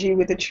sharing energy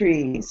with the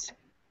trees.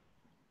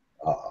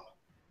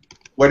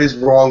 What is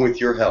wrong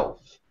with your health?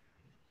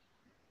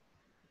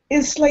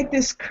 It's like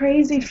this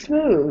crazy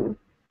flu.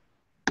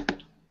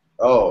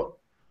 Oh,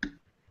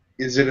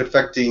 is it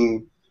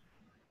affecting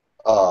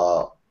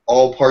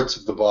all parts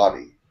of the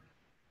body?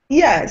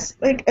 Yes,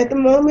 like at the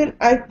moment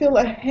I feel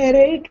a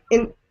headache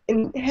and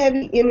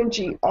heavy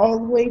energy all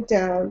the way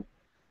down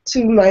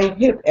to my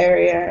hip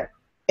area,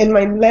 and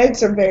my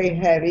legs are very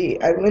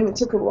heavy. I went and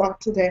took a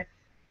walk today.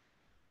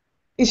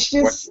 It's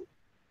just,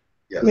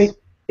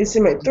 it's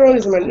in my throat,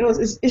 it's in my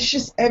nose, it's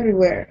just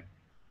everywhere.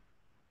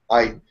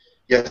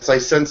 Yes, I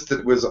sensed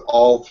it was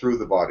all through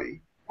the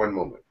body. One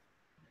moment.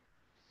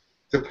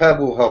 The pad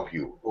will help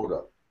you. Hold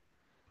on.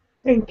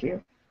 Thank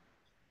you.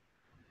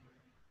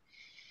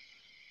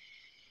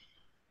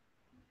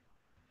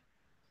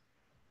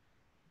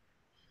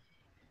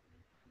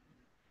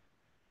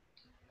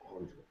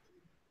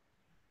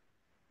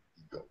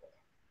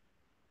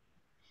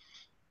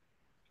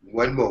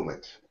 One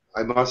moment.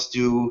 I must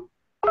do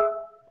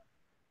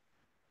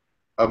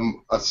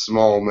a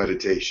small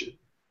meditation.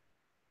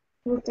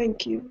 Well,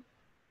 thank you.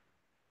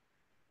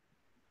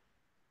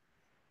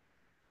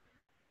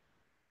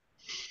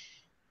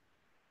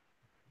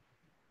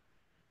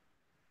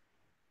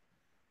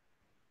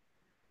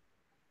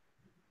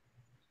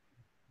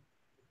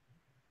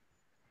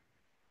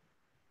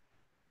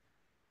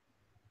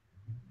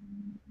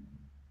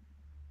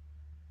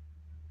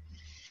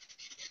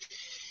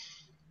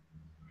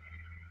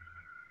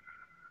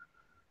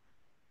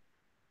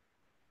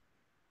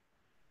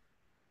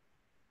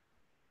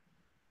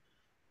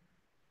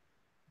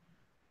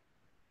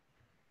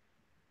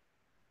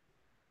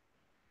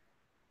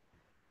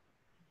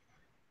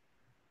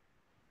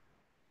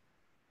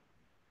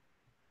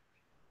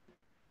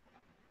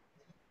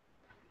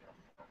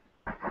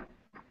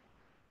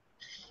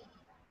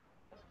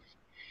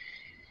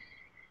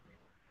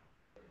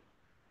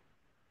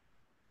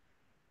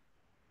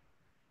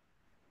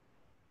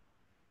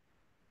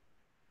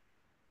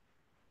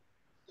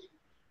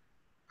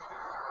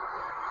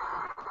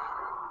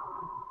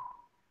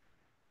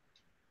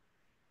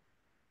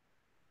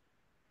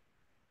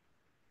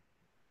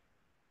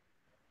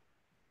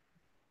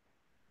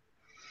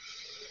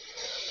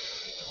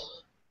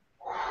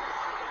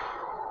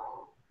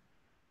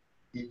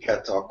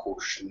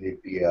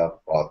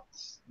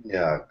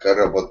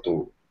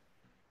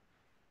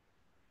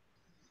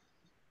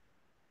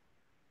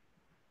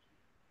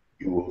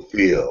 You will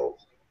feel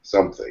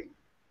something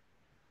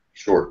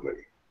shortly.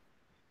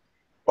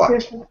 But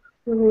There's a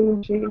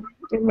energy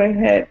in my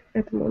head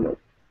at the moment.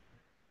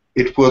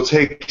 it will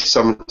take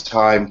some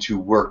time to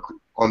work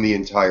on the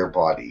entire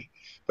body,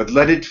 but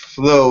let it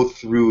flow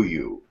through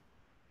you.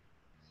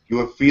 You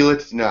will feel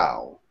it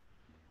now.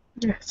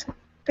 Yes,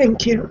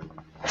 thank you.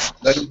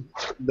 Let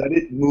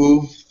it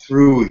move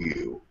through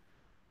you.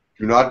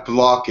 Do not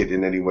block it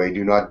in any way.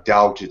 Do not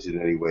doubt it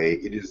in any way.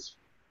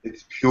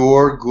 It's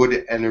pure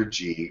good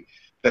energy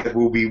that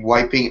will be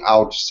wiping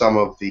out some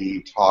of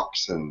the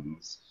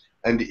toxins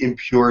and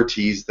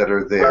impurities that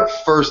are there,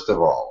 first of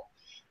all.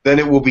 Then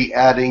it will be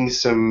adding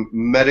some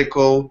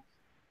medical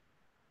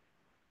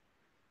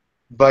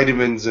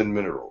vitamins and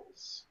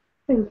minerals.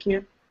 Thank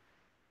you.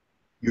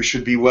 You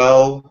should be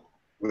well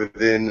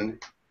within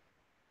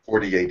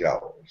 48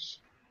 hours.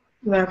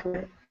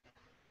 Lovely.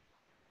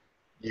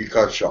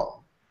 Yikasha.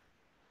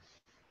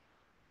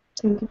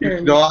 Thank you very If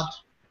much. not,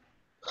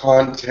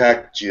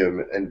 contact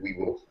Jim and we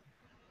will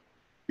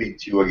speak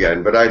to you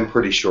again, but I'm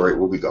pretty sure it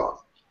will be gone.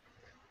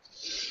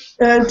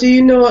 Do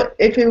you know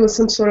if it was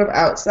some sort of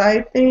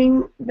outside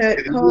thing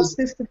that caused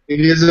this? It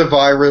is a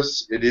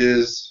virus.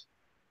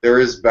 There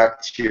is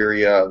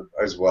bacteria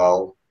as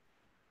well.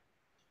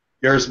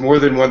 There's more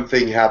than one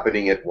thing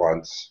happening at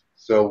once,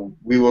 so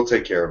we will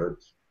take care of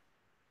it.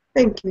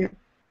 Thank you.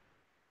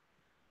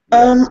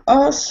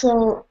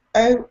 Also,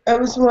 I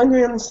was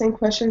wondering on the same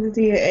question,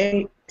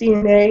 the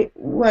DNA,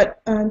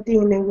 what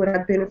DNA would I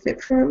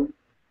benefit from?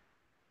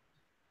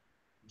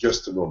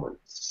 Just a moment.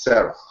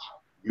 Sarah,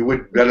 you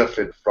would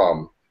benefit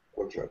from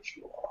what you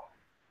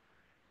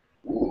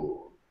are.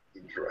 Ooh,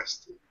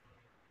 interesting.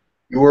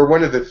 You are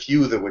one of the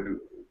few that would.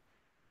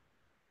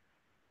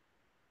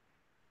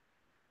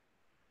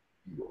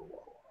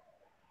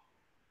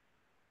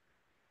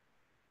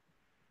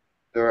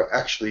 There are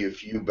actually a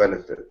few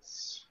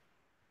benefits.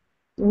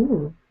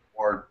 Ooh.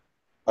 Or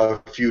a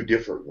few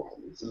different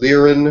ones.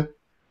 Lyran,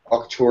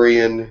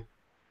 Arcturian,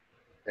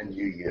 and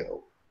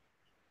Yahyel.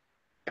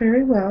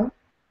 Very well.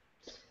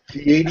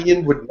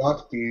 Pleiadian would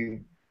not be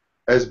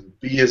as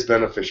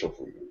beneficial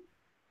for you,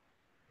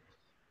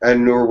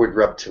 and nor would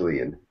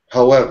Reptilian.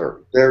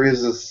 However, there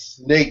is a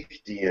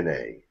snake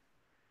DNA.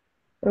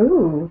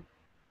 Ooh.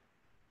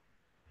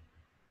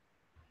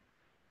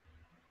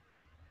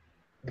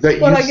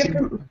 That Well, you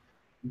seem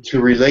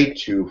to relate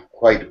to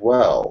quite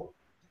well.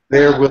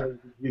 They're willing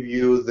to give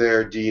you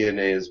their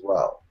DNA as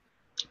well.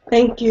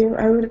 Thank you.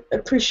 I would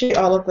appreciate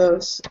all of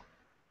those.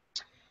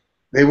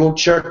 They will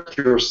check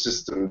your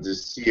system to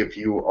see if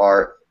you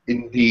are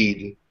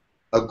indeed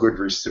a good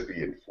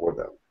recipient for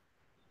them.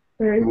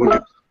 Very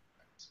well.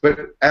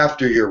 But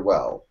after you're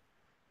well.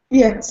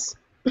 Yes.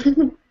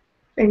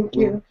 Thank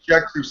you. We'll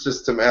check your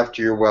system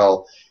after you're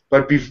well.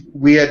 But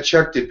we had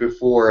checked it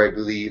before, I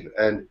believe,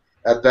 and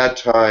at that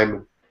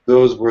time,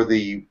 those were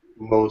the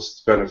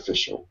most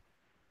beneficial.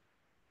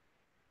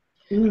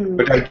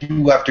 But I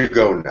do have to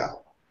go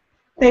now.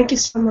 Thank you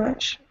so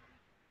much.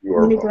 You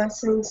are Many welcome.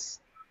 blessings.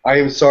 I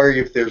am sorry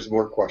if there's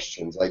more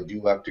questions. I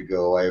do have to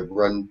go. I have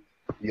run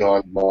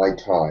beyond my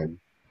time.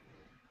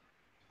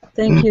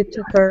 Thank you,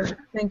 Tekkrr.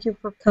 Thank you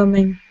for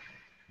coming.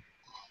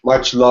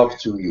 Much love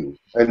to you.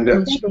 And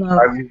Much love.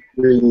 I'm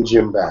bringing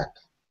Jim back.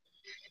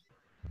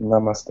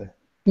 Namaste.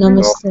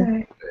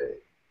 Namaste.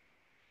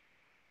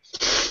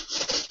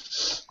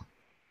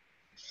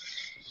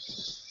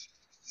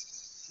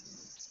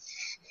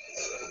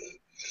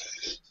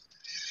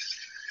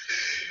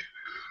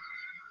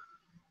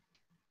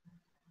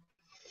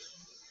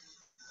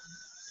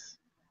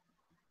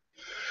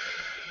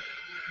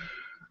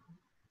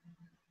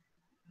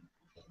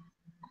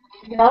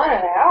 Not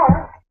an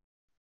hour.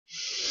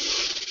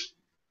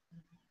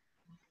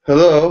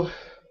 Hello.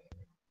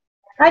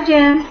 Hi,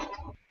 Jim.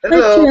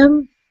 Hello. Hi,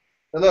 Jim.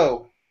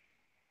 Hello.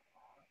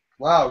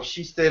 Wow,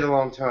 she stayed a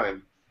long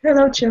time.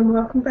 Hello, Jim.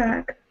 Welcome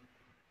back.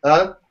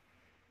 Huh?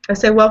 I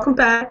said welcome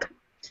back.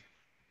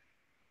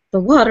 The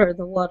water,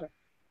 the water.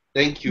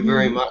 Thank you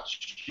very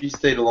much. She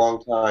stayed a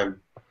long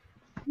time.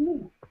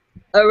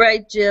 All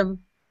right, Jim.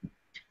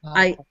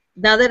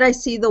 Now that I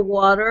see the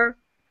water,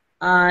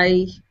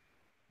 I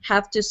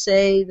have to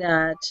say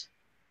that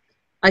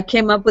I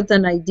came up with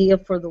an idea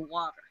for the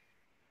water.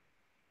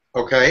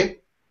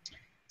 Okay.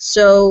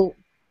 So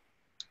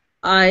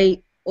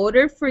I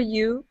ordered for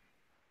you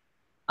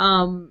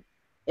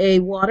a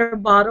water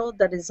bottle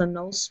that is a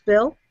no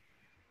spill.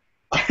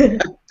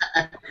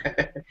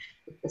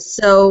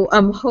 So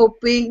I'm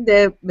hoping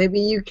that maybe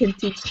you can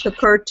teach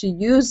Tekkrr to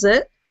use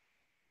it.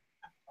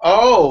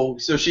 Oh,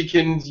 so she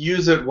can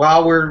use it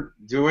while we're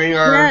doing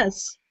our...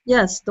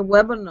 Yes, the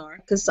webinar,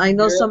 because I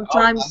know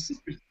sometimes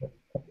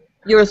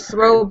your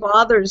throat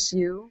bothers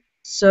you.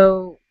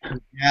 So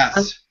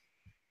yes.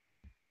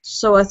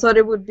 So I thought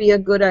it would be a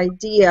good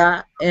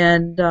idea,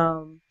 and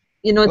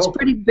you know, it's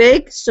pretty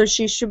big, so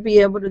she should be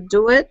able to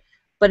do it.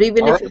 But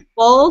even if it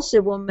falls,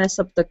 it won't mess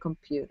up the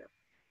computer.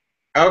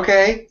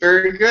 Okay,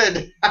 very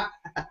good.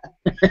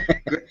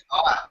 Good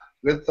thought.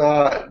 Good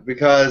thought.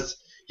 Because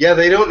yeah,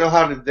 they don't know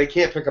how to. They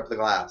can't pick up the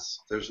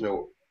glass. There's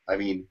no. I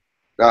mean,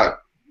 not.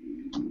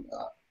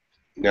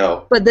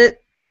 No. But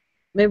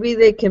maybe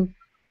they can,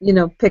 you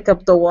know, pick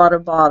up the water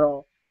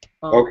bottle.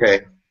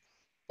 Okay.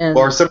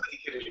 Or somebody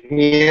can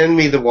hand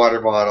me the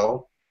water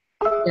bottle.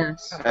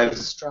 Yes. And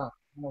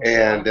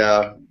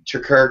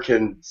Tekkrr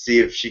can see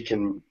if she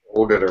can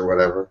hold it or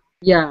whatever.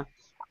 Yeah.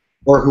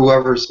 Or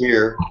whoever's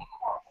here.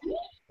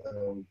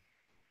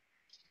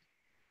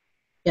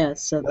 Yeah,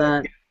 so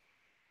that.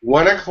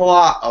 1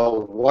 o'clock.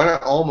 Oh,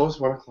 almost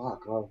 1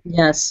 o'clock. Oh.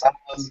 Yes.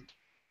 Do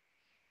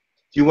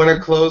you want to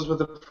close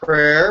with a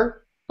prayer?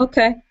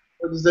 Okay.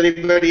 Or does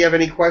anybody have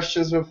any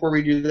questions before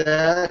we do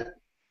that?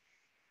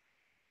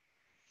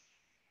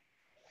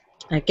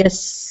 I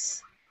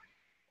guess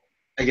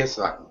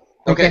not.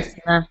 Okay. I guess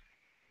not.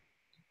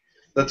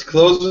 Let's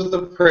close with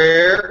a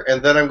prayer,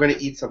 and then I'm going to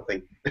eat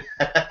something.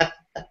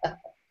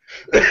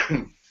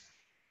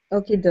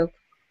 Okie doke.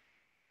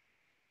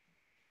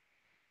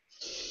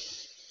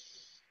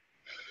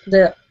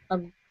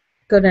 I'm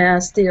going to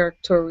ask the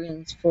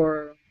Arcturians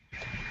for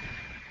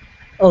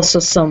also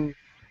some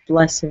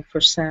blessing for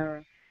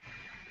Sarah.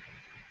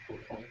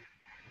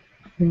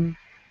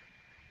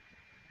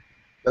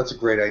 That's a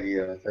great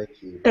idea.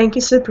 Thank you. Thank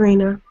you,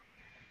 Sabrina.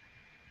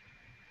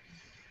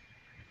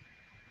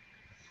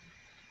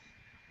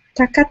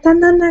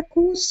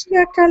 Takatananaku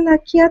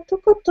siakalakia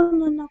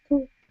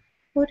tokotonanaku.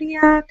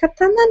 Oria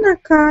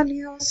katananaka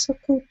lio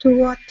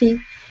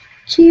sokutuati.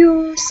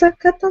 Kio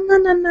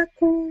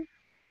sakatananaku.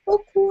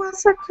 Okua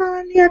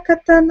sakalia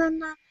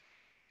katanana.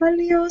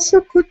 Alio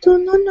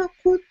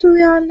sokutunonaku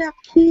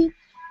tuyalaki.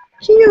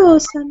 Kio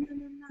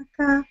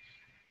sananaka.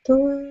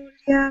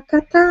 Tolia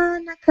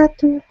katanaka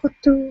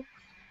tukotu.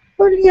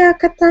 Olia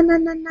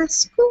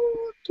katananasku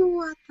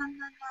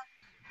tuatanana.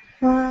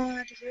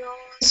 Ario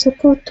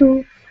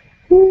sokotu.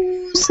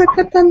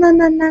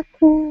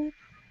 Sakatananaku.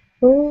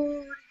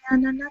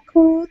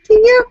 Oriananaku.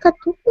 Tia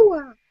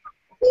katukua.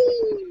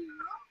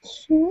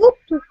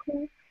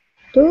 suotuku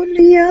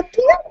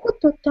toliatiako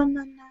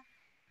totanana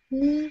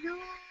iyo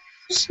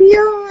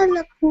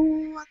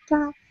sialakuata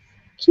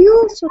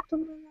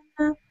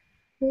kiosotonana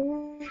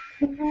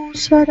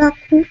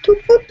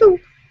okusarakutukutu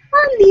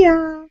alia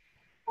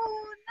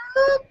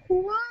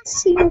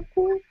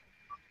onakuasioku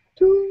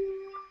tu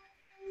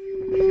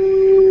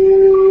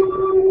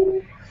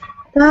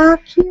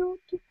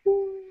takiotuku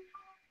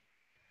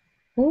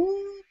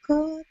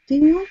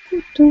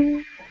okatiokutu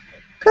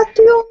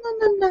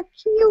kationanana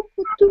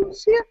kiokutu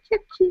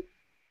siakiaki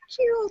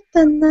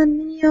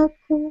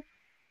kiotananioko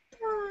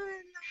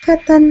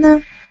katana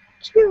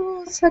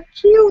kiosa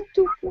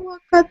kiotuku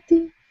akati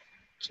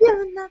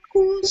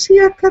kianaku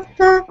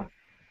siakata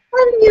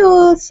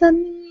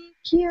aliosani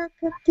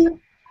kiakati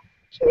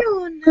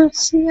kiona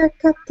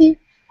siakati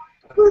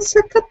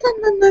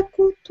kosakatanana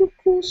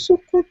kutuku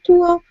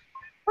sukutua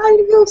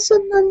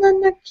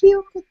aliosananana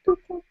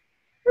kiokutuku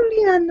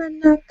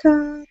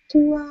liananaka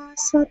tua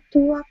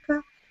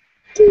satuaka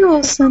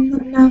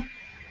tiosanana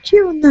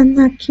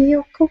kionana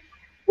kioko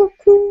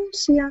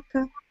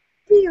okusiaka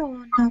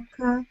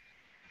tionaka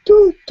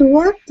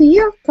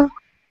tutuatiaka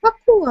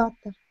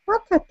akuata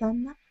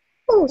akatana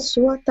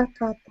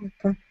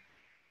osuatakataka.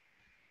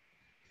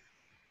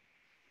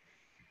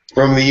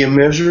 From the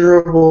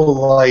immeasurable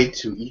light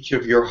to each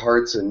of your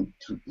hearts and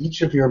to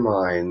each of your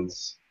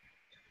minds,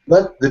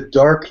 let the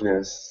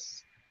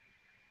darkness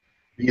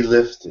be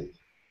lifted.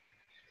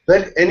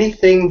 Let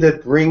anything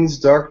that brings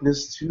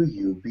darkness to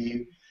you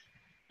be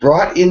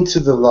brought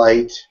into the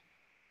light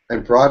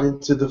and brought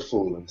into the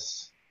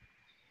fullness.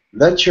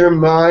 Let your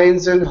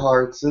minds and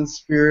hearts and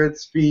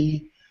spirits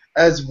be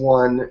as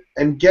one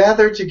and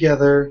gather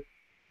together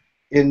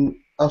in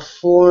a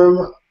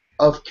form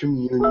of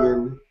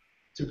communion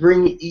to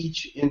bring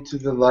each into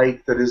the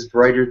light that is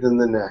brighter than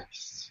the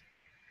next.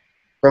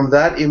 From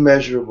that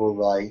immeasurable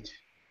light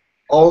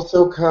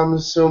also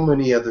comes so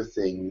many other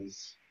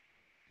things,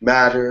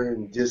 matter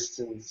and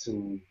distance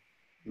and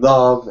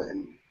love,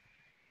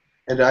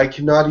 and I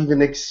cannot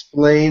even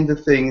explain the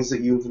things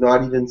that you've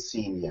not even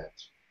seen yet.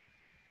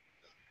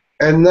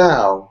 And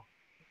now,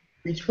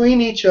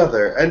 between each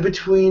other and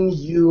between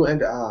you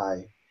and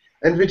I,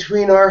 and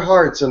between our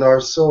hearts and our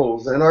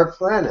souls and our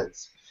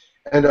planets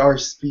and our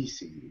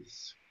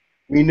species,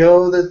 we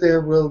know that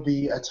there will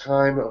be a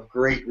time of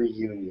great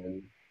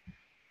reunion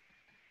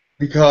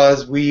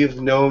because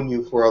we've known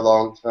you for a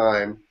long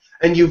time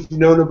and you've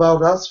known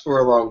about us for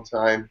a long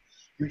time.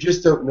 You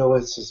just don't know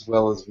us as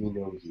well as we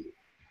know you.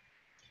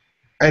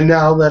 And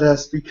now let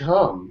us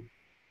become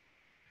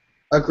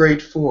a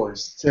great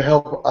force to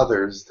help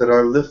others that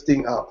are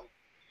lifting up,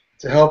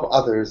 to help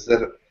others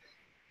that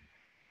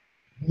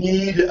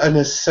need an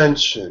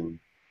ascension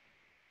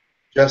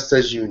just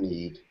as you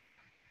need.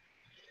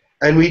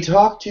 And we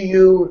talk to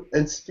you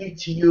and speak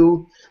to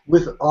you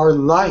with our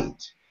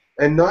light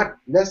and not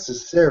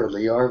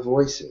necessarily our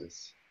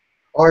voices,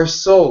 our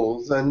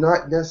souls and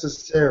not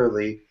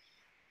necessarily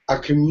a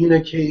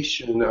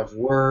communication of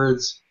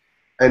words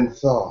and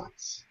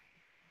thoughts,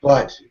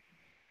 but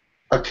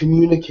a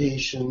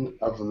communication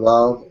of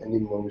love and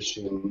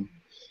emotion,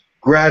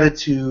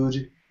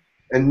 gratitude,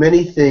 and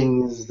many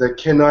things that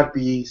cannot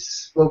be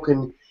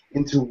spoken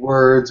into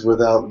words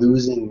without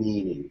losing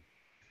meaning.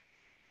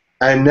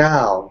 And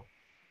now,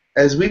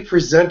 as we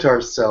present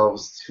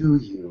ourselves to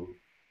you,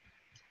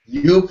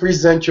 you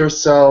present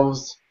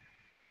yourselves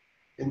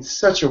in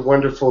such a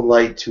wonderful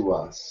light to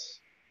us.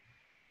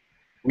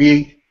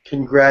 We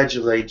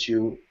congratulate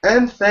you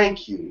and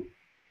thank you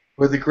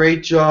for the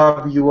great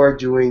job you are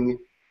doing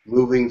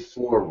moving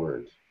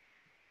forward.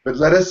 But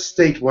let us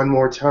state one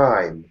more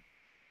time,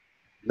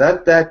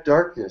 let that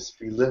darkness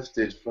be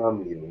lifted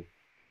from you.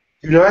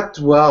 Do not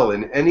dwell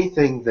in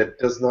anything that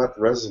does not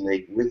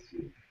resonate with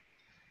you.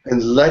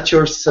 And let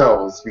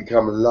yourselves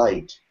become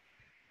light.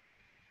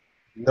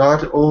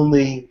 Not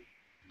only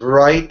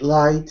bright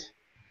light,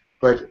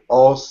 but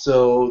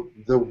also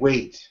the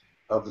weight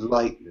of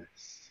lightness.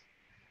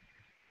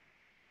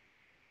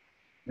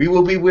 We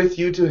will be with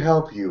you to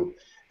help you,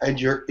 and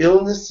your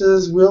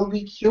illnesses will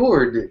be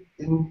cured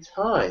in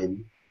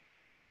time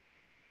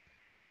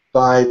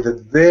by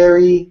the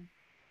very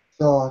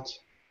thought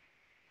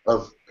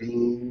of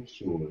being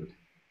cured.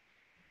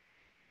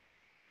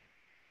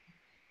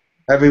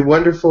 Have a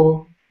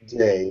wonderful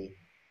day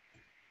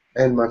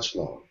and much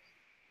love.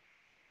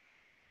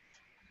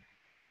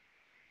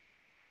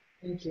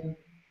 Thank you.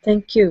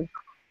 Thank you.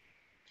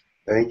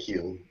 Thank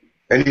you.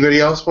 Anybody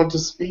else want to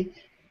speak?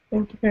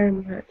 Thank you very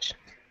much.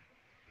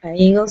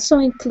 I also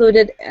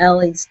included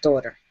Ellie's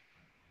daughter.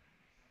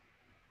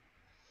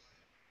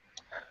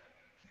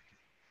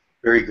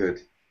 Very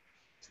good.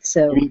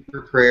 So, Need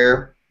for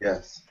prayer?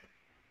 Yes.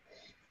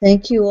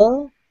 thank you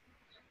all.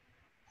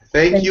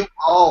 Thank you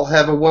all.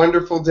 Have a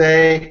wonderful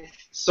day.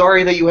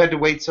 Sorry that you had to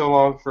wait so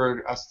long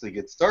for us to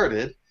get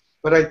started,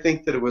 but I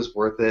think that it was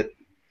worth it.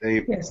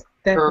 Yes,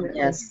 definitely.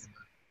 Yes.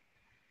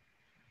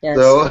 Yes.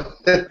 So,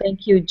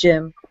 thank you,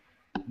 Jim.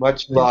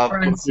 much And love.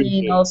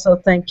 Francine, also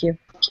thank you.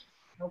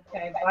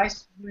 Okay, bye,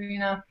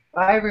 Sabrina.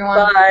 Bye, everyone.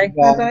 Bye.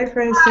 Bye-bye,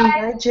 Francine.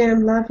 Bye,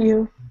 Jim. Love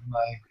you. Bye.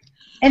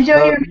 Enjoy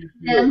Love your you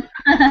too.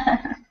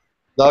 Jim.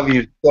 Love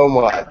you so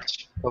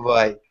much. Bye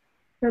bye.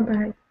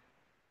 Bye-bye.